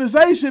Packers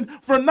organization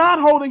for not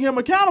holding him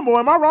accountable.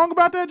 Am I wrong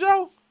about that,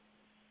 Joe?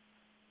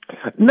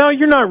 No,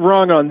 you're not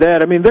wrong on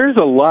that. I mean, there's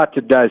a lot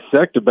to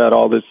dissect about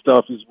all this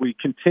stuff as we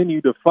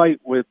continue to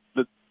fight with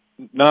the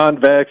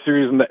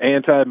non-vaxxers and the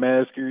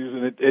anti-maskers,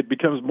 and it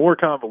becomes more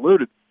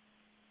convoluted.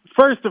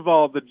 First of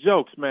all, the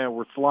jokes, man,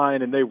 were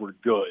flying, and they were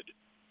good.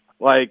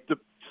 Like,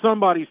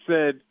 somebody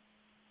said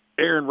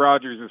Aaron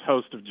Rodgers is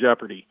host of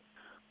Jeopardy.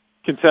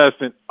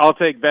 Contestant, I'll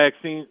take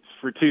vaccines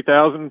for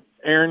 2,000,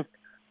 Aaron.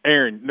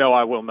 Aaron, no,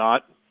 I will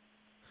not.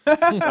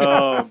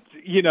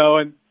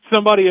 And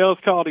somebody else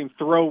called him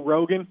Throw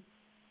Rogan.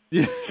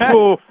 Yeah.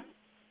 Oof.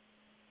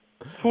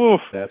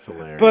 Oof. That's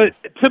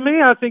hilarious. But to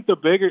me, I think the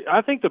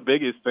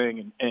biggest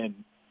thing,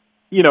 and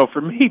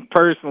for me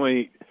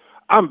personally,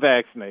 I'm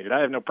vaccinated.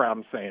 I have no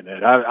problem saying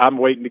that. I'm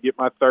waiting to get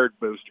my third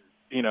booster,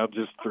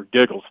 just for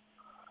giggles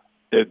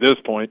at this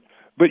point.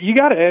 But you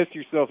got to ask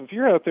yourself, if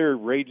you're out there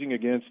raging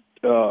against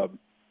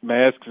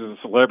masks as a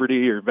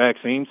celebrity or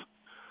vaccines,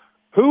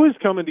 who is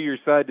coming to your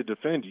side to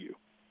defend you?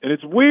 And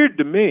it's weird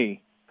to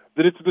me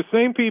that it's the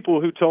same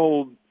people who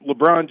told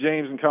LeBron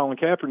James and Colin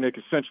Kaepernick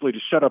essentially to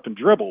shut up and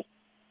dribble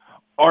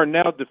are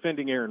now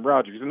defending Aaron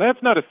Rodgers. And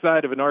that's not a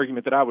side of an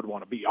argument that I would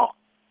want to be on.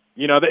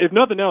 If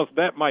nothing else,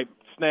 that might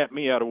snap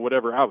me out of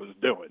whatever I was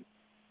doing.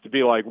 To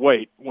be like,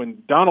 wait,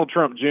 when Donald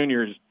Trump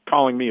Jr. is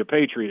calling me a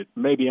patriot,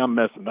 maybe I'm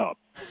messing up.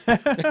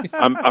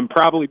 I'm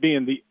probably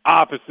being the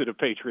opposite of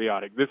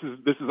patriotic. This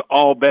is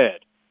all bad.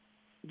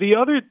 The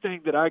other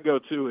thing that I go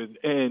to is,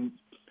 and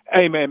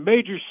hey man,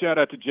 major shout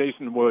out to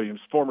Jason Williams,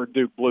 former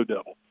Duke Blue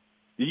Devil.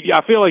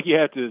 I feel like you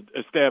have to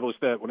establish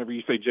that whenever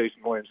you say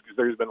Jason Williams, because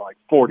there's been like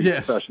 40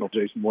 professional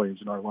Jason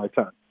Williams in our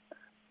lifetime.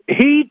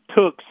 He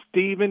took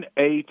Stephen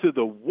A. to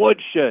the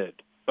woodshed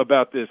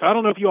about this. I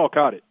don't know if you all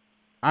caught it.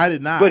 I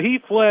did not. But he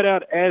flat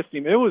out asked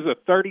him. It was a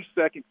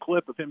 30-second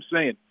clip of him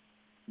saying,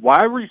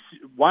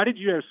 why did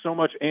you have so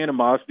much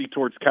animosity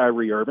towards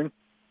Kyrie Irving?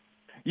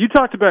 You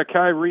talked about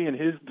Kyrie and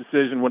his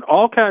decision when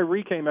all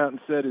Kyrie came out and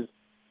said is,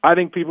 I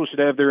think people should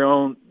have their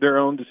own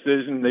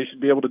decision. They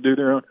should be able to do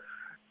their own.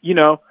 You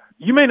know,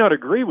 you may not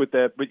agree with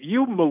that, but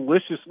you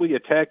maliciously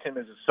attacked him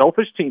as a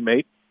selfish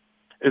teammate,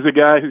 as a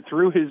guy who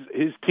threw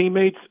his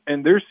teammates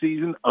and their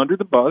season under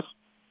the bus.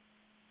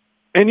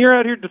 And you're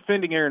out here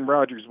defending Aaron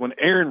Rodgers when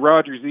Aaron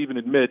Rodgers even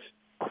admits,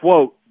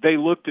 quote, they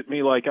looked at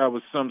me like I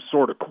was some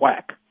sort of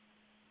quack.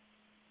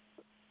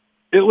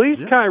 At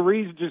least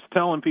Kyrie's just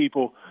telling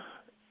people,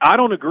 I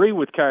don't agree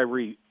with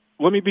Kyrie.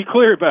 Let me be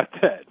clear about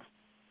that.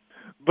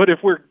 But if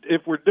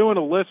we're doing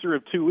a lesser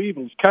of two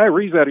evils,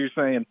 Kyrie's out here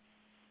saying,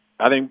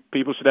 I think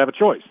people should have a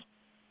choice.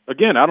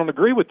 Again, I don't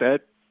agree with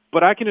that,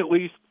 but I can at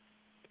least,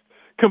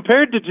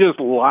 compared to just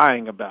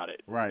lying about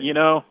it, right? You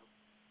know,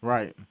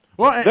 right.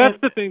 Well, that's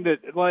the thing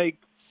that, like,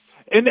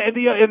 and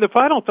the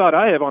final thought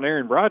I have on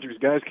Aaron Rodgers,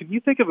 guys. Can you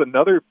think of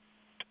another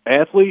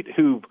athlete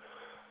who,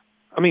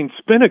 I mean,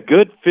 spent a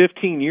good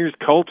 15 years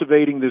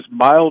cultivating this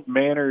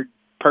mild-mannered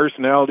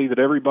personality that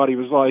everybody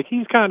was like,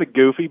 he's kind of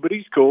goofy, but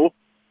he's cool,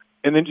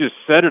 and then just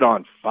set it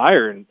on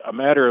fire in a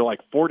matter of like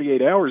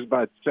 48 hours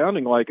by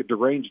sounding like a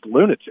deranged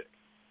lunatic.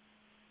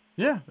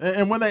 Yeah,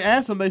 and when they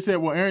asked him, they said,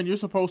 well, Aaron, you're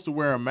supposed to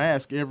wear a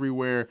mask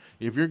everywhere.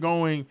 If you're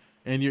going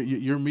and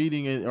you're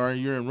meeting or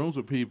you're in rooms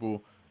with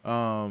people,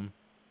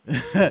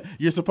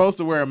 you're supposed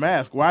to wear a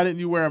mask. Why didn't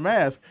you wear a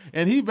mask?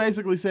 And he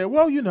basically said,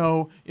 well, you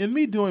know, in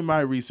me doing my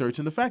research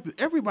and the fact that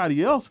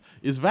everybody else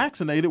is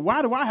vaccinated,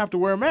 why do I have to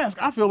wear a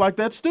mask? I feel like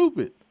that's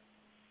stupid.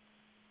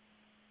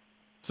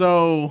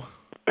 So,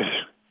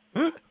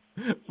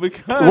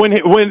 because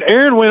when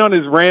Aaron went on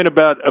his rant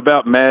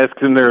about masks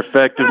and their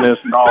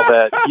effectiveness and all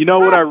that, you know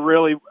what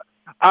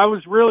I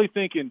was really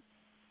thinking,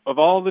 of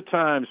all the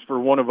times for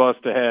one of us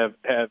to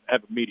have a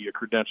media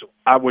credential,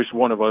 I wish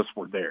one of us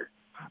were there.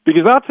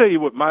 Because I'll tell you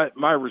what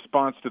my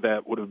response to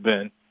that would have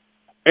been.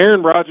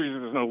 Aaron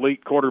Rodgers is an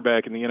elite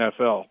quarterback in the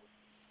NFL.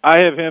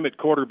 I have him at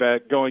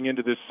quarterback going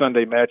into this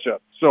Sunday matchup,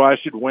 so I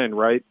should win,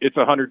 right? It's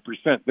 100%.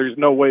 There's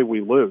no way we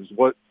lose.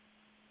 What?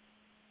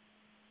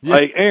 Yeah.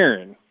 Like,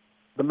 Aaron,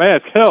 the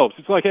mask helps.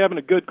 It's like having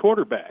a good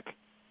quarterback.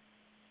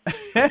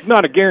 It's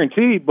not a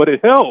guarantee, but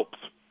it helps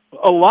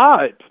a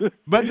lot.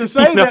 But to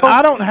say that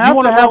I don't have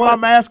to have my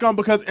mask on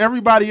because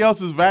everybody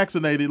else is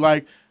vaccinated,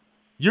 like,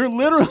 you're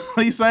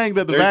literally saying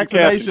that the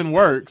vaccination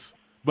works,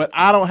 but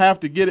I don't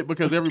have to get it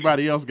because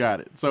everybody else got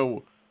it.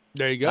 So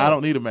there you go. I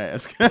don't need a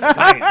mask.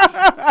 Science.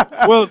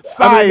 Well,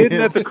 I mean, isn't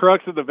that the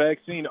crux of the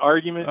vaccine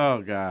argument?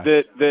 Oh, gosh.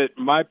 That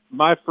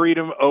my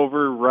freedom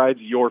overrides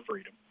your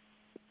freedom.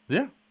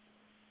 Yeah.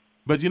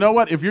 But you know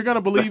what? If you're going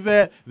to believe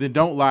that, then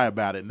don't lie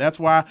about it. And that's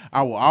why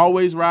I will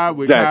always ride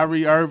with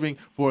Kyrie Irving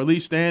for at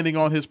least standing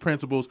on his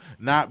principles,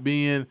 not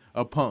being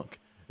a punk.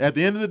 At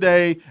the end of the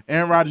day,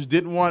 Aaron Rodgers he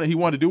wanted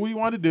to do what he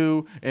wanted to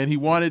do, and he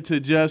wanted to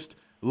just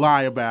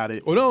lie about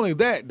it. Well, not only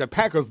that, the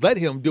Packers let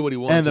him do what he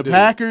wanted to do. And the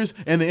Packers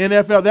and the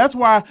NFL, that's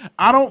why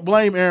I don't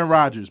blame Aaron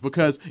Rodgers,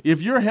 because if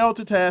you're held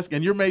to task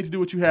and you're made to do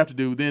what you have to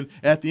do, then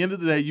at the end of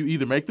the day, you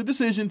either make the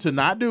decision to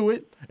not do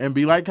it and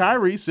be like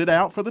Kyrie, sit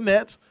out for the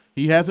Nets.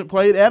 He hasn't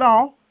played at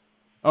all,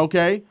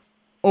 okay?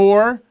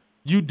 Or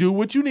you do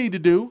what you need to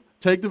do,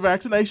 take the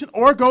vaccination,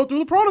 or go through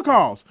the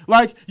protocols.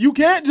 Like, you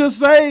can't just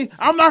say,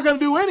 I'm not going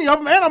to do any of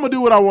them, and I'm going to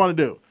do what I want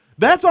to do.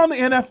 That's on the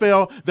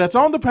NFL. That's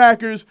on the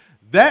Packers.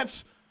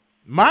 That's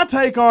my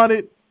take on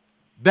it.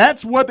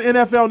 That's what the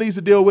NFL needs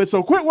to deal with.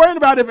 So quit worrying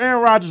about if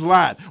Aaron Rodgers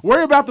lied.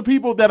 Worry about the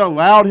people that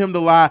allowed him to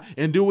lie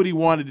and do what he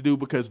wanted to do,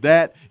 because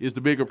that is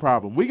the bigger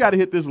problem. We got to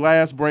hit this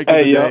last break of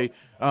the day.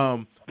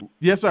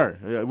 Yes, sir.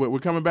 We're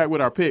coming back with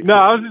our picks. No,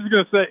 I was just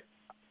going to say,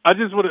 I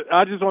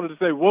just wanted to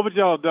say, what would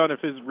y'all have done if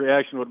his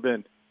reaction would have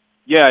been,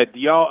 yeah, do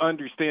y'all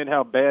understand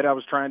how bad I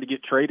was trying to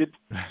get traded?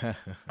 I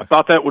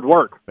thought that would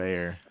work.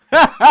 Fair.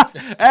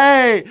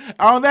 Hey,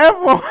 on that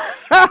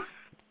point.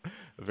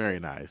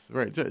 Very nice.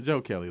 Right, Joe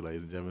Kelly,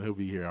 ladies and gentlemen. He'll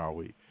be here all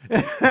week.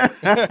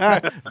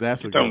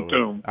 That's a good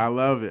one. I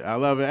love it. I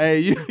love it. Hey,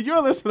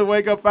 you're listening to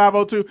Wake Up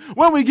 502.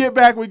 When we get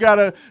back, we got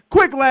a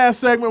quick last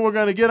segment. We're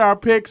going to get our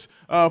picks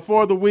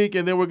for the week,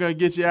 and then we're going to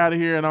get you out of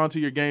here and onto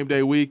your game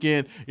day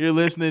weekend. You're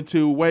listening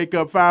to Wake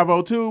Up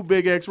 502,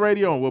 Big X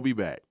Radio, and we'll be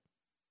back.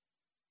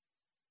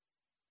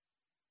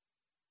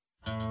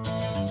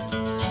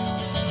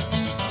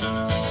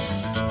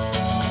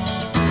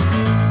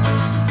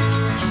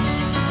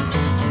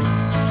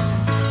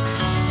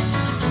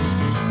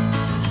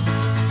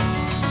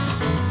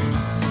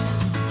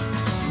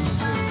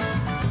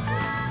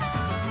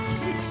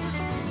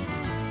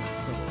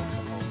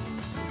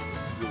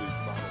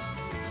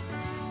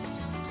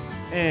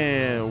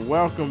 And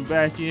welcome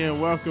back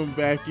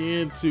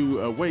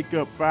into Wake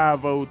Up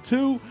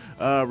 502.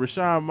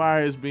 Rashawn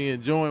Myers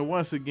being joined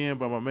once again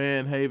by my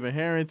man Haven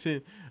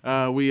Harrington.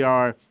 I'm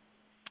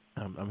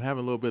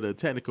having a little bit of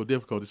technical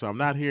difficulty, so I'm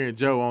not hearing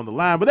Joe on the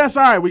line. But that's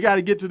all right. We got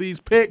to get to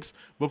these picks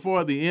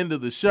before the end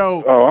of the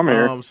show. Oh, I'm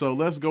here. So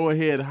let's go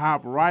ahead and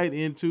hop right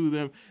into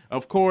them.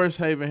 Of course,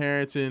 Haven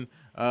Harrington,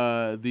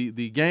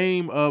 the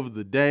game of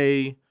the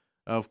day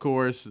of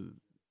course,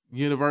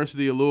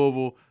 University of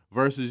Louisville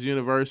versus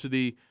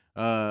University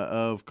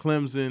of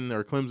Clemson,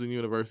 or Clemson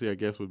University, I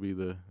guess would be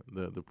the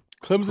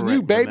Clemson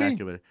U, baby.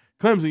 vernacular.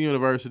 Clemson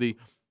University.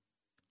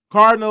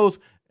 Cardinals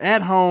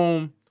at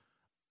home.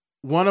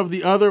 One of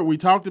the other, we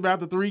talked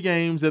about the 3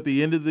 games at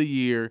the end of the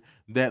year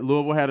that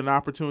Louisville had an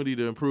opportunity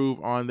to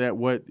improve on that,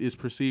 what is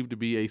perceived to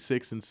be a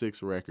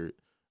 6-6 record.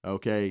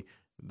 Okay.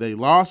 They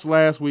lost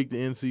last week to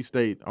NC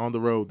State on the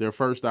road, their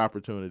first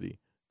opportunity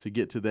to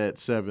get to that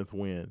 7th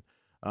win.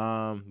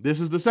 This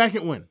is the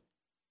second win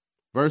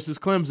versus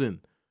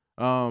Clemson.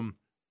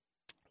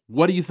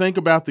 What do you think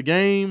about the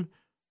game?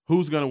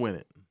 Who's going to win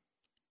it?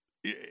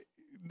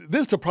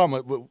 This is the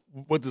problem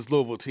with this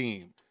Louisville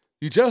team.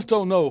 You just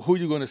don't know who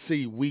you're going to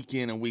see week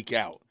in and week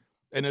out.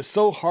 And it's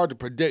so hard to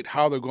predict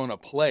how they're going to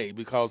play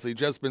because they've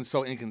just been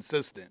so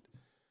inconsistent.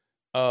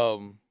 I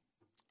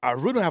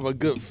really don't have a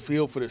good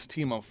feel for this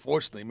team,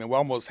 unfortunately. Man, we're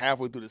almost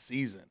halfway through the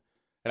season.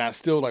 And I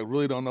still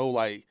really don't know,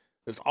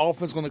 is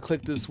offense going to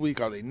click this week?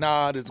 Are they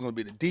not? Is it going to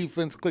be the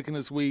defense clicking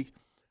this week?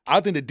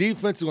 I think the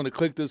defense is going to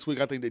click this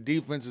week. I think the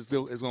defense is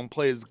going to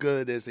play as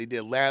good as they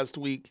did last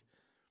week.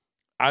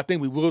 I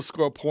think we will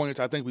score points.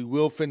 I think we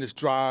will finish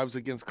drives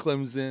against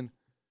Clemson.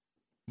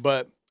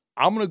 But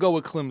I'm going to go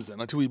with Clemson.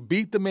 Until we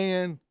beat the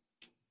man,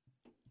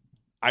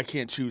 I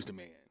can't choose the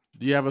man.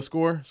 Do you have a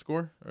score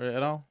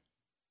at all?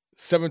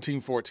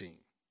 17-14.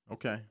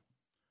 Okay.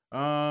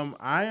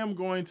 I am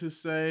going to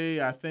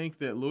say I think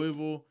that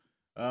Louisville,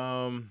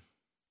 I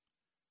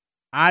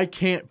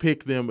can't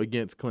pick them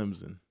against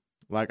Clemson.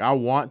 I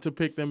want to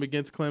pick them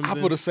against Clemson. I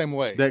feel the same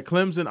way. That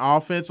Clemson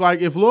offense,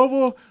 if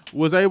Louisville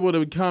was able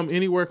to come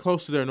anywhere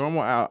close to their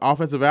normal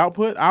offensive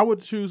output, I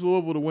would choose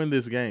Louisville to win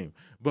this game.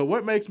 But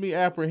what makes me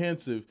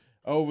apprehensive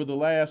over the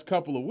last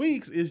couple of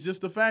weeks is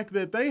just the fact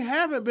that they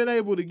haven't been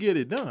able to get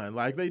it done.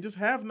 They just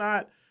have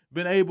not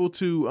been able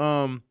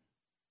to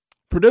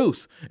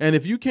produce. And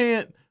if you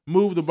can't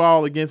move the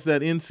ball against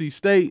that NC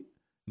State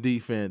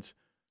defense,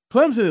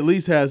 Clemson at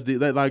least has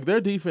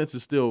their defense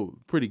is still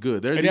pretty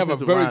good. And they have a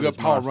very good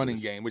power running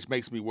game, which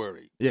makes me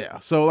worried. Yeah,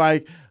 so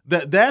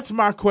that's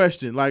my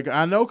question.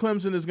 I know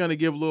Clemson is going to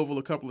give Louisville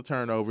a couple of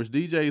turnovers.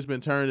 DJ's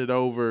been turning it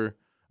over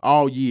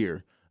all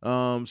year.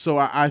 So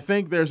I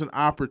think there's an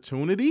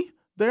opportunity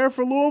there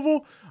for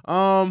Louisville.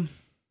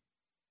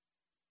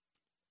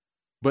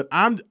 But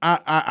I'm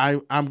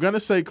gonna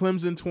say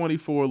Clemson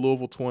 24,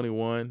 Louisville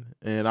 21,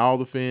 and all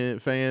the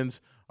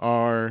fans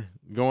are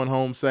going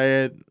home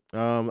sad.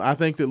 I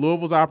think that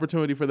Louisville's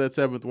opportunity for that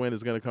 7th win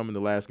is going to come in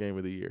the last game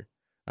of the year.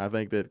 I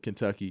think that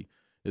Kentucky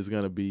is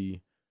going to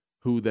be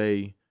who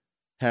they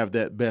have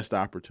that best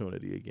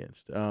opportunity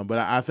against. But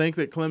I think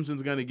that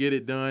Clemson's going to get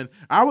it done.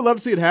 I would love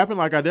to see it happen.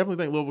 I definitely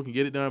think Louisville can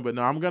get it done. But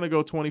no, I'm going to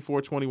go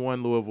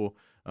 24-21 Louisville.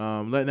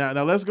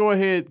 Now let's go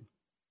ahead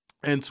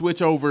and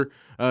switch over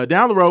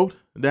down the road,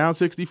 down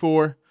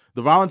 64.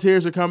 The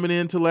Volunteers are coming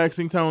into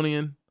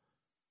Lexingtonian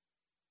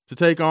to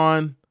take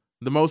on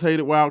the most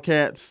hated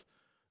Wildcats.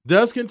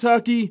 Does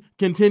Kentucky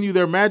continue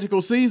their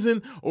magical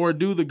season, or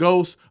do the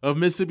ghosts of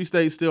Mississippi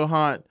State still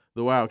haunt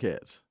the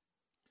Wildcats?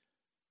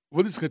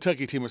 With this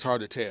Kentucky team, it's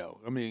hard to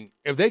tell. I mean,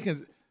 if they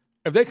can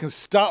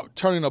stop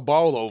turning the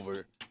ball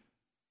over,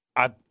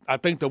 I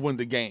think they'll win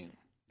the game.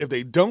 If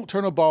they don't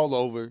turn the ball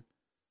over,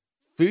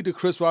 feed to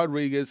Chris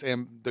Rodriguez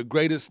and the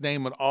greatest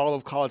name in all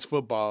of college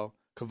football,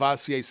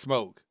 Kavosiey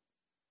Smoke,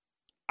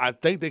 I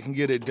think they can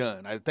get it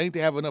done. I think they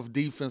have enough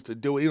defense to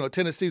do it.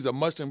 Tennessee's a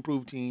much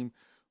improved team.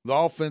 The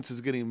offense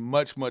is getting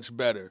much, much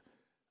better.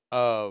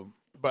 But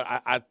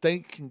I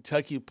think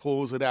Kentucky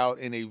pulls it out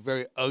in a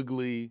very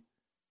ugly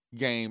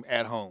game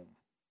at home.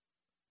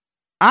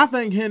 I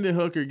think Hendon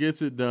Hooker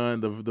gets it done.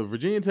 The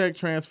Virginia Tech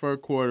transfer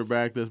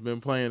quarterback that's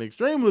been playing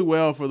extremely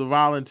well for the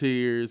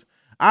Volunteers.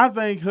 I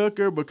think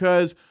Hooker,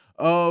 because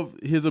of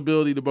his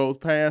ability to both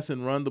pass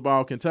and run the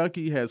ball,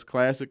 Kentucky has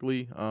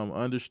classically,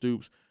 under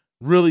Stoops,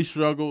 really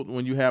struggled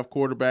when you have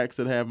quarterbacks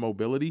that have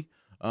mobility.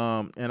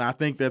 And I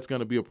think that's going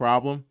to be a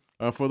problem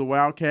for the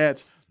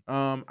Wildcats.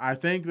 I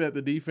think that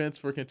the defense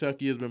for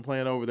Kentucky has been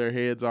playing over their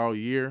heads all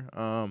year.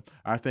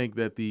 I think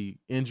that the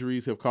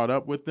injuries have caught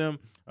up with them.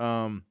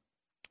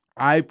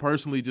 I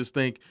personally just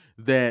think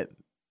that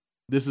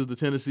this is the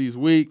Tennessee's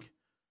week.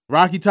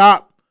 Rocky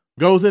Top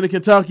goes into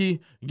Kentucky,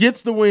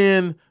 gets the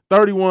win,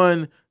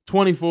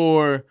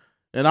 31-24,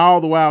 and all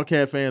the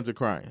Wildcat fans are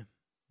crying.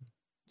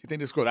 You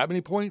think they score that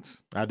many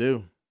points? I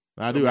do.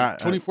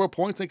 24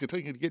 points? They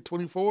can get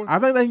 24? I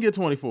think they can get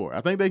 24.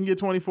 I think they can get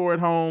 24 at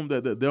home.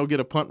 They'll get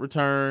a punt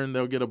return.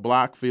 They'll get a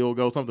block field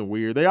goal, something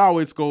weird. They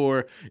always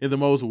score in the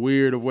most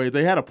weird of ways.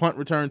 They had a punt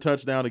return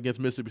touchdown against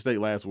Mississippi State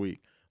last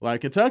week.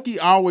 Kentucky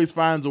always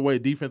finds a way,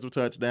 defensive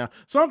touchdown,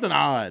 something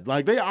odd.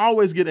 They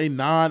always get a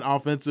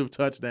non-offensive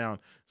touchdown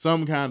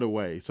some kind of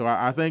way. So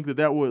I think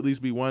that will at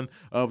least be one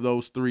of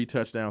those 3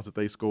 touchdowns that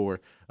they score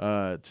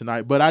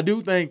tonight. But I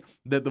do think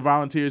that the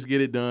Volunteers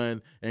get it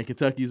done and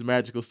Kentucky's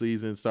magical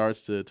season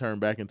starts to turn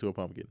back into a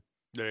pumpkin.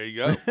 There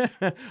you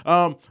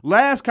go.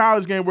 Last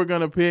college game we're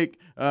going to pick,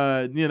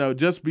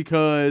 just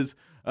because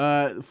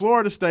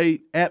Florida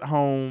State at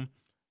home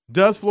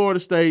Does Florida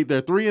State?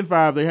 They're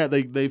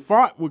 3-5. They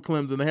fought with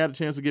Clemson. They had a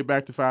chance to get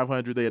back to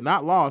 500. They had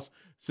not lost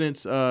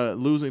since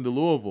losing to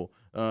Louisville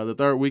the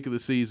third week of the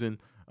season.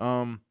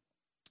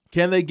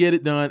 Can they get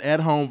it done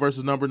at home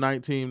versus number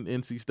 19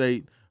 NC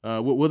State?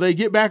 Will they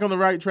get back on the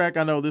right track?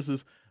 I know this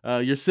is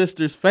your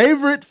sister's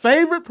favorite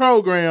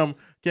program.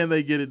 Can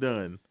they get it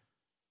done?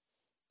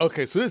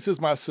 Okay, so this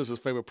is my sister's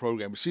favorite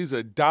program. She's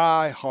a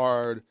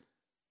die-hard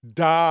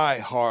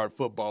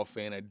football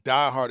fan, a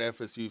die-hard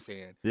FSU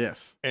fan.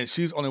 Yes. And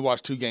she's only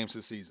watched 2 games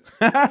this season.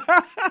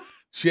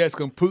 She has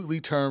completely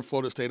turned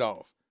Florida State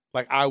off,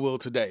 like I will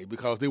today,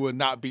 because they will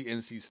not beat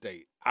NC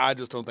State. I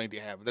just don't think they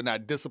have it. They're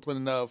not disciplined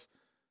enough.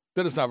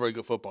 They're just not a very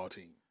good football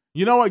team.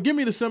 You know what? Give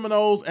me the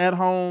Seminoles at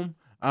home.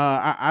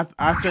 I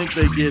think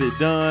they get it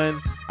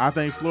done. I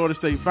think Florida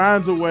State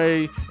finds a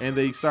way, and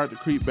they start to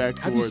creep back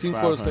towards 500. Have you seen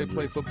Florida State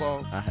play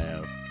football? I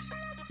have.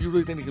 You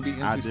really think they can beat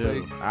NC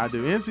State? I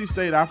do. NC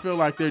State, I feel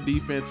like their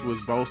defense was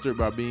bolstered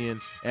by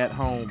being at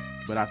home,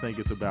 but I think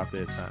it's about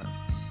that time.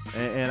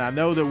 And I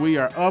know that we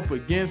are up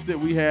against it.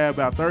 We have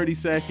about 30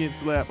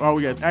 seconds left. Oh,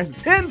 we got actually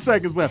 10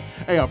 seconds left.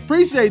 Hey, I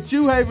appreciate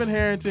you, Haven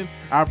Harrington.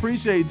 I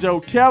appreciate Joe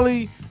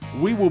Kelly.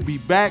 We will be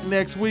back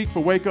next week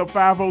for Wake Up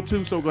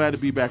 502. So glad to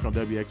be back on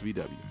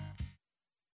WXVW.